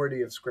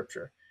authority of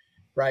Scripture.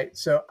 Right.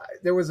 So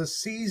there was a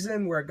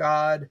season where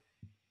God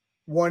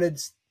wanted,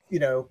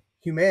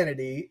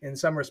 humanity in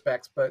some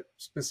respects, but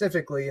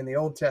specifically in the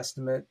Old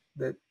Testament,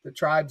 the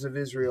tribes of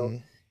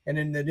Israel, and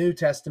in the New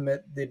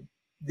Testament,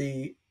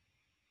 the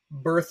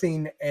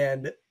birthing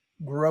and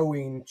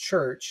growing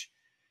church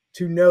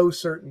to know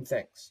certain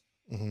things,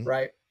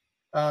 right?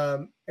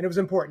 And it was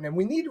important. And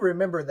we need to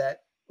remember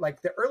that,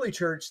 like the early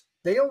church,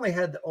 they only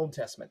had the Old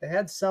Testament. They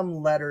had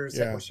some letters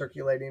that were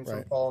circulating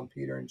from Paul and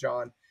Peter and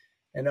John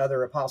and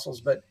other apostles,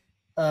 but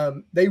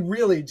they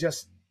really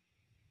just,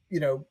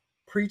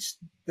 preached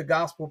the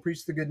gospel,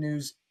 preached the good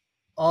news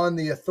on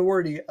the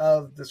authority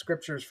of the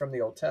scriptures from the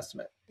Old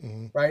Testament,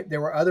 right?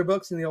 There were other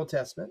books in the Old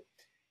Testament.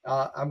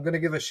 I'm going to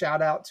give a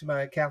shout out to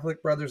my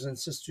Catholic brothers and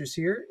sisters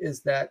here,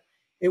 is that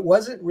it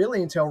wasn't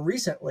really until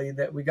recently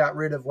that we got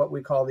rid of what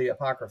we call the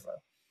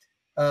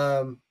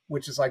Apocrypha,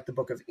 which is like the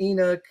book of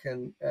Enoch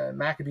and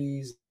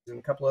Maccabees and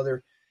a couple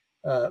other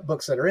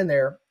books that are in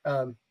there,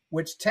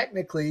 which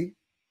technically,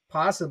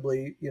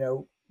 possibly,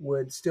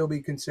 would still be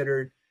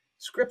considered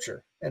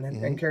Scripture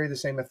and carry the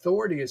same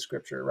authority as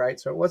Scripture, right?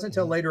 So it wasn't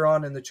until later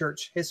on in the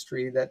church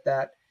history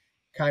that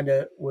kind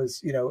of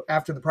was,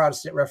 after the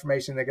Protestant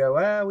Reformation, they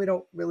go, we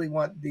don't really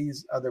want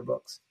these other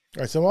books.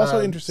 All right. So I'm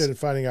also interested in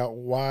finding out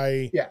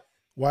why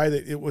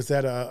it was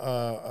that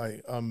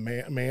a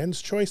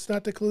man's choice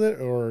not to include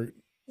it, or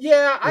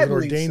I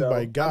believe ordained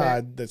by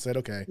God that said,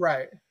 okay.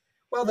 Right.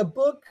 Well, the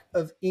book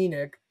of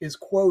Enoch is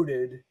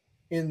quoted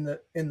in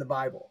the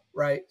Bible,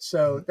 right?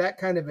 So that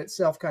kind of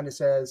itself kind of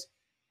says,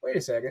 wait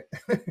a second,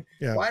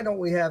 why don't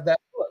we have that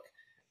book,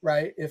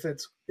 right? If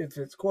it's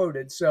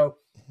quoted. So,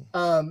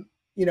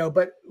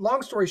 but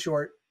long story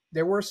short,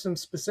 there were some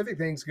specific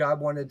things God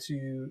wanted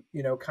to,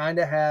 kind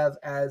of have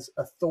as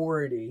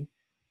authority,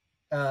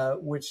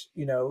 which,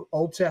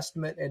 Old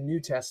Testament and New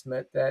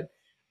Testament, that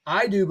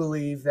I do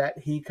believe that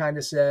he kind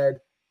of said,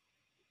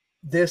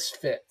 this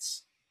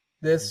fits.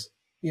 This,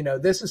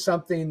 this is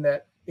something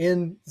that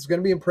is going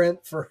to be in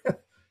print for,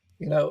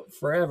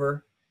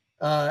 forever.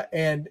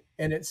 And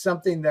it's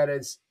something that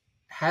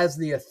has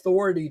the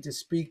authority to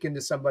speak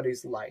into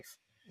somebody's life.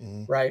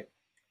 Right.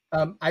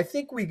 I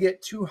think we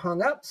get too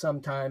hung up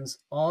sometimes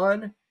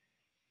on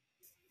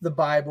the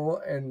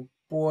Bible, and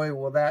boy,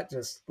 will that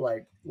just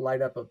like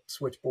light up a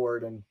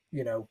switchboard and,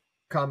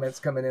 comments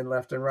coming in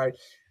left and right.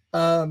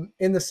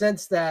 In the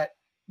sense that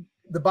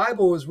the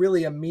Bible was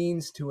really a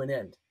means to an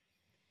end,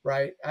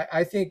 right?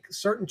 I think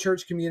certain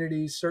church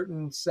communities,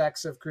 certain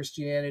sects of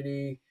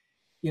Christianity,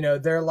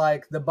 they're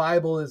like, the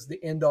Bible is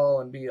the end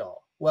all and be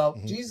all. Well,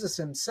 Jesus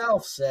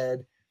himself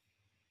said,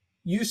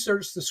 you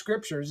search the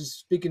scriptures,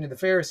 speaking to the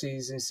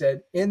Pharisees, and he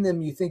said, in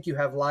them you think you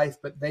have life,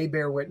 but they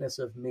bear witness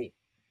of me,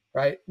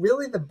 right?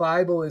 Really, the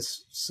Bible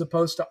is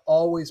supposed to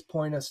always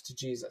point us to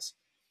Jesus,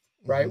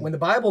 right? When the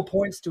Bible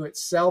points to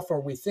itself, or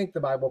we think the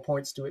Bible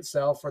points to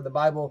itself, or the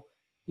Bible,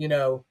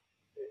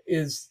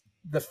 is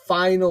the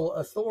final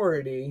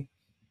authority,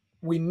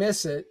 we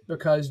miss it,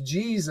 because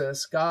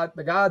Jesus, God,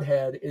 the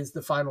Godhead, is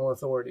the final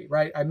authority,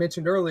 right? I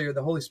mentioned earlier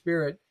the Holy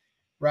Spirit,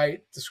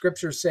 right? The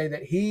scriptures say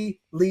that he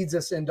leads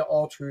us into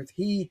all truth.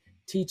 He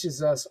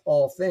teaches us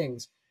all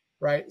things,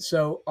 right?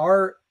 So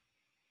our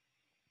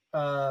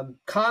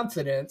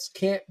confidence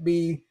can't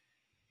be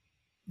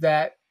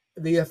that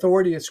the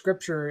authority of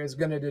scripture is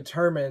going to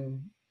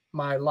determine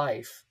my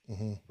life,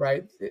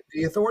 right?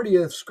 The authority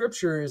of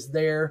scripture is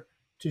there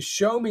to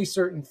show me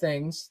certain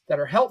things that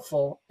are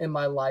helpful in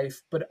my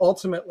life, but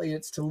ultimately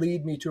it's to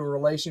lead me to a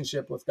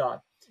relationship with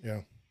God.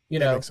 Yeah.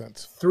 That makes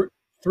sense.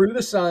 Through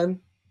the Son,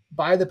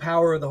 by the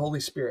power of the Holy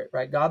Spirit,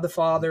 right? God the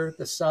Father,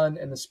 the Son,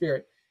 and the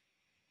Spirit.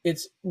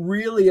 It's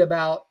really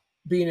about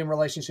being in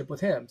relationship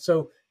with him.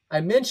 So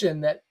I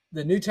mentioned that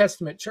the New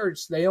Testament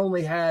church, they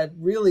only had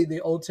really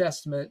the Old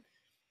Testament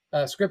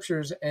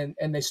scriptures, and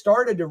they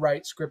started to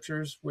write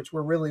scriptures, which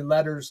were really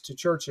letters to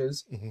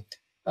churches.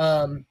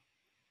 And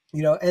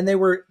they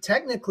were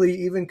technically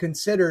even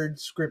considered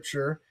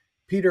scripture.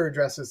 Peter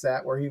addresses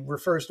that, where he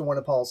refers to one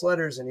of Paul's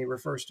letters and he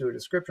refers to it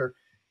as scripture.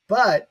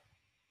 But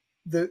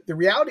the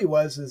reality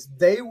is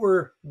they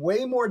were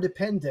way more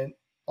dependent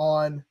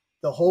on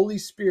the Holy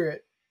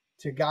Spirit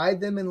to guide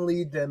them and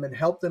lead them and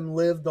help them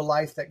live the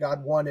life that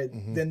God wanted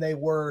than they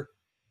were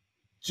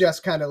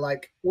just kind of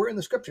like, we're in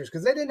the scriptures,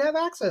 because they didn't have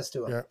access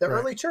to them. Yeah, the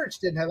early church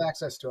didn't have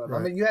access to them. Right.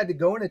 I mean, you had to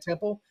go in a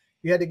temple,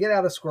 you had to get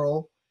out a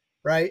scroll,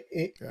 right?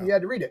 You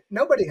had to read it.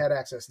 Nobody had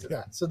access to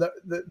that. So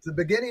the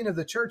beginning of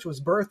the church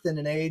was birthed in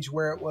an age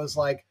where it was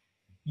like,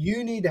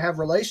 you need to have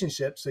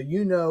relationships so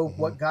you know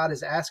what God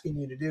is asking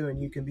you to do,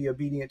 and you can be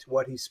obedient to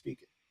what he's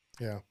speaking.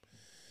 Yeah.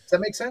 Does that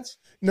make sense?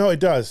 No,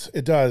 it does.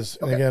 It does.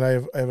 Okay. And again,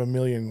 I have a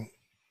million,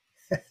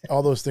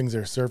 all those things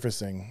are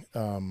surfacing.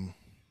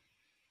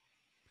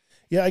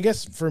 Yeah, I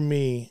guess for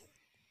me,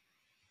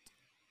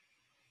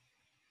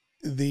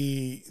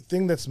 the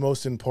thing that's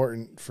most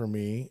important for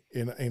me,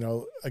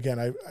 again,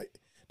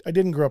 I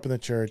didn't grow up in the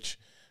church.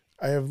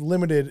 I have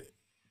limited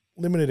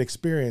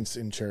experience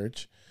in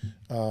church,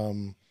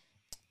 and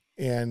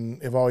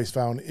have always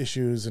found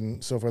issues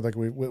and so forth, like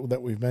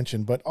that we've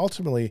mentioned. But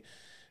ultimately,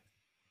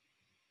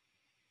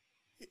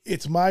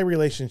 it's my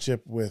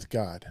relationship with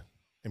God.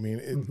 I mean,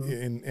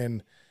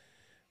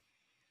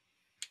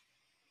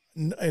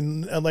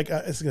 and like,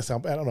 it's gonna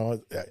sound, I don't know,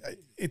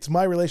 it's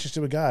my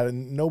relationship with God,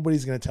 and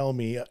nobody's gonna tell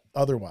me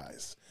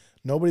otherwise.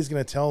 Nobody's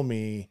gonna tell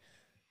me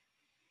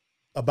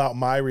about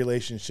my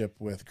relationship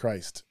with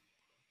Christ.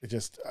 It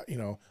just,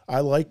 I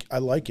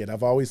like it.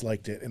 I've always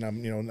liked it, and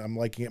I'm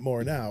liking it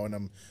more now, and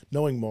I'm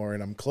knowing more,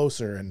 and I'm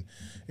closer,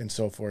 and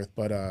so forth.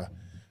 But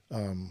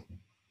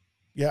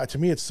yeah, to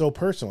me, it's so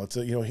personal. It's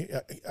you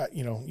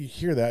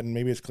hear that, and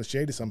maybe it's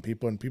cliche to some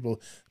people, and people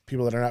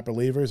that are not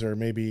believers, or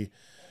maybe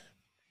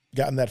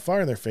gotten that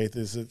far in their faith,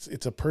 is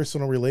it's a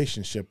personal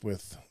relationship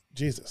with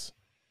Jesus.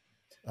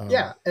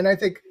 Yeah, and I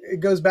think it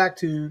goes back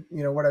to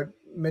what I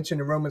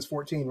mentioned in Romans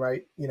 14,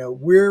 right?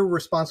 We're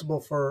responsible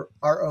for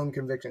our own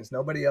convictions.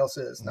 Nobody else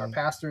is. And our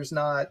pastor's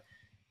not.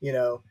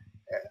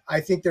 I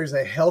think there's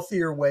a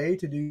healthier way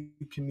to do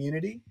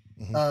community.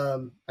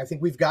 I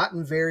think we've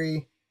gotten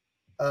very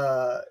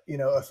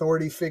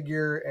authority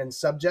figure and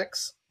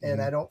subjects,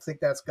 and I don't think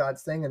that's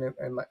God's thing.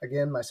 And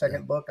again, my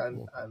second book,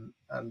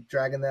 I'm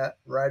dragging that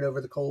right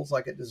over the coals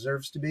like it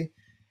deserves to be.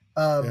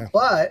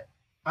 But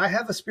I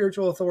have a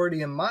spiritual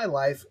authority in my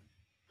life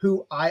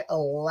who I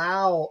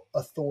allow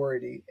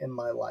authority in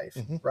my life,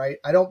 right?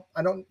 I don't,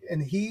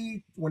 and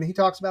when he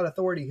talks about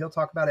authority, he'll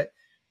talk about it.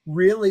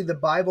 Really, the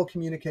Bible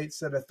communicates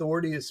that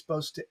authority is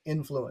supposed to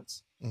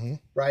influence,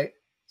 right?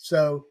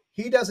 So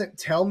he doesn't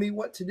tell me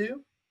what to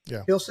do.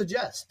 Yeah. He'll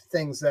suggest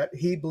things that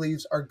he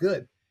believes are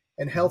good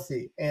and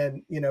healthy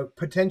and,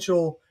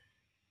 potential,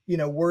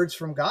 words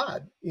from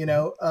God,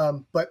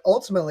 but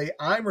ultimately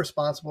I'm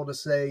responsible to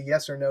say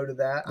yes or no to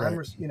that.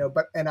 Right.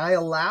 And I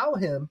allow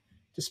him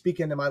to speak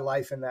into my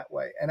life in that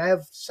way. And I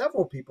have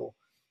several people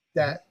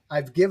that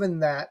I've given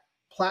that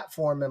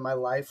platform in my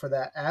life, or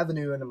that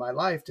avenue into my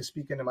life to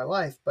speak into my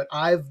life, but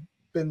I've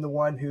been the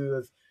one who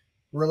have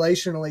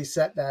relationally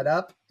set that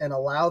up and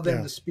allow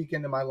them to speak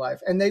into my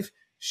life. And they've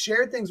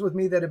shared things with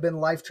me that have been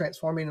life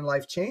transforming and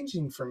life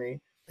changing for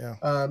me. Yeah.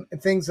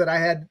 And things that I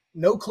had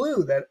no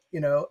clue that,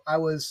 I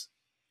was,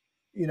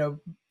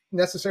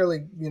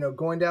 necessarily,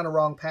 going down a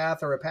wrong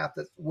path, or a path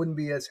that wouldn't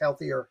be as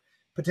healthy or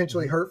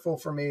potentially hurtful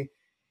for me.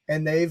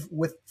 And they've,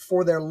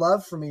 for their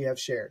love for me, have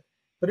shared.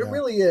 But it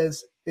really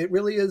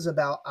is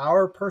about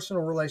our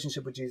personal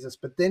relationship with Jesus.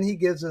 But then he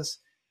gives us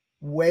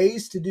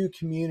ways to do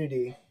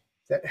community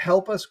that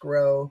help us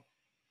grow,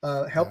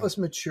 help us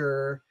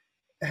mature,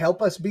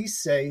 help us be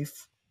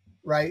safe,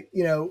 right?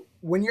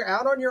 When you're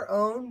out on your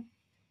own,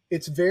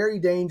 it's very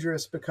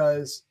dangerous,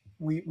 because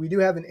we do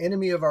have an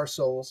enemy of our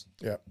souls.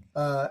 Yeah.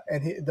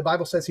 And the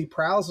Bible says he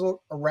prowls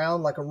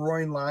around like a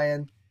roaring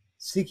lion,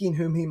 seeking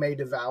whom he may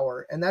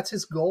devour. And that's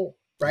his goal,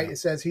 right? Yeah. It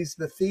says he's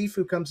the thief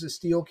who comes to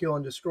steal, kill,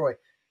 and destroy.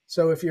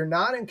 So if you're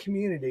not in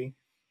community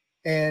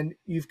and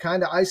you've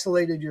kind of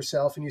isolated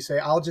yourself and you say,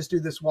 I'll just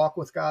do this walk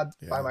with God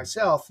by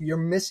myself, you're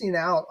missing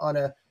out on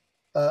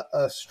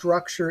a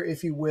structure,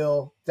 if you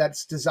will,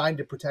 that's designed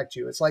to protect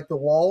you. It's like the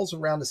walls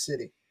around the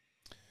city.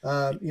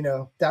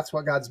 That's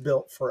what God's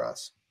built for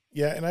us.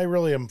 Yeah. And I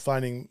really am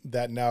finding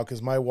that now,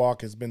 because my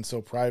walk has been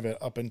so private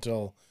up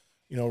until,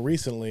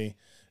 recently,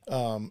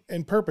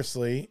 and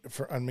purposely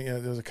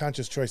there was a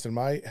conscious choice on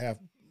my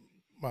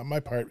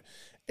part,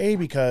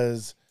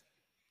 because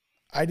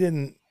I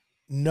didn't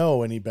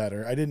know any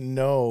better. I didn't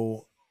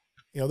know,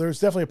 there was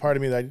definitely a part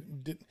of me that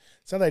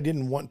it's not that I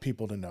didn't want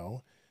people to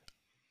know.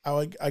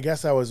 I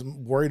guess I was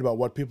worried about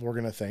what people were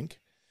going to think.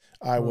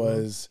 I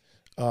was,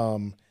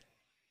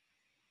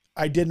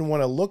 I didn't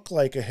want to look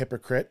like a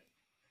hypocrite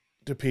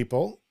to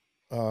people,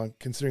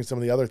 considering some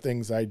of the other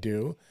things I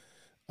do.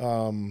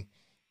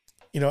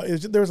 You know,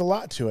 there was a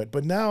lot to it,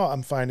 but now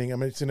I'm finding, I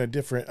mean, it's in a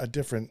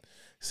different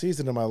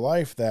season of my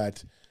life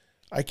that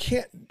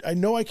I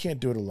know I can't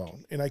do it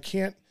alone. And I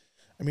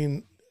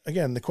mean,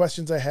 again, the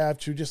questions I have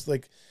to just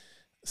like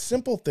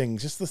simple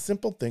things, just the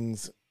simple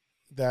things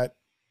that,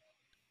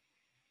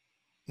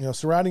 you know,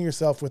 surrounding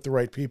yourself with the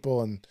right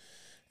people and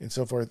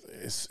so forth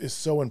is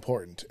so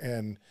important.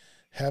 And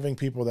having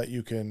people that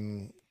you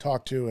can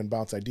talk to and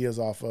bounce ideas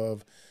off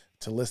of,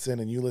 to listen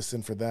and you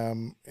listen for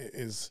them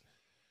is,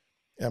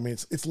 I mean,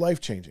 it's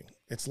life-changing.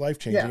 It's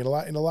life-changing.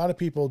 Yeah. And a lot of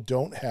people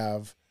don't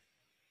have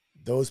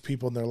those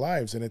people in their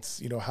lives. And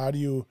it's, you know, how do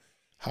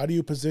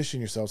you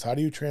position yourselves? How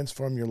do you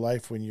transform your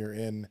life when you're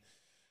in,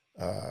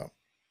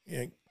 you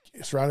know,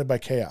 surrounded by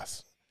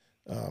chaos?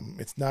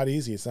 It's not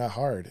easy. It's not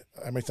hard.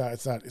 I mean, it's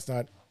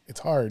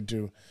hard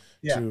to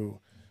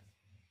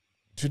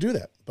do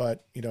that.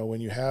 But, you know, when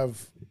you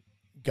have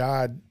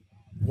God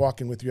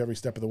walking with you every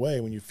step of the way,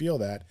 when you feel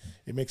that,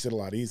 it makes it a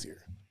lot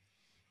easier.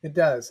 It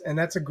does. And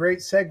that's a great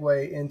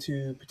segue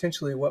into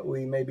potentially what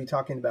we may be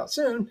talking about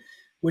soon,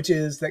 which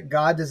is that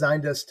God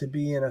designed us to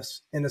be in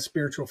a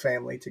spiritual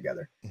family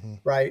together,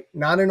 right?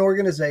 Not an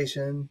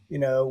organization, you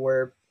know,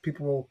 where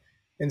people,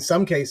 in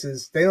some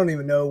cases, they don't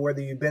even know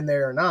whether you've been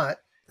there or not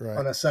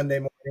on a Sunday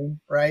morning,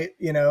 right?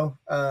 You know,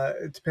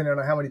 depending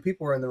on how many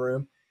people are in the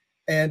room.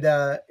 And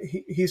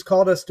he's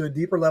called us to a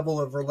deeper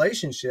level of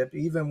relationship,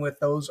 even with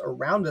those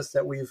around us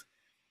that we've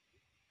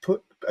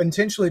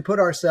intentionally put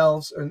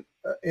ourselves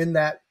in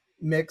that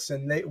mix,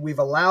 and we've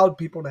allowed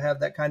people to have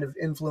that kind of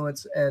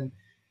influence and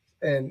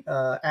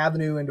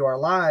avenue into our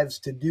lives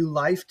to do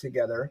life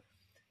together.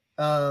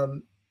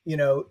 You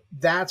know,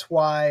 that's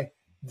why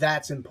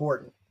that's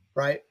important,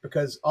 right?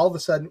 Because all of a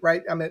sudden,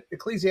 right? I mean,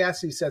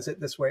 Ecclesiastes says it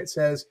this way. It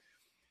says,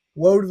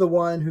 "Woe to the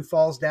one who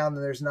falls down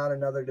and there's not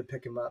another to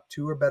pick him up.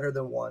 Two are better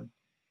than one."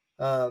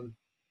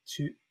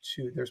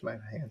 There's my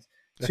hands.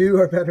 Two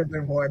are better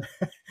than one.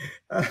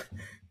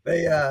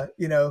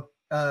 You know,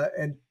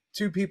 and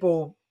two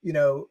people, you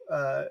know,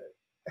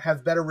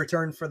 have better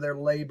return for their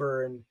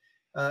labor. And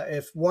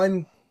if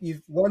one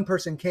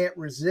person can't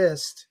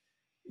resist,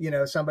 you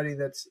know, somebody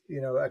that's,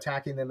 you know,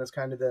 attacking them as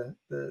kind of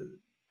the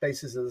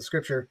basis of the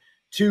scripture,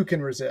 two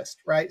can resist,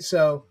 right?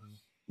 So,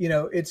 you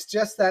know, it's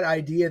just that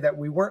idea that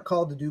we weren't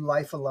called to do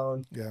life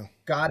alone. Yeah.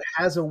 God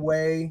has a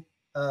way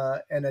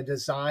and a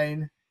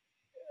design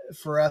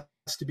for us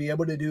to be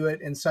able to do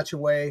it in such a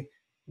way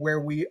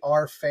where we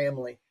are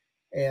family.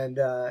 And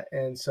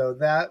so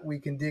that we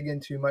can dig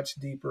into much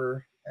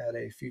deeper at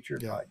a future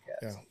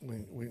podcast. Yeah,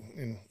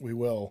 we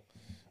will.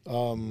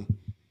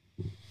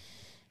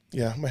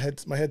 Yeah, my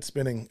head's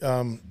spinning.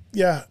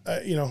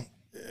 You know,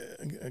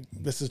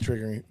 this is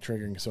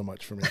triggering so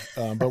much for me.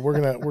 But we're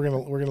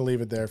gonna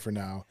leave it there for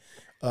now.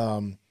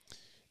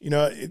 You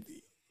know,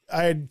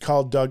 I had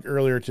called Doug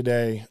earlier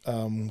today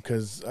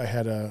because I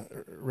had a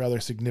rather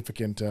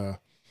significant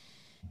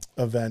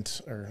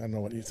event, or I don't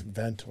know what it's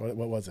event. What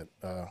was it?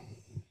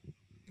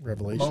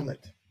 Revelation.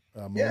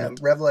 Moment.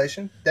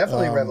 Revelation.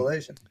 Definitely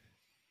revelation.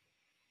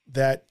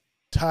 That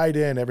tied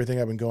in everything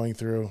I've been going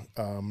through.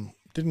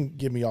 Didn't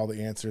give me all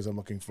the answers I'm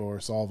looking for,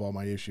 solve all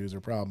my issues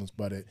or problems,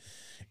 but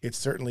it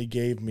certainly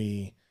gave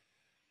me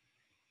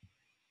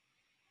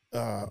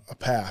a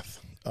path.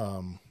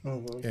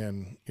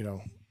 And you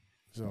know,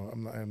 so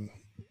I'm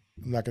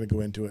not going to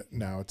go into it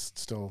now. It's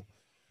still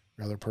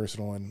rather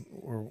personal, and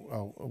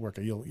I'll work.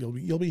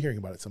 You'll be hearing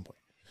about it at some point.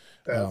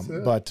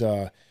 But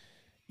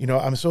you know,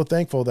 I'm so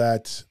thankful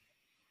that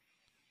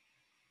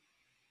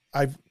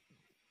I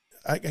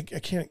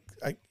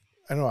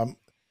know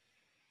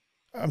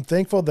I'm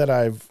thankful that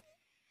I've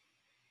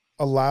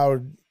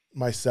allowed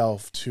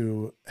myself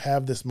to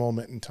have this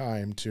moment in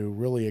time to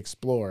really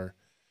explore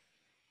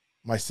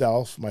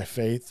myself, my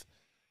faith,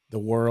 the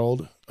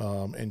world,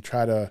 and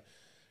try to,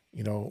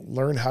 you know,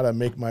 learn how to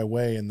make my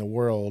way in the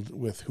world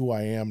with who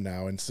I am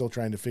now, and still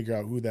trying to figure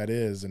out who that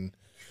is, and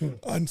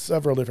on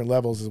several different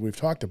levels, as we've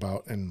talked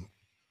about, and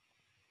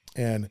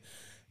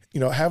you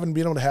know, having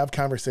been able to have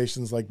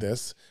conversations like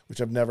this,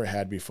 which I've never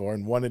had before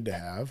and wanted to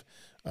have,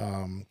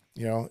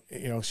 you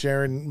know,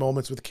 sharing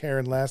moments with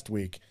Karen last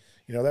week,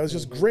 you know, that was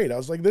just great. I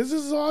was like, this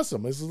is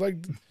awesome. This is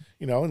like,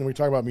 you know, and we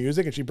talk about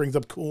music and she brings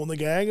up Kool and the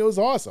Gang. It was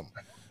awesome.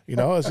 You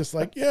know, it's just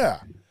like,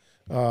 yeah.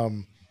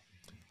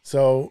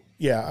 So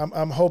yeah,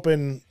 I'm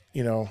hoping,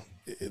 you know,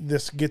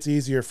 this gets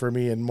easier for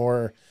me and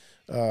more,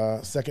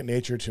 second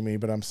nature to me,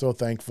 but I'm so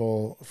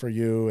thankful for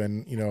you.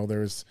 And, you know,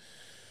 there's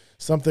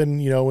something,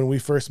 you know, when we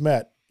first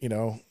met, you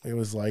know, it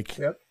was like,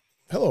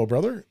 hello,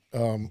 brother.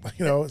 You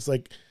know, it's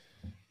like,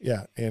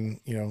 yeah. And,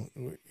 you know,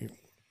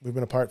 we've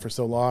been apart for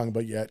so long,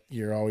 but yet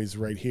you're always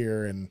right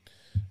here. And,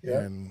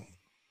 and,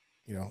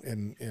 you know,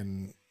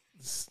 and,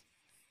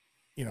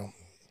 you know,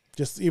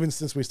 just even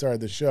since we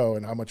started the show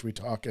and how much we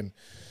talk and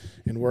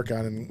work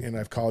on, and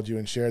I've called you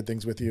and shared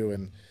things with you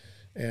and,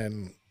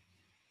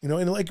 you know,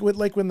 and like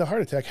when the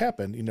heart attack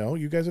happened, you know,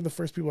 you guys are the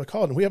first people I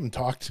called, and we haven't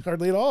talked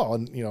hardly at all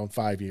in, you know,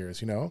 5 years,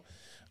 you know?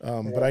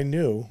 But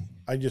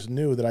I just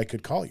knew that I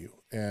could call you.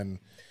 And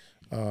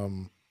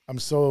I'm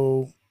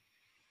so,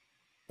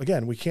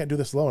 again, we can't do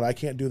this alone. I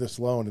can't do this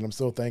alone. And I'm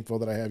so thankful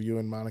that I have you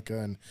and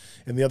Monica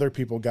and the other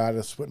people God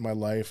has put in my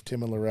life,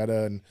 Tim and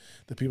Loretta and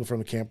the people from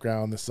the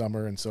campground this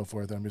summer and so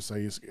forth.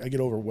 I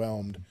get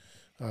overwhelmed.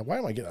 Why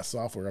am I getting a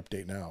software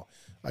update now?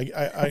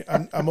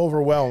 I'm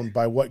overwhelmed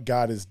by what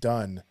God has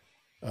done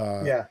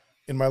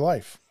in my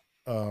life.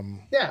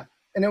 Yeah.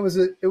 And it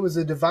was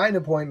a divine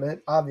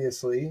appointment,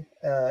 obviously.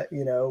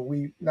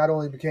 We not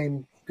only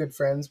became good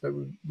friends, but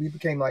we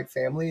became like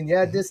family. And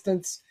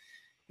distance,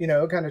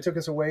 kind of took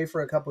us away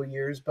for a couple of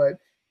years. But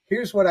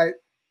here's what I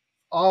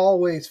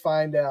always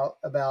find out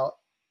about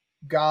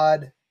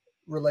God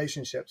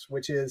relationships,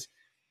 which is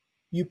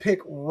you pick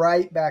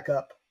right back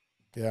up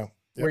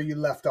where you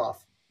left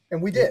off.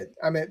 And we did.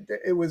 I mean,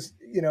 it was,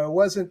 it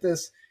wasn't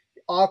this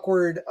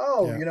awkward,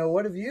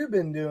 what have you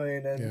been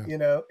doing? And,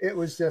 it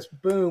was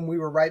just, boom, we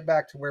were right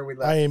back to where we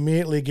left. I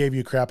immediately gave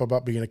you crap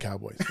about being a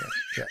Cowboys fan.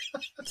 Yeah.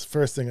 It's the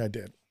first thing I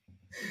did.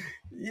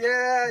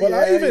 Yeah. But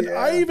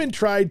I even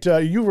tried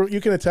to,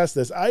 you can attest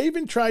this. I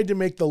even tried to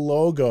make the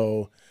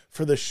logo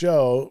for the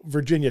show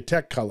Virginia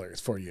Tech colors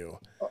for you.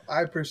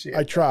 I appreciate it.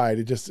 I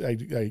tried. I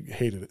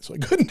hated it, so I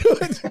couldn't do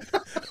it.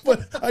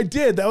 But I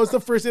did. That was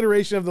the first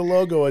iteration of the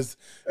logo. It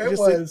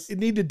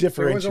needed to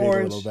differentiate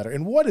a little better.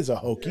 And what is a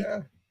Hokie?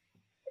 Yeah.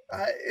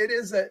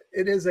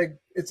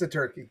 It's a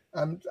turkey.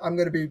 I'm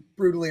going to be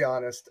brutally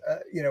honest.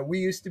 We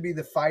used to be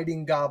the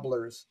Fighting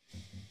Gobblers,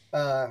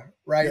 right?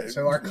 Yeah,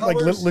 so our colors,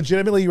 like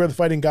legitimately, you were the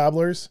Fighting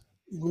Gobblers.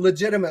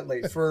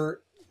 Legitimately,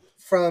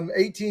 from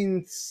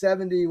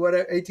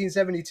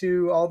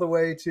 1872 all the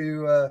way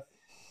to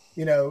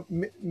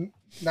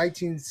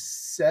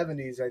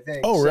 1970s, I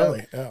think. Oh,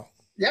 really? Oh.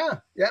 Yeah.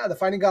 The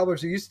Fighting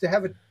Gobblers. Who used to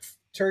have a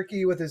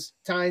turkey with his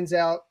tines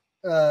out,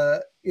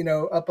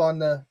 up on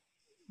the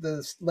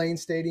Lane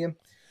Stadium.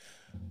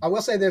 I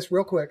will say this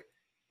real quick.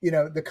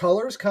 The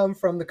colors come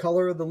from the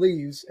color of the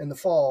leaves in the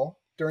fall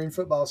during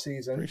football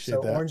season.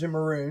 Appreciate that. Orange and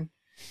maroon,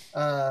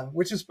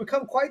 which has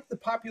become quite the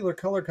popular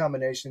color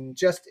combination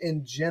just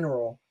in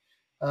general.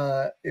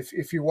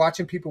 If you're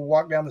watching people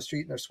walk down the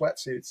street in their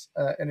sweatsuits,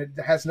 and it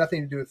has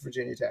nothing to do with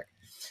Virginia Tech.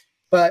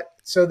 But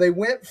so they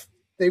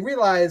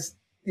realized,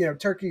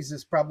 turkeys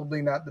is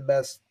probably not the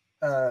best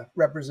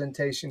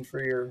representation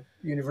for your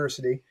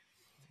university.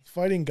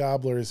 Fighting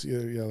Gobblers,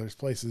 there's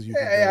places you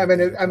can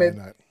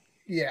go.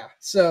 Yeah.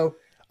 So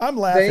I'm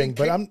laughing,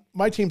 but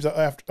my team's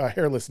a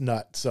hairless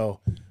nut. So,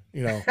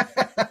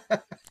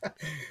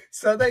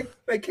 So they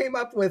came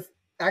up with,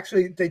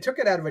 actually, they took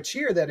it out of a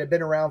cheer that had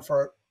been around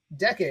for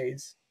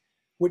decades,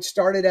 which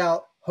started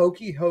out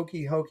Hokie,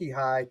 Hokie, Hokie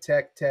High,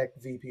 Tech, Tech,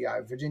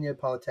 VPI, Virginia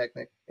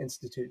Polytechnic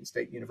Institute and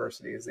State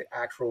University is the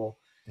actual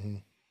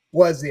name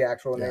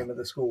of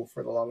the school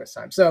for the longest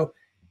time. So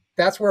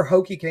that's where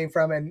Hokie came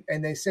from. And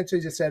they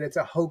essentially just said it's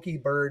a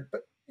Hokie bird.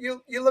 But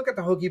you look at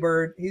the Hokie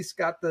bird, he's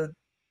got the,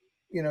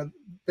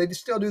 they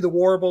still do the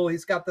warble.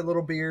 He's got the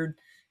little beard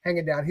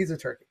hanging down. He's a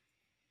turkey.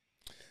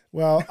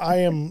 Well, I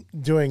am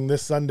doing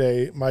this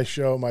Sunday, my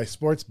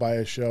sports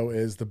bias show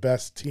is the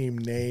best team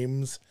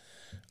names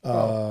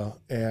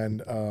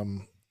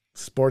and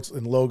sports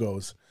and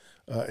logos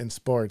in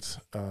sports.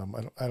 I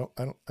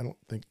don't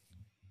think.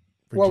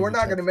 Well, we're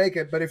not going to make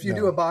it, but if you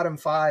do a bottom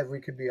five, we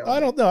could be on. I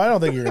don't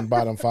think you're in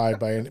bottom five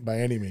by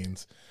any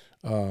means.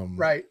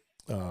 Right.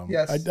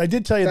 Yes. I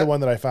did tell you the one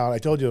that I found. I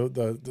told you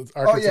the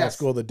Arkansas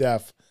School of the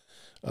Deaf.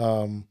 They're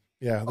awesome.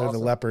 The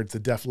leopards, the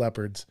deaf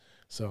leopards.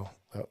 So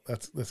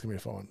that's gonna be a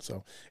fun one.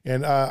 So,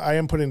 and I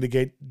am putting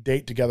the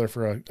date together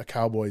for a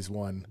Cowboys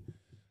one.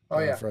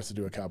 For us to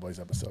do a Cowboys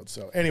episode.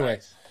 So anyway.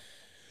 Nice.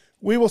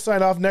 We will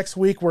sign off next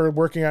week. We're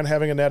working on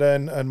having Annetta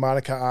and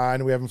Monica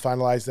on. We haven't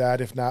finalized that.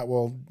 If not,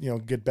 we'll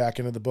get back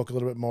into the book a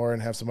little bit more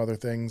and have some other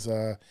things.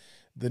 The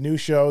new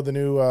show, the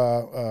new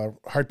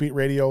Heartbeat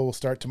Radio will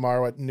start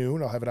tomorrow at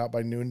noon. I'll have it out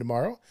by noon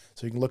tomorrow.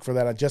 So you can look for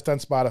that just on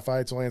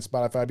Spotify. It's only on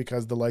Spotify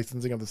because of the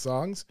licensing of the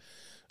songs.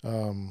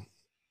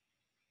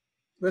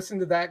 Listen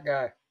to that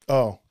guy.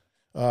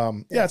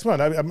 It's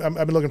fun. I've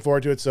been looking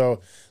forward to it. So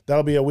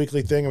that'll be a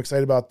weekly thing. I'm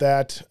excited about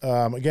that.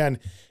 Again,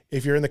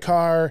 if you're in the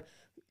car,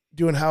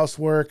 doing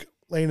housework,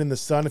 laying in the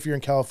sun, if you're in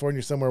California,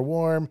 somewhere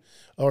warm,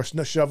 or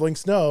shoveling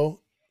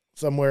snow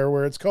somewhere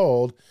where it's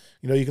cold,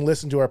 you can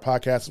listen to our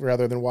podcast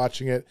rather than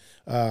watching it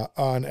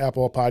on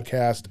Apple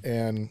Podcast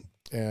and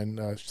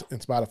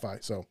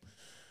Spotify. So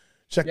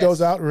check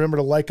those out. Remember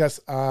to like us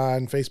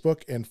on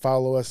Facebook and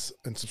follow us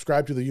and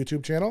subscribe to the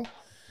YouTube channel.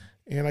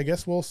 And I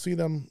guess we'll see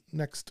them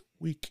next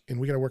week. And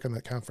we got to work on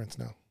that conference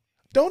now.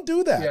 Don't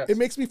do that. Yes. It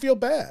makes me feel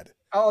bad.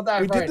 Oh,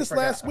 that's we did this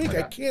last week.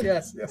 I can't.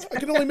 Yes. I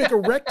can only make a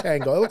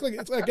rectangle. It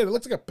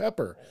looks like a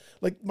pepper.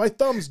 Like my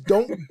thumbs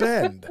don't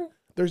bend.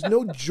 There's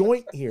no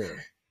joint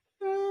here.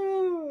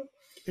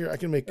 Here I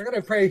can make. I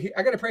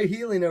gotta pray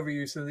healing over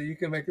you so that you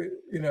can make it.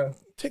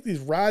 Take these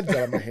rods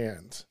out of my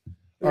hands.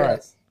 All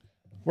right,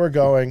 we're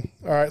going.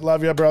 All right,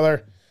 love you,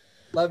 brother.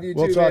 Love you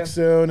we'll too, talk man.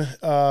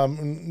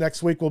 soon.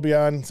 Next week we'll be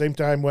on same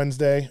time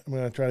Wednesday. I'm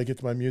going to try to get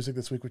to my music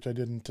this week, which I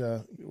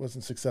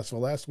wasn't successful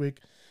last week.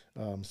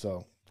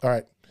 So, all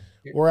right.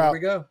 We're out. Here we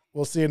go.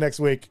 We'll see you next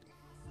week.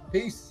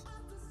 Peace.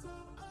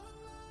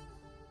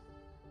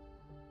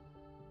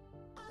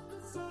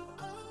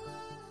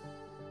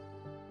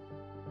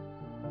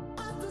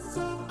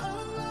 So